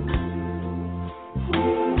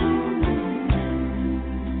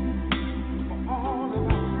 For all of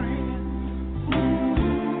our friends,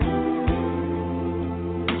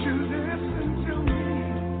 would you listen to me?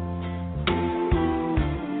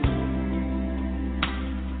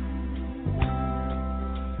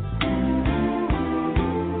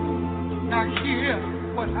 Now hear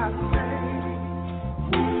what I say.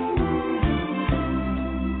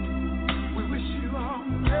 We wish you a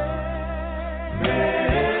Merry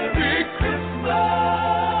Christmas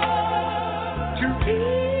to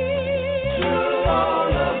each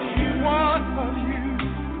all of you, one of you.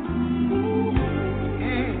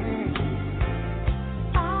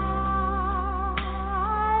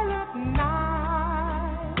 Silent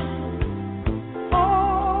night,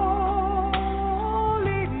 holy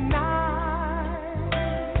night,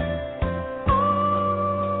 all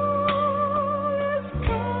is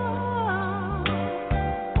calm,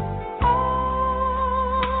 all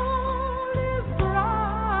is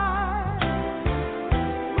bright.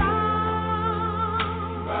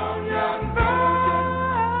 Round yon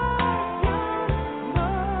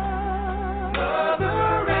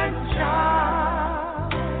mother and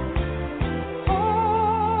child, holy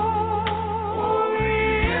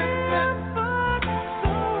infant,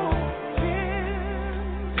 so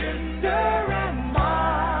tender and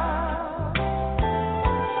mild,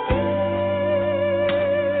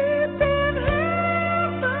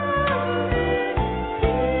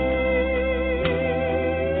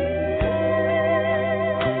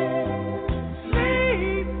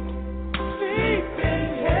 sleep in sleep in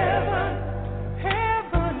heaven,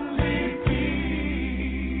 heavenly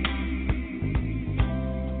peace.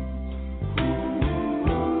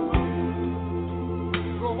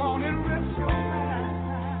 Go on and rest your mind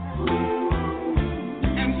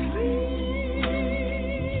and sleep.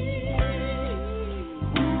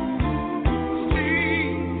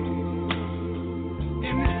 Sleep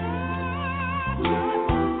in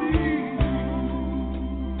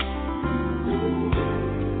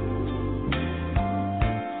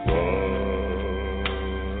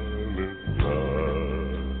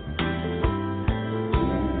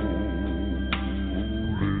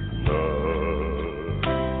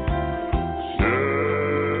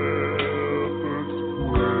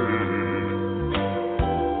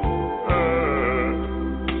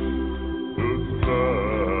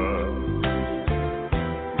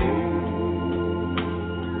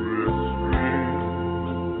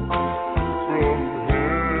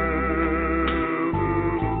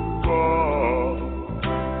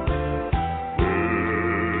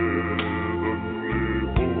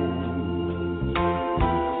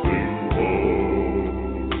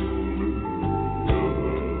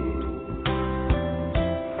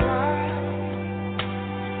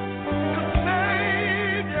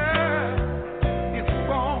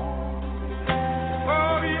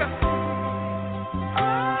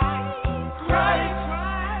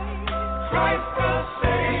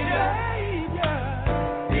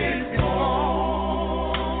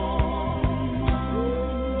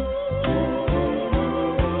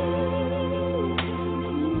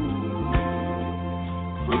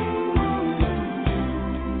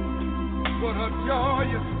what a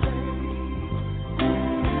joyous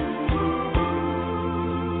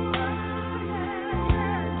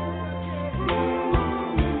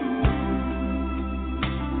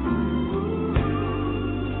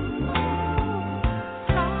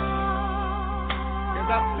as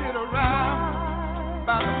I sit around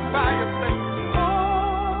by the fireplace,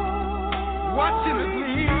 watching the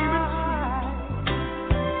gleaming sea.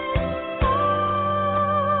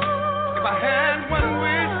 If I had one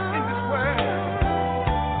wish in this world,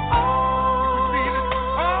 it would be that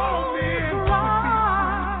all men would be free.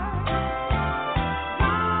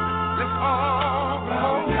 Let's all go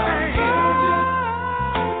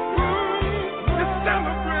to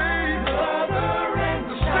celebrate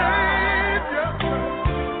the Savior.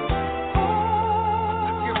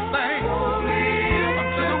 Let's give thanks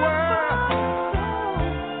unto the world.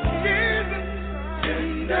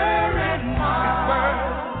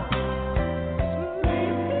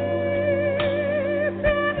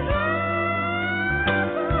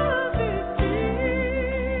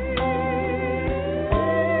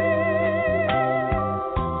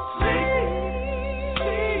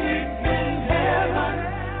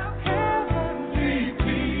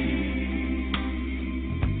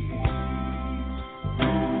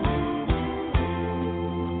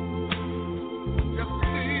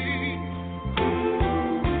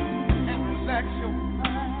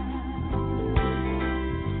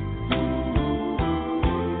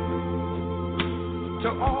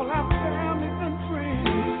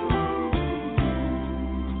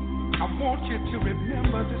 I want you to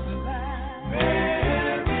remember this line.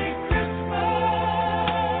 Merry Christmas.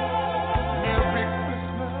 Merry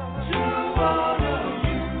Christmas to all of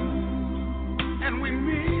you. And we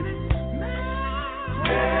mean it. Merry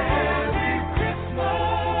Christmas.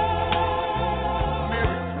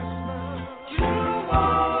 Merry Christmas to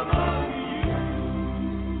all of you.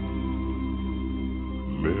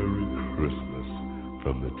 Merry Christmas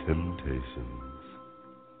from the Temptations.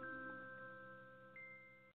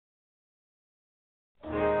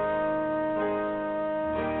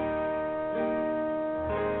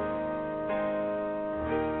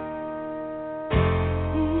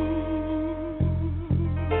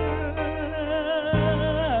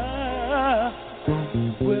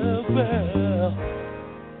 Well,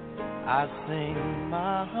 I sing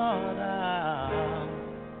my heart out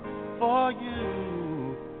for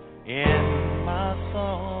you in my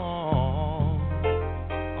song,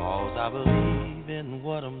 'cause I believe in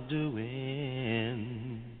what I'm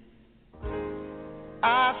doing.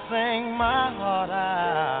 I sing my heart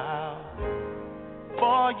out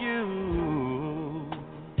for you,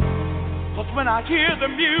 'Cause when I hear the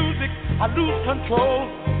music, I lose control.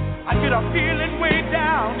 I get a feeling way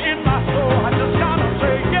down in my soul. I just gotta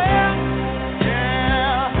say, yeah,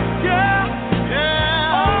 yeah, yeah,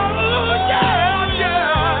 yeah, oh, yeah,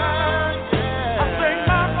 yeah, yeah. I sing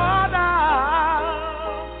my heart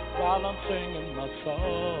out while I'm singing my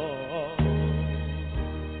song.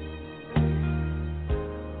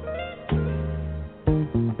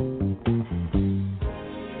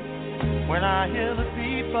 when I hear the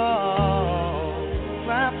people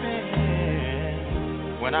clapping,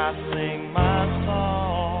 when I sing my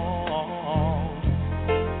song,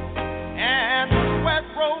 and the sweat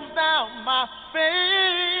rolls down my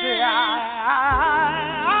face. Yeah,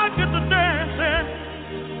 I get to dancing,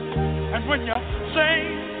 and when you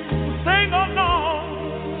sing along,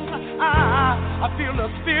 I feel the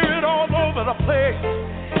spirit all over the place,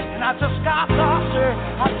 and I just got to say,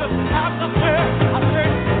 I just have to say, I say,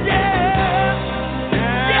 yeah.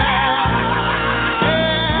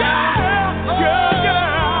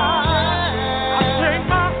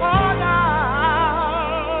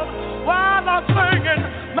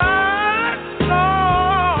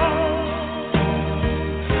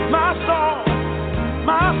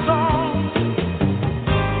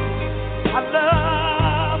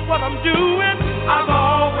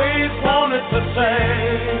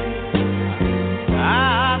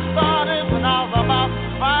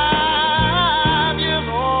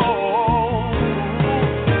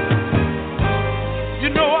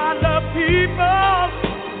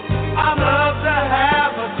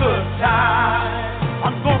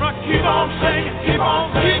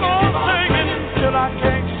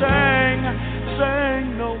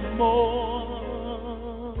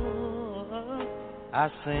 I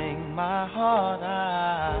sing my heart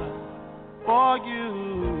out for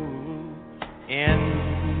you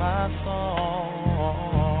in my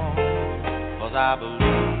song, 'cause I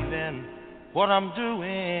believe in what I'm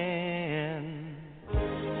doing.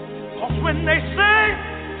 'Cause when they say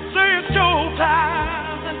it's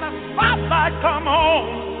showtime and the spotlight come on,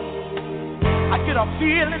 I get a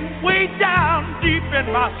feeling way down deep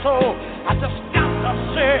in my soul. I just got to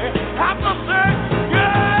say,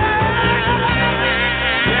 yeah.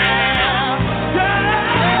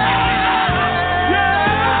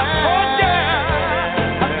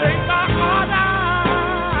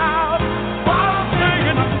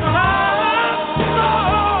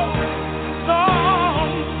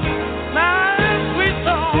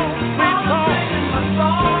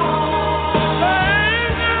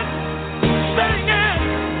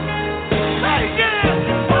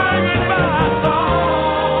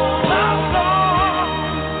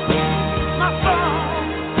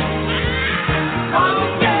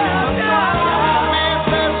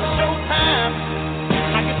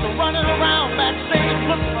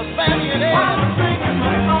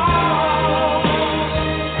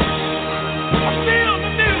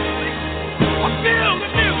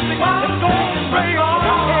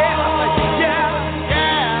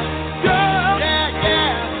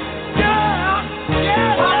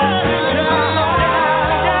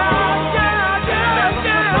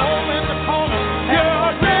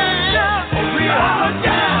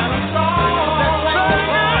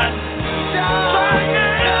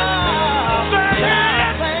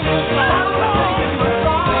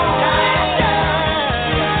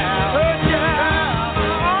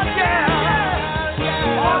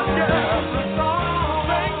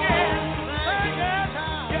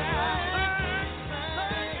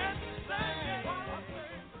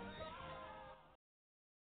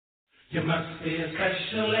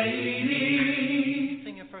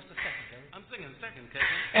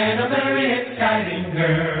 and a very exciting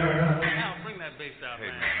girl. Now bring that bass out, man.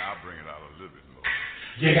 Hey, man, I'll bring it out a little bit more.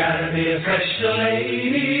 You gotta be a special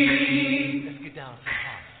lady. Let's get down some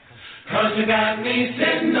hard. 'Cause you got me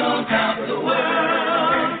sitting on top of the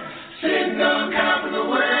world. Sitting on top of the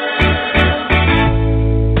world.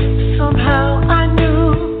 Somehow I knew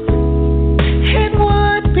it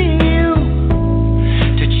would be you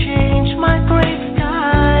to change my gray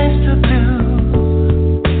skies to blue.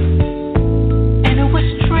 And it was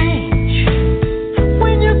strange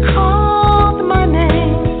when you called my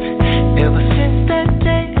name. Ever since that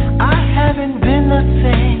day, I haven't been the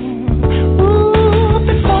same. Ooh,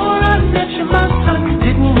 before I met you, my sun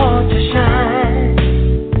didn't want to shine.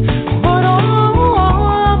 But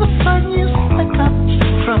all of a sudden you slick up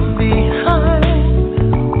from behind.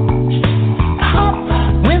 Hop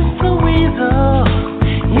went the weasel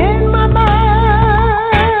in my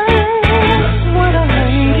mind. What a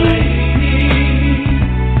lady.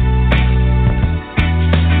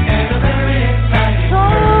 And a very exciting So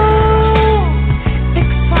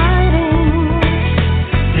exciting.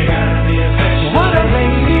 You gotta be a special What a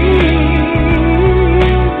lady.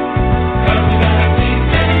 'Cause you got me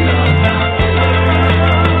sitting on top of the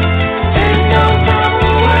world. Sitting on top of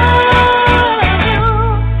the world.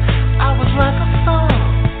 I was like a song,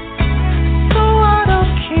 so out of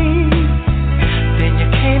key. Then you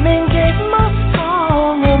came and gave my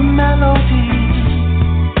song a melody.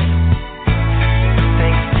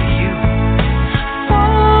 Thanks to you for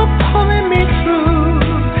pulling me through.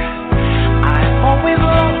 I always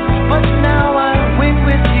lost, but now I win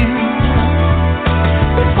with you.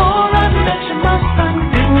 Before I met you, my sun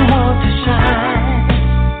didn't want to shine.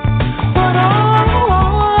 But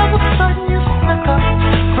all of a sudden you snuck up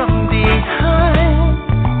from behind.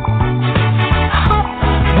 Hop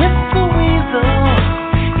with the weasel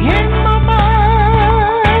in my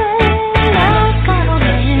mind. I got a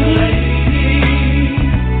lady.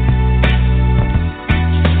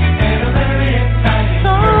 And a very exciting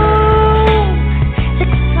So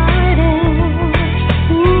exciting.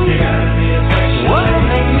 You gotta be a special What a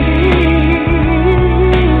lady.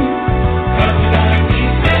 'Cause you got me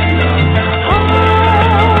sitting on top of the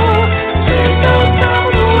Oh, sitting on top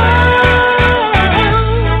of the world.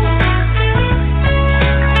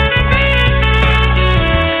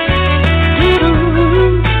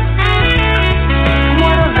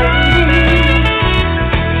 What a lady.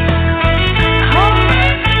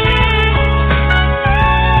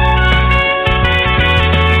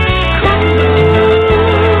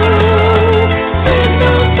 Sitting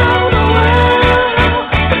on top of the world.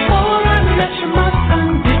 Before I met you, my sun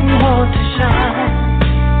didn't want to shine.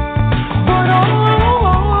 But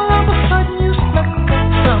all of a sudden you snuck up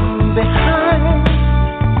from behind.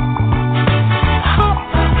 Hop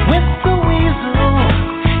with the weasel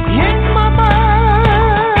in my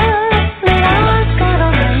mind. I've got a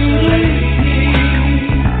lady.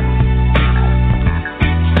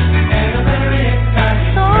 and a very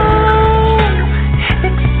exciting So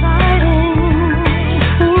exciting.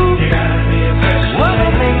 You gotta be a special What a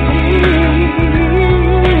lady.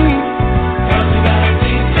 'Cause you got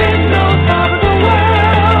me Sitting on top of the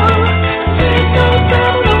world. Sitting on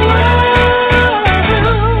top of the world.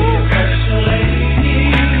 special lady.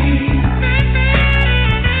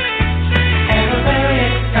 And a very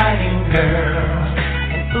exciting girl.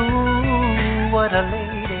 And ooh, what a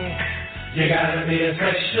lady. You gotta be a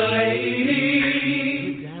special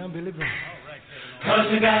lady. Down, Billy Brown. 'Cause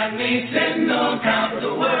you got me sitting on top of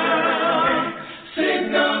the world.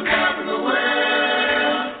 Sitting on top of the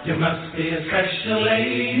world. You must be a special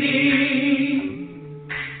lady.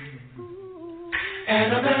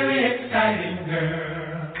 And a very exciting